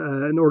like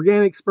an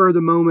organic spur of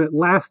the moment,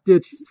 last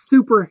ditch,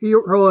 super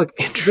heroic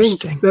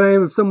thing than I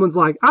am if someone's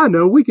like, I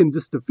know, we can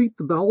just defeat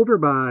the beholder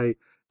by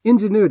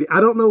ingenuity. I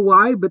don't know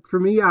why, but for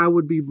me, I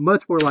would be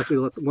much more likely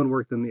to let one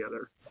work than the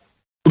other.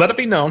 Let it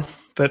be known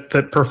that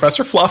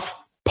Professor Fluff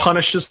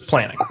punishes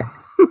planning.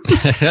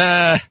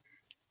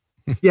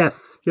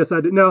 Yes, I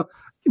do. Now,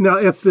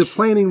 if the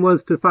planning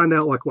was to find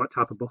out like what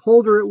type of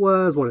beholder it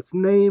was, what its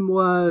name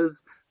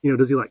was,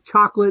 does he like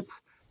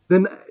chocolates?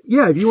 Then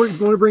yeah, if you want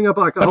to bring up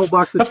like a whole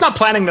box, that's not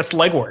planning. That's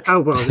legwork.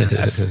 Oh well,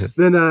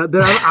 then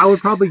I would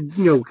probably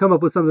come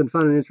up with something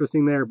fun and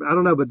interesting there. But I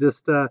don't know. But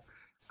just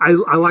I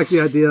like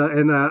the idea,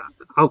 and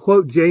I'll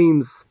quote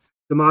James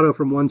D'Amato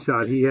from One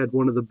Shot. He had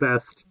one of the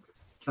best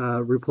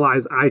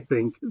replies, I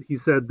think. He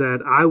said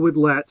that I would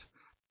let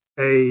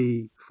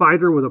a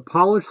fighter with a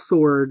polished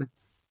sword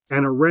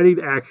and a readied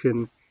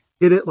action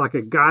hit it like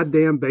a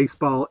goddamn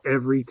baseball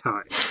every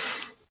time.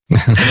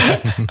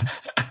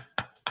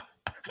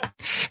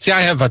 See,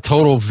 I have a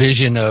total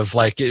vision of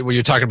like when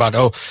you're talking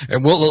about,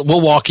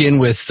 we'll walk in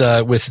with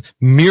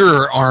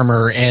mirror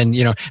armor, and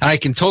and I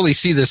can totally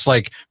see this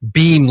like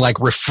beam like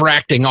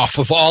refracting off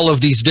of all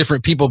of these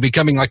different people,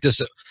 becoming like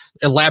this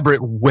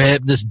elaborate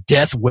web, this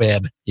death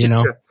web,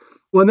 Yeah.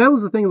 Well, and that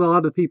was the thing that a lot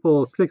of the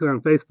people, particularly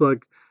on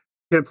Facebook,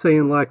 kept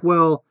saying like,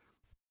 well,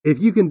 if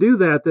you can do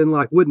that, then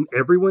like, wouldn't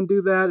everyone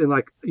do that? And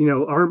like,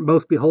 aren't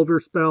most beholder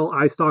spell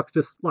eye stalks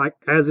just like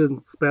as in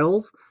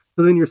spells?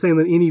 So then you're saying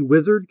that any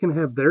wizard can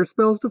have their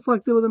spells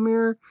deflected with a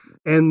mirror?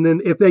 And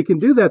then if they can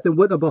do that, then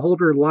wouldn't a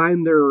beholder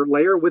line their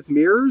lair with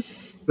mirrors?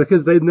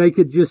 Because then they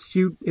could just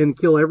shoot and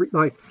kill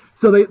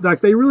so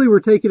they really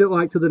were taking it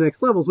like to the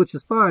next levels, which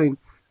is fine.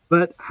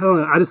 But I don't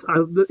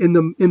know.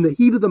 In the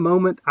heat of the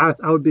moment, I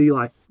would be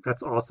like,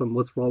 that's awesome.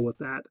 Let's roll with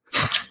that.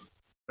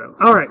 So,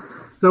 all right.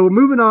 So we're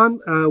moving on.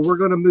 We're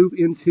going to move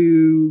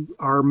into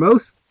our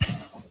most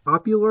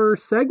popular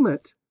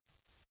segment.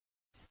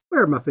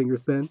 Where have my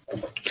fingers been?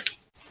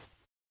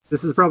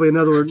 This is probably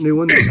another new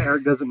one that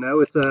Eric doesn't know.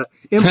 It's a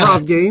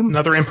improv game.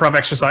 Another improv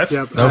exercise.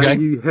 Yep. Okay.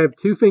 You have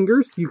 2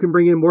 fingers. You can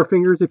bring in more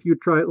fingers if you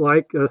try it,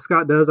 like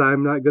Scott does.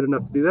 I'm not good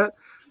enough to do that.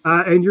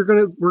 And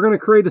we're gonna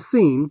create a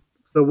scene.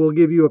 So we'll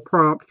give you a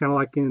prompt, kind of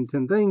like in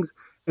 10 Things,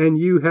 and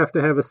you have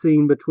to have a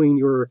scene between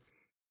your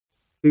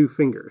 2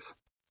 fingers.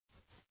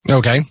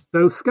 Okay.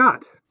 So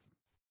Scott,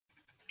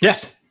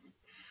 Yes.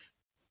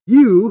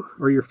 you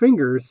or your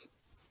fingers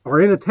are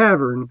in a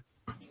tavern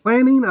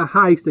planning a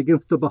heist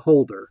against a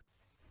beholder,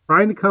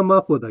 trying to come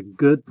up with a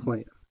good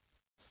plan.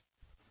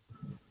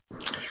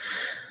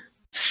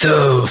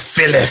 So,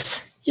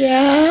 Phyllis.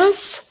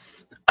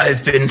 Yes?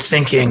 I've been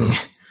thinking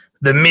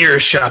the mirror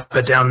shop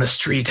down the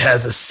street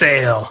has a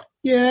sale.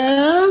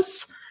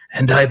 Yes?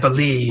 And I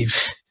believe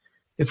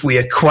if we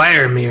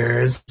acquire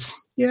mirrors,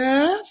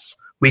 yes,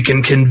 we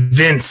can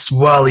convince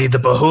Wally the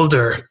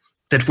Beholder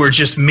that we're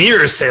just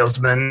mirror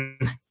salesmen.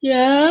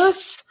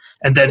 Yes?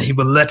 And then he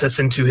will let us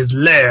into his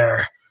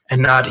lair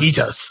and not eat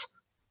us.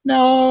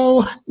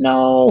 No.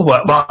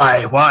 What?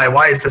 Why?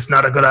 Why is this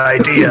not a good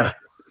idea?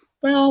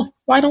 Well,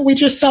 why don't we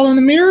just sell him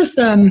the mirrors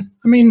then?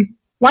 I mean,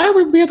 why are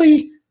we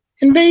really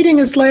invading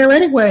his lair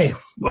anyway?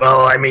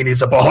 Well, I mean,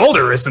 he's a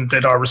beholder. Isn't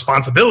it our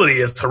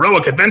responsibility as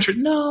heroic adventure?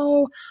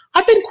 No,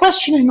 I've been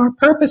questioning our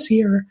purpose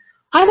here.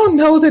 I don't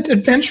know that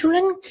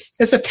adventuring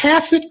as a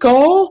tacit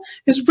goal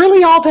is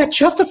really all that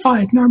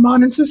justified in our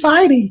modern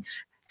society.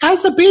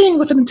 As a being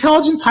with an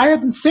intelligence higher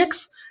than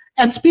 6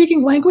 and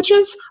speaking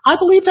languages, I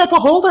believe that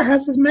beholder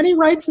has as many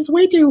rights as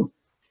we do.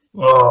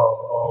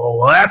 Oh,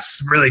 well,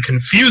 that's really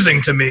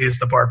confusing to me as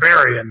the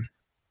barbarian.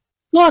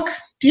 Look,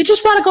 do you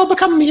just want to go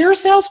become a mirror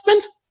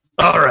salesman?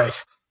 All right.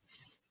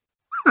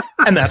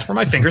 And that's where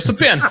my fingers have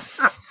been.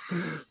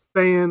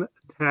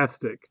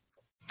 Fantastic.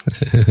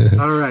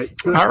 All right.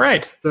 All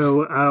right.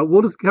 So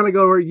we'll just kind of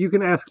go over. You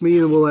can ask me,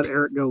 and we'll let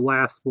Eric go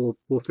last. We'll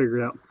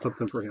figure out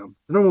something for him.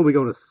 Normally we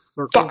go in a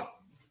circle.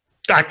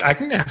 I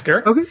can ask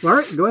Eric. Okay. All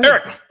right. Go ahead.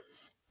 Eric.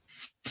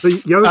 So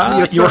you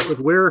have to start with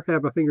 "Where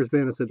have my fingers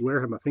been?" I said,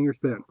 "Where have my fingers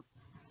been?"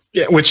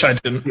 Yeah, which I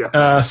didn't.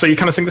 Yeah. So you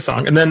kind of sing the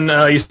song, and then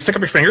you stick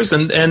up your fingers,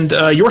 and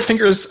your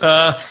fingers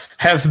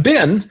have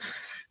been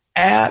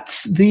at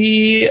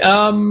the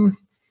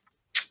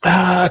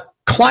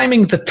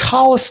climbing the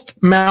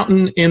tallest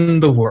mountain in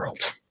the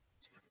world.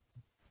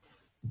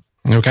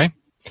 Okay.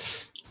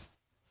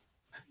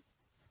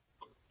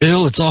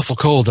 Bill, it's awful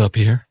cold up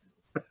here.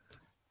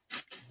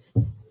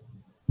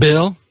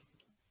 Bill?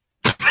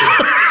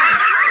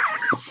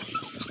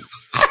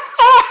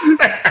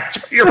 That's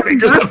where your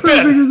fingers have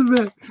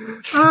been.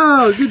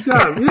 Oh, good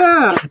job.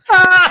 Yeah.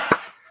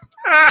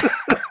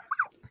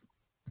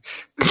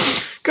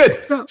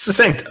 Good.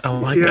 Succinct. I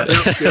like that.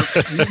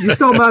 Yep. You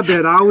stole my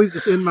bit. I always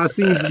just end my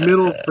scenes in the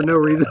middle for no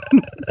reason.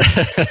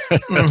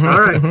 Mm-hmm, all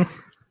right.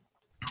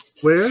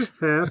 Mm-hmm. Where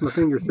have my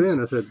fingers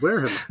been? I said, where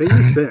have my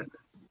fingers been?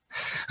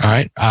 All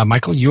right.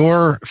 Michael,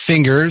 your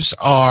fingers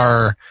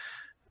are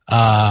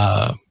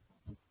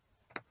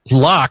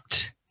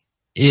locked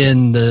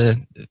in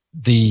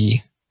the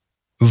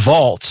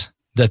vault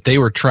that they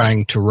were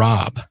trying to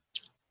rob.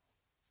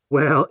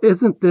 Well,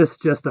 isn't this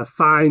just a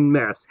fine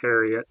mess,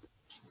 Harriet?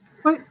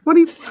 What do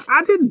you...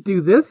 I didn't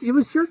do this. It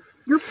was your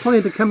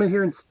plan to come in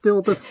here and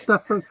steal this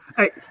stuff from...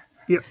 Hey,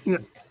 yeah,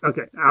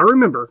 okay, I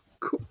remember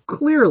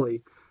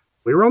clearly.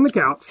 We were on the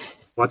couch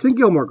watching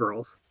Gilmore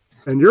Girls,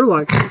 and you're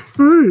like,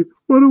 hey,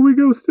 why don't we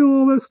go steal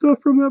all that stuff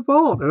from that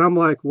vault? And I'm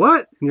like,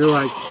 what? And you're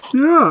like,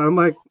 yeah. I'm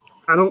like,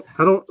 I don't,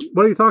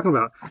 what are you talking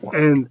about?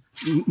 And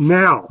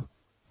now...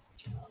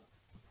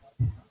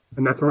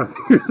 And that's where my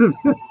fingers have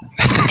been.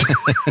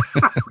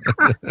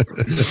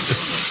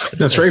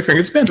 That's where your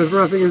fingers have been. That's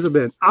where my fingers have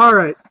been. All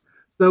right.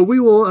 So we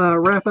will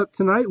wrap up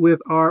tonight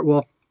with our,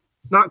 well,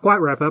 not quite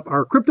wrap up,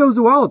 our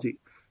cryptozoology.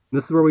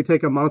 This is where we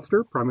take a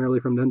monster, primarily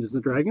from Dungeons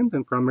 & Dragons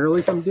and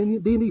primarily from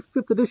D&D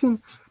 5th edition,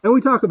 and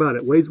we talk about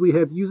it, ways we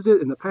have used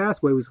it in the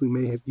past, ways we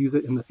may have used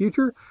it in the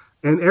future.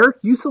 And Eric,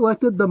 you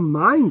selected the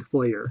Mind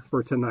Flayer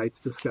for tonight's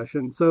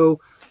discussion.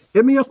 So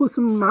hit me up with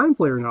some Mind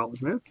Flayer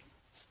knowledge, man.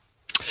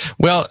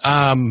 Well,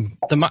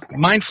 the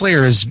Mind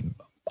Flayer has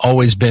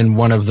always been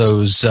one of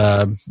those,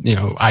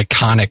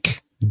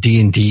 iconic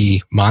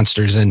D&D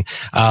monsters. And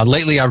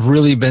lately I've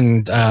really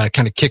been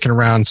kind of kicking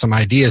around some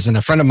ideas. And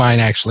a friend of mine,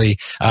 actually,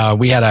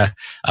 we had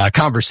a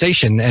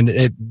conversation, and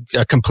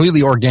a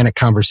completely organic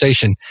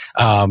conversation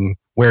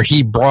where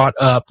he brought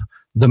up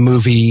the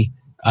movie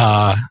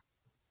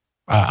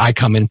I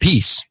Come in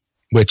Peace,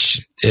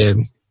 which...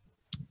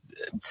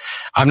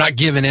 I'm not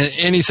giving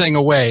anything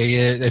away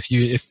if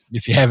you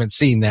haven't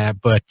seen that,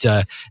 but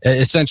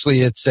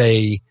essentially it's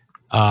an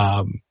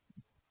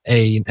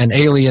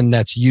alien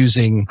that's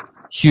using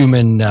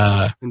human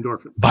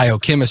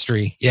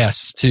biochemistry.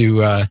 Yes,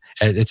 to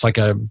it's like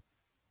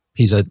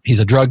he's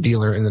a drug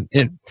dealer, an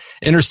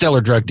interstellar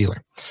drug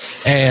dealer,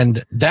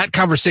 and that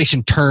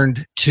conversation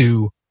turned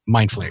to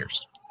Mind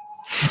Flayers.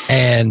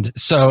 And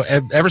so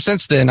ever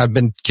since then, I've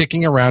been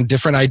kicking around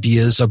different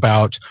ideas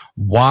about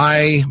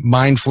why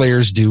Mind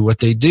Flayers do what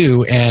they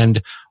do,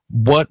 and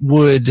what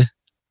would,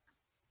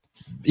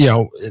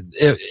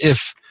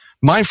 if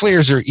mind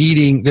flayers are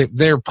eating,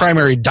 their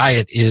primary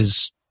diet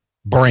is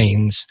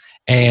brains.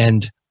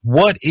 And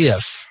what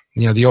if,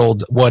 the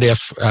old what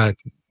if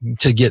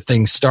to get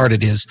things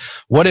started is,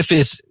 what if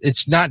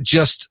it's not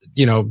just,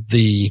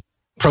 the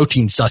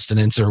protein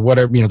sustenance or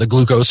whatever, the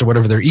glucose or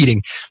whatever they're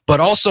eating, but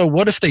also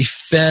what if they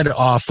fed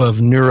off of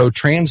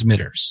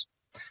neurotransmitters?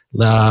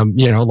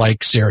 Like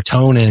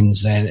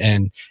serotonins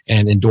and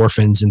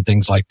endorphins and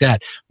things like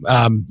that.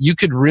 You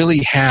could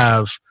really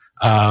have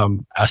a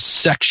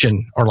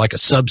section or like a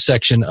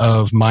subsection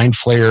of mind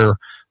flayer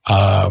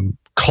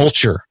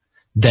culture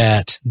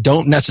that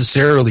don't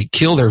necessarily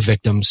kill their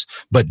victims,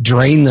 but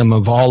drain them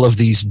of all of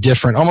these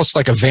different, almost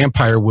like a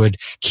vampire would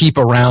keep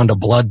around a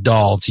blood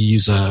doll, to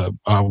use a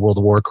World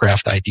of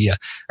Warcraft idea,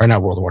 or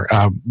not World of War,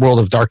 World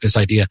of Darkness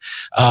idea.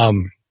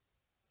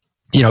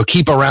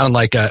 Keep around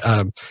like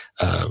a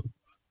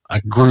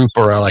group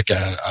or like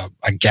a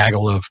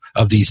gaggle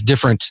of these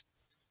different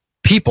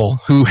people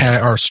who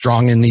are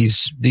strong in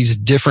these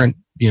different,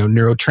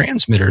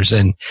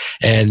 neurotransmitters,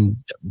 and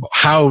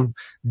how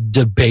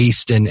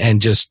debased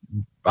and just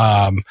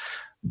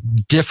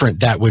different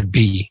that would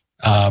be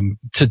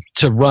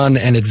to run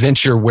an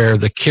adventure where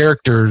the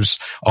characters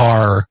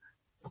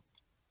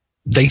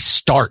they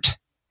start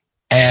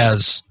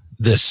as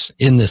this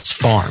in this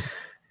farm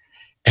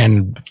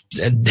and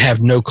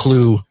have no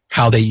clue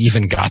how they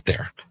even got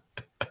there.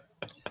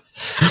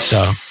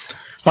 So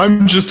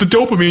I'm just a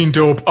dopamine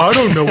dope. I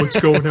don't know what's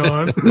going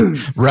on.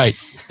 Right.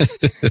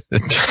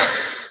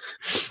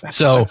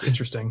 That's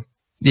interesting.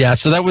 Yeah,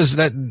 so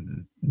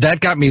that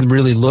got me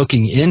really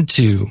looking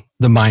into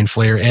the Mind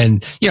Flayer,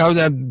 and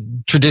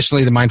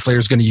traditionally the Mind Flayer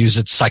is going to use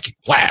its psychic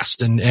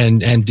blast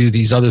and do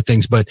these other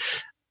things, but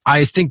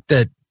I think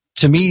that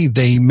to me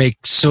they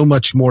make so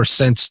much more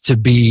sense to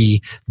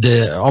be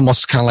the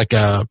almost kind of like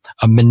a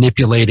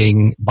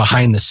manipulating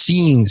behind the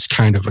scenes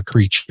kind of a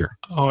creature.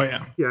 Oh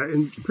yeah, yeah,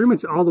 and pretty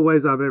much all the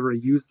ways I've ever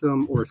used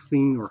them or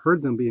seen or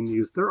heard them being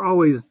used, they're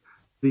always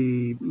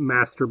the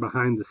master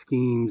behind the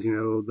schemes.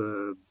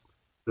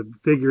 The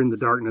figure in the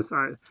darkness.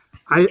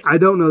 I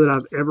don't know that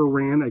I've ever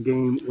ran a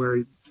game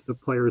where the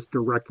players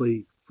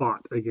directly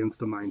fought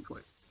against a mind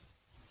flayer.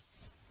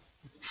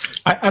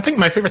 I think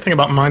my favorite thing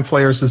about mind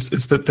flayers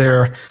is that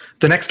they're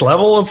the next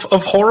level of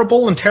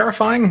horrible and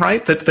terrifying,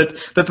 right? That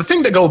the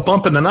thing that go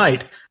bump in the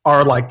night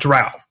are like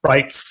drow,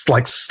 right?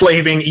 Like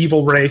slaving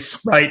evil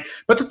race, right?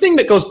 But the thing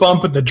that goes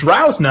bump in the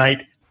drow's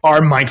night are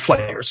mind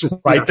flayers,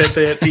 right?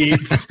 Yeah.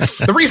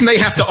 The reason they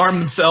have to arm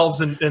themselves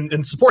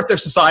and support their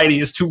society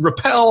is to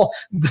repel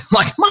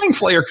like mind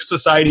flayer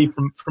society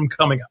from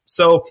coming up.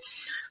 So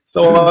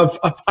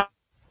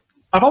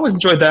I've always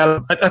enjoyed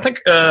that. I think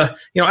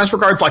as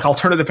regards like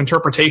alternative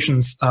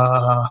interpretations,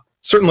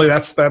 certainly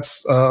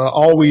that's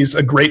always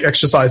a great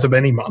exercise of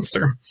any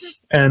monster.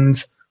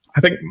 And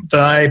I think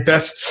my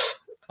best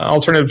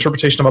alternative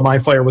interpretation of a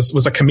mind flayer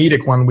was a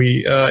comedic one.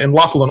 We in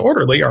Lawful and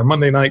Orderly, our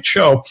Monday night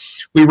show,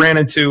 we ran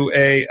into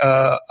a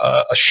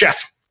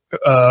chef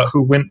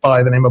who went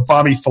by the name of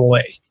Bobby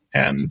Fillet,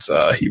 and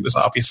he was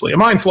obviously a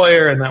mind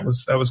flayer, and that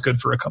was good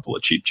for a couple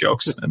of cheap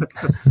jokes, and it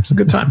was a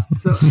good time.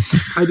 So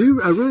I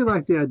really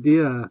like the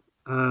idea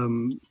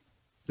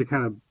to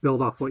kind of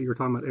build off what you were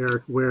talking about,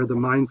 Eric, where the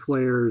mind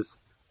flayers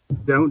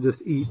don't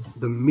just eat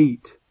the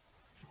meat,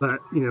 but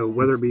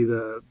whether it be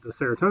the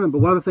serotonin, but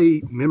what if they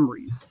eat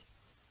memories?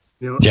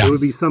 Yeah. It would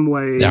be some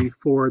way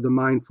for the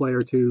mind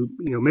flayer to,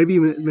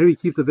 maybe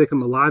keep the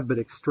victim alive, but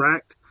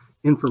extract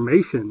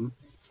information.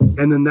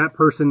 And then that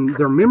person,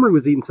 their memory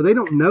was eaten, so they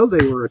don't know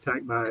they were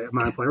attacked by a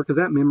mind flayer because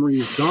that memory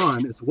is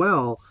gone as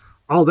well.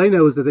 All they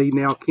know is that they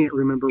now can't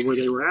remember where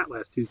they were at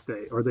last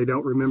Tuesday, or they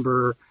don't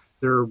remember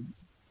their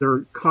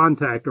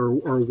contact or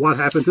what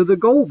happened to the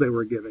gold they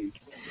were giving.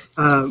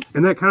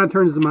 And that kind of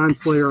turns the mind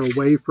flayer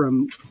away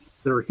from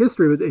their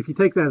history. But if you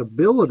take that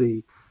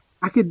ability,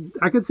 I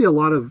could see a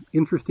lot of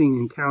interesting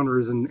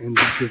encounters and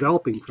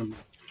developing from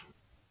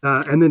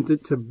that. And then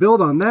to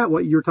build on that,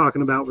 what you're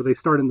talking about, where they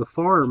start in the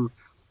farm,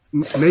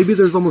 maybe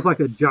there's almost like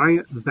a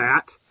giant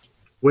vat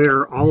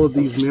where all of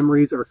these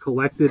memories are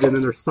collected and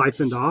then they're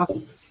siphoned off.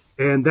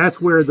 And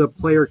that's where the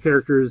player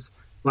characters,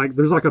 like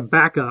there's like a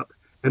backup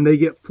and they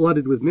get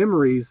flooded with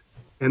memories.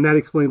 And that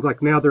explains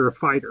like now they're a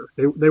fighter.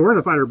 They weren't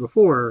a fighter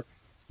before,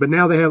 but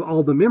now they have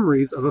all the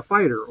memories of a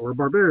fighter or a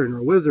barbarian or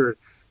a wizard.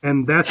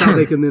 And that's how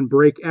they can then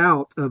break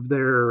out of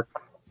their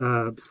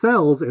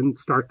cells and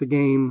start the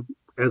game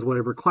as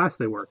whatever class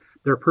they were.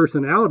 Their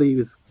personality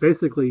is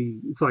basically,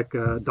 it's like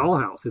a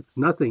dollhouse. It's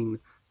nothing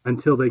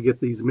until they get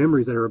these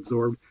memories that are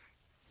absorbed.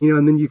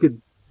 And then you could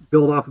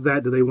build off of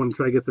that. Do they want to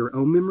try to get their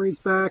own memories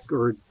back,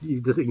 or you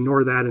just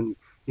ignore that and,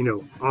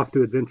 off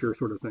to adventure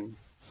sort of thing?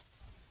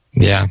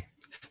 Yeah,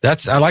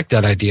 I like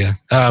that idea.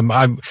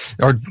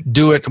 Or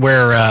do it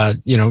where,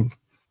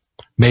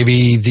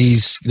 maybe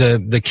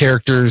the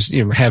characters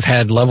have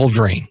had level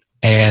drain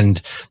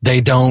and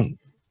they don't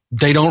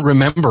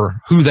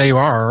remember who they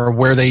are or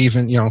where they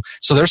even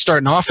so they're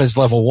starting off as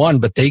level 1,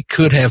 but they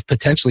could have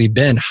potentially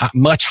been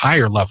much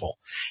higher level,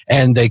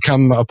 and they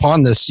come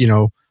upon this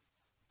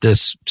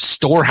this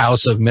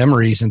storehouse of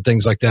memories and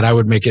things like that, I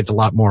would make it a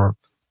lot more,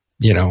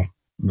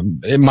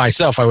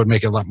 myself, I would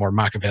make it a lot more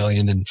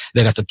Machiavellian, and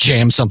they'd have to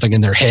jam something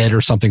in their head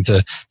or something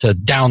to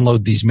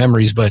download these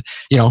memories. But,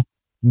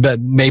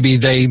 but maybe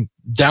they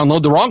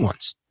download the wrong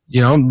ones,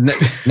 Yeah.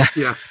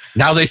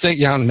 Now they think,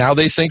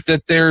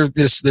 that they're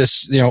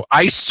this,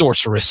 ice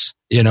sorceress,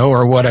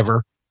 or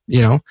whatever,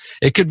 you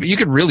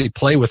could really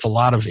play with a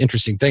lot of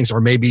interesting things,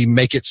 or maybe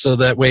make it so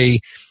that way,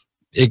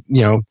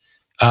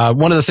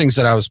 one of the things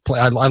that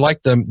I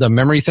like the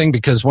memory thing,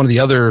 because one of the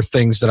other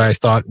things that I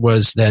thought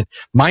was that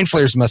mind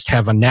flayers must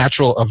have a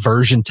natural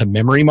aversion to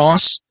memory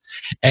moss,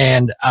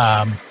 and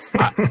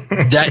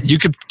that you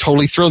could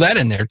totally throw that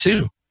in there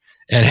too,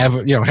 and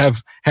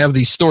have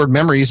these stored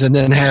memories, and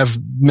then have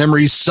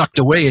memories sucked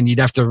away, and you'd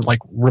have to like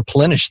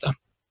replenish them.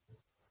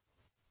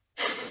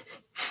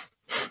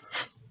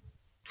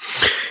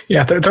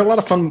 Yeah, there are a lot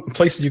of fun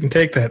places you can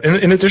take that.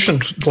 In addition,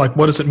 like,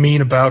 what does it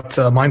mean about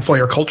mind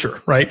flayer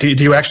culture, right? Do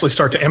you actually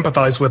start to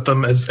empathize with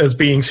them as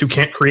beings who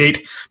can't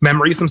create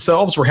memories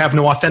themselves or have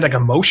no authentic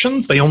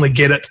emotions? They only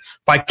get it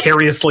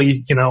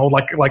vicariously,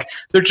 like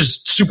they're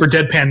just super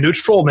deadpan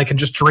neutral, and they can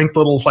just drink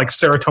little like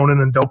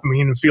serotonin and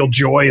dopamine and feel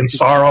joy and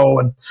sorrow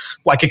and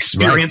like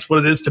experience what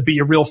it is to be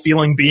a real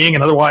feeling being.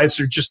 And otherwise,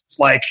 they're just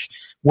like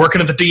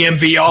working at the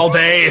DMV all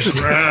day. So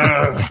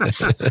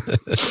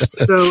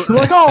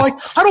like,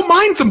 I don't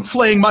mind them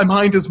flaying my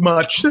mind as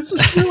much.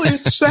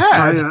 It's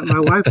sad. My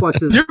wife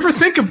watches. You ever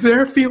think of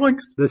their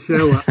feelings? The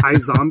show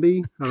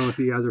iZombie. I don't know if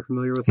you guys are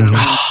familiar with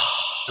that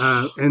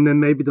one. And then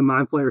maybe the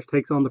mind flayers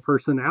takes on the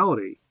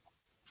personality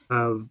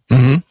of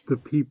the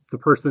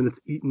person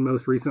that's eaten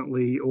most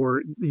recently,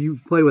 or you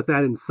play with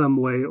that in some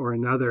way or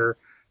another.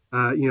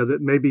 That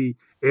maybe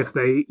if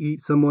they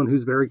eat someone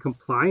who's very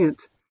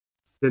compliant,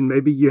 then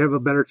maybe you have a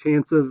better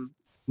chance of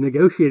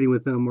negotiating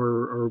with them,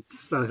 or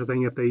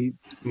something. If they eat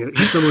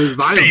someone who's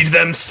violent. Feed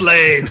them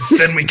slaves,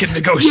 then we can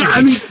negotiate. Yeah,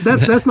 I mean,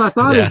 that's my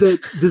thought. Is that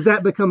does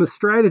that become a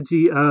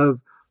strategy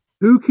of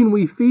who can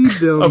we feed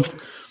them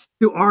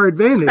to our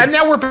advantage? And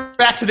now we're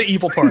back to the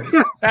evil party.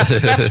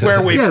 Yes. That's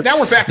where we. Yes. Now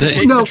we're back to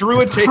the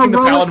druid taking the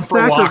paladin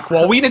for a walk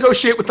while we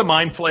negotiate with the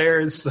mind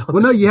flayers.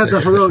 Well, no, you have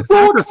the heroic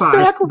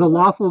sacrifice. The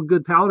lawful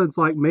good paladin's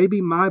like,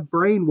 maybe my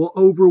brain will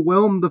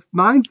overwhelm the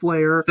mind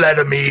flayer. Let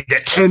him eat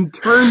it and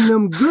turn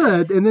them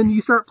good, and then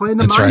you start playing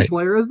the mind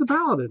flayer as the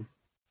paladin.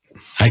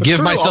 I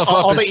give myself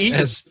up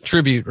as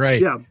tribute,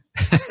 right? Yeah.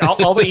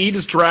 all they eat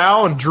is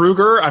drow and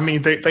druger. I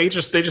mean, they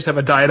just have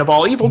a diet of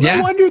all evil. Yeah.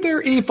 No wonder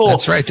they're evil.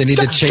 That's right. They need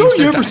to change. Don't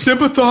their you ever diet.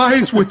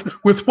 sympathize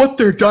with what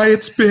their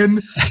diet's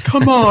been?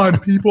 Come on,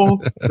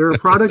 people. They're a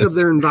product of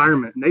their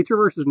environment. Nature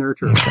versus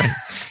nurture. Right.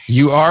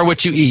 You are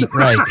what you eat.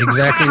 Right.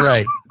 Exactly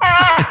right.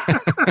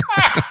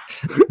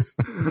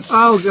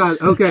 Oh God.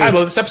 Okay.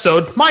 Title of this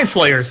episode: Mind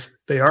Flayers.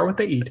 They are what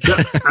they eat.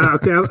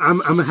 Okay. I'm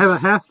gonna have a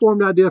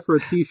half-formed idea for a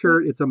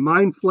T-shirt. It's a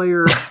mind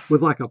flayer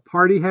with like a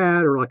party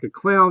hat or like a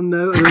clown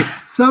nose.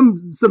 Some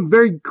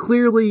very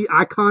clearly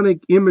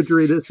iconic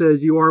imagery that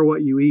says "You are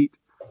what you eat."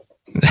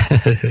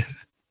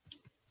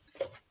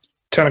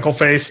 Tentacle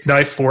face,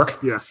 knife, fork.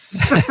 Yeah.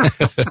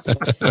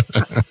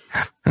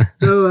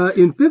 So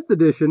in 5th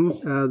edition,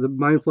 the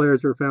mind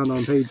flayers are found on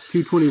page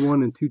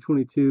 221 and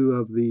 222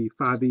 of the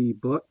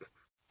 5e book.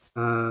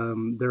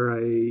 They're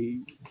a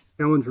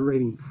challenge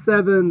rating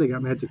 7. They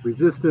got magic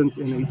resistance,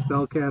 innate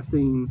spell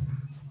casting,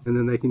 and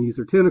then they can use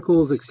their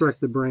tentacles, extract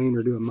the brain,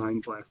 or do a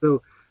mind blast.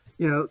 So,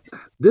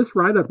 this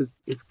write-up is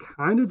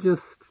kind of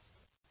just,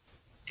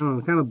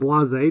 kind of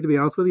blasé, to be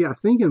honest with you. I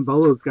think in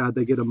Volo's Guide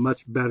they get a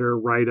much better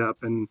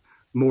write-up and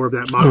more of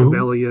that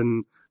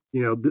Machiavellian,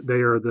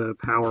 they are the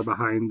power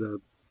behind the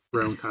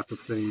throne type of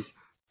thing.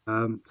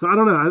 So I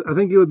don't know. I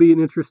think it would be an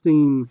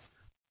interesting.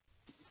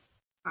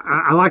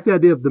 I like the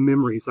idea of the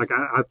memories. Like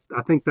I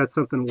think that's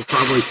something that will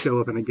probably show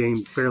up in a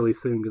game fairly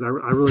soon, because I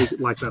really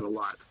like that a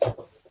lot.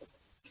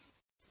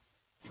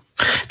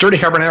 Dirty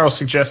Habanero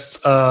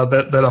suggests that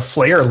a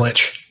Flayer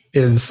Lich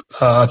is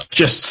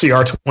just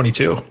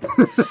CR22.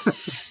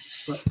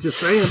 Just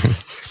saying.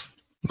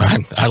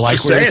 I like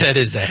just where his saying. head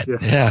is at.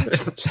 Yeah.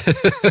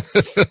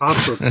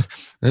 Awesome.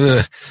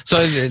 So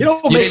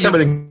what makes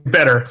everything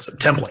better? Some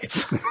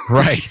templates.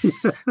 Right.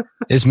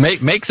 Is make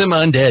them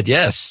undead.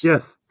 Yes.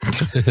 Yes.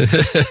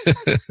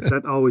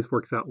 That always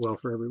works out well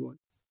for everyone.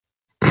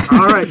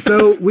 All right,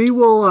 so we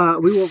will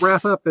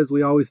wrap up as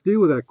we always do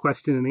with a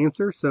question and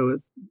answer. So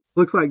it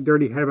looks like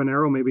Dirty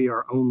Habanero may be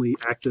our only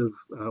active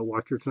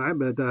watcher tonight,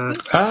 but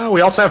we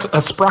also have a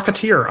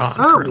Sprocketeer on.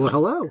 Oh, currently. well,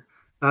 hello.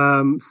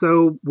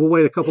 So we'll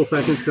wait a couple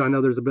seconds because I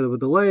know there's a bit of a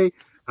delay.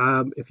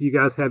 If you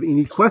guys have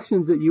any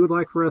questions that you would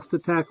like for us to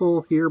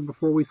tackle here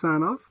before we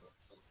sign off.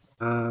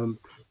 So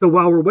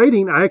while we're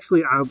waiting, I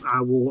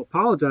will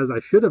apologize.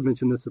 I should have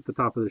mentioned this at the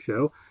top of the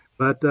show,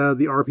 but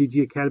the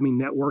RPG Academy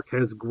Network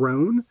has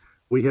grown.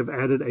 We have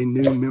added a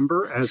new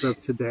member as of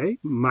today,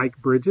 Mike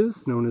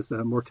Bridges, known as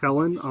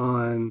Mortellin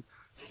on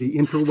the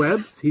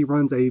interwebs. He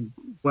runs a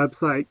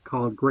website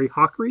called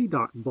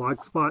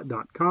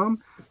greyhawkery.blogspot.com.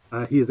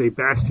 He is a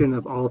bastion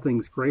of all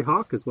things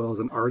Greyhawk, as well as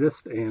an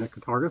artist and a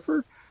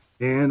cartographer.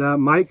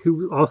 And Mike,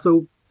 who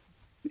also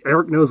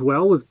Eric knows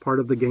well, was part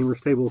of the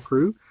Gamers Table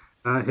crew,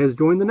 has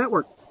joined the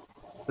network.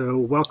 So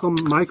welcome,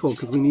 Michael,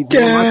 because we need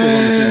more Michaels on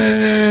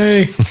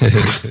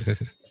the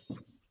team.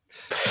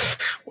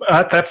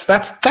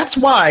 That's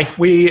why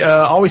we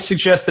always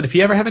suggest that if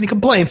you ever have any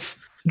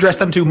complaints, address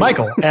them to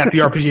Michael at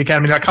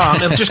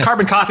therpgacademy.com and just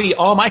carbon copy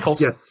all Michaels.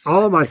 Yes,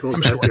 all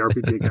Michaels at the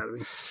RPG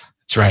Academy.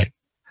 That's right.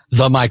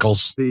 The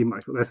Michaels. The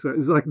Michael. It's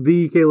like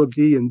the Caleb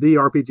G and the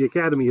RPG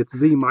Academy. It's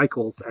the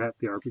Michaels at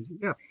the RPG.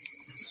 Yeah.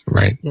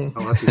 Right.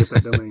 I'll have to get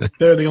that domain.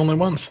 They're the only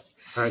ones.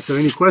 All right. So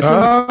any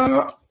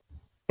questions?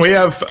 We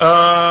have.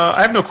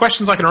 I have no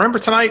questions I can remember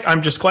tonight.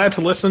 I'm just glad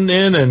to listen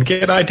in and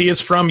get ideas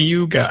from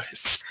you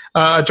guys.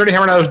 Dirty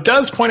Hammer Now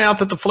does point out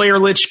that the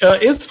Flayer Lich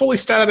is fully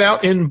statted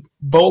out in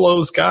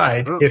Bolo's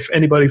guide. Oh. If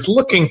anybody's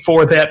looking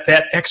for that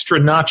extra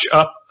notch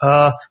up,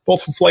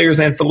 both for Flayers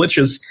and for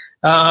Liches,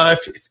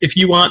 if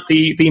you want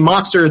the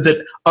monster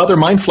that other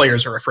Mind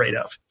Flayers are afraid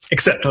of,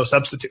 except no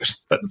substitute,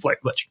 but the Flayer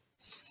Lich.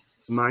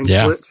 Mind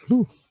Lich?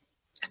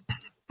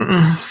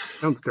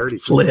 Sounds dirty.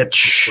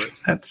 Lich.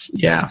 That's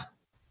Yeah.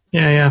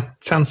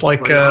 Sounds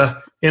like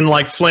in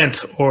like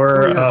Flint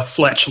or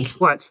Fletch.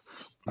 Fletch.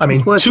 I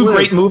mean, Fletch two lives.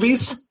 great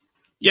movies.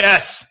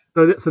 Yes.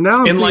 So now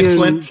I'm in like seeing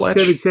Flint, Fletch.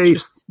 Chevy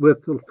Chase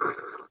with. Can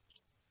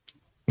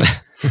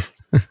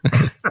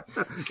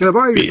I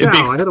borrow your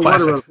towel? I had a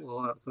water ruffle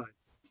outside.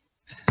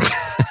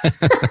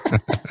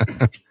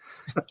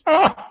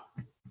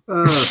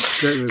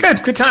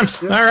 Good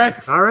times.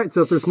 Yep. All right.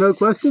 So if there's no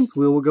questions,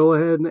 we will go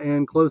ahead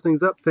and close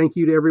things up. Thank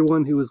you to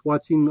everyone who is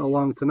watching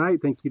along tonight.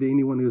 Thank you to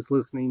anyone who is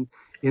listening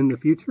in the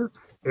future.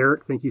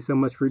 Eric, thank you so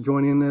much for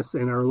joining us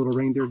in our little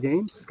reindeer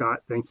game. Scott,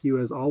 thank you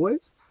as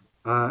always.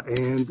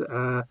 And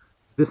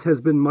this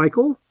has been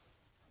Michael.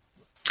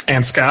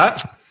 And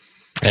Scott.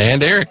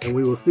 And Eric. And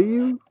we will see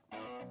you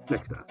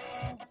next time.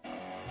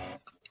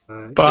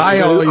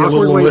 Bye, all you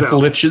little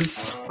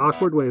liches.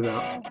 Awkward wave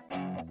out.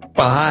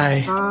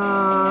 Bye.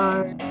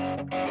 Bye.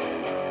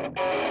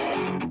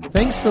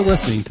 Thanks for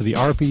listening to the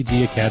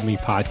RPG Academy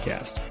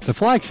podcast, the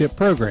flagship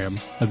program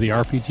of the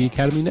RPG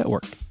Academy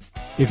Network.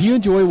 If you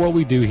enjoy what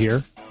we do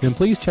here, then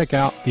please check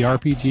out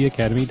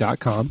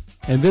therpgacademy.com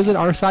and visit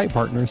our site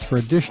partners for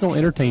additional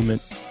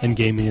entertainment and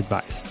gaming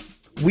advice.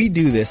 We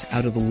do this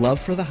out of love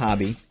for the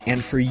hobby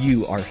and for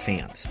you, our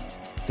fans.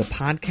 The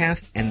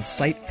podcast and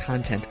site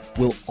content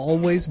will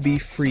always be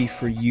free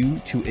for you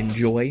to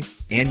enjoy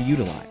and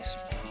utilize.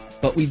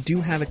 But we do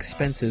have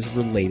expenses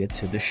related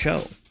to the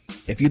show.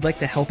 If you'd like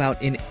to help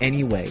out in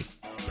any way,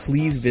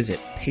 please visit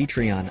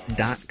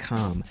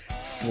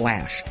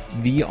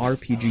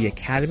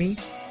patreon.com/therpgacademy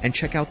and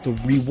check out the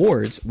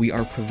rewards we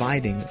are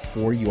providing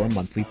for your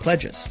monthly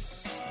pledges.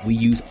 We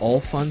use all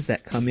funds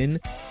that come in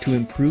to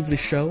improve the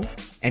show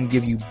and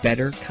give you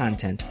better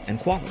content and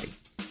quality.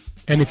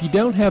 And if you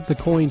don't have the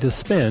coin to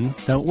spend,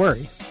 don't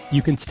worry.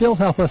 You can still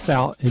help us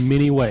out in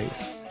many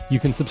ways. You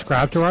can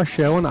subscribe to our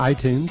show on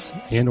iTunes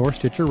and or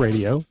Stitcher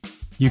Radio.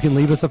 You can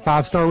leave us a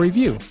 5-star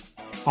review.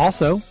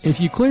 Also,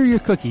 if you clear your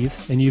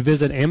cookies and you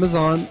visit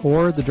Amazon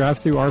or the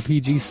Drive-Thru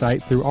RPG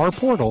site through our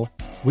portal,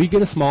 we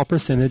get a small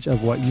percentage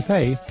of what you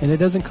pay, and it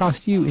doesn't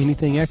cost you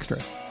anything extra.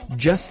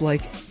 Just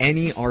like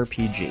any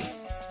RPG,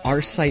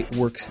 our site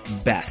works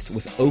best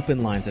with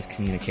open lines of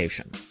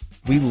communication.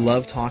 We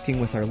love talking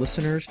with our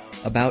listeners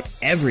about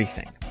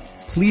everything.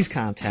 Please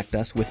contact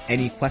us with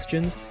any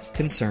questions,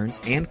 concerns,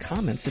 and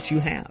comments that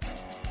you have.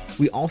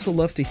 We also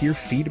love to hear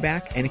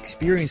feedback and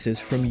experiences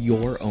from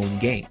your own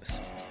games.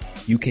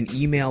 You can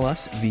email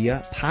us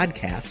via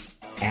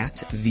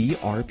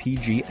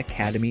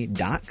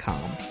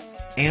podcast@therpgacademy.com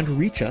and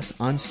reach us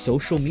on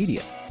social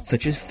media,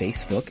 such as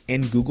Facebook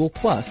and Google+,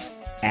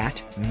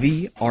 at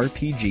The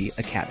RPG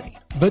Academy.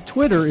 But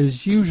Twitter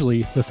is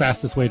usually the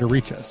fastest way to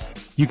reach us.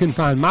 You can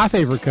find my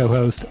favorite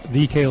co-host,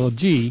 The Caleb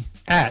G,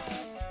 at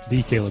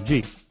The Caleb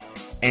G.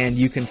 And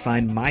you can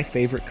find my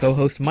favorite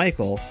co-host,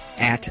 Michael,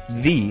 at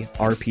The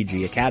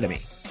RPG Academy.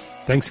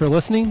 Thanks for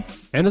listening,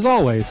 and as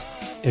always,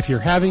 if you're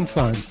having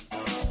fun,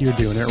 you're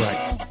doing it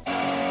right.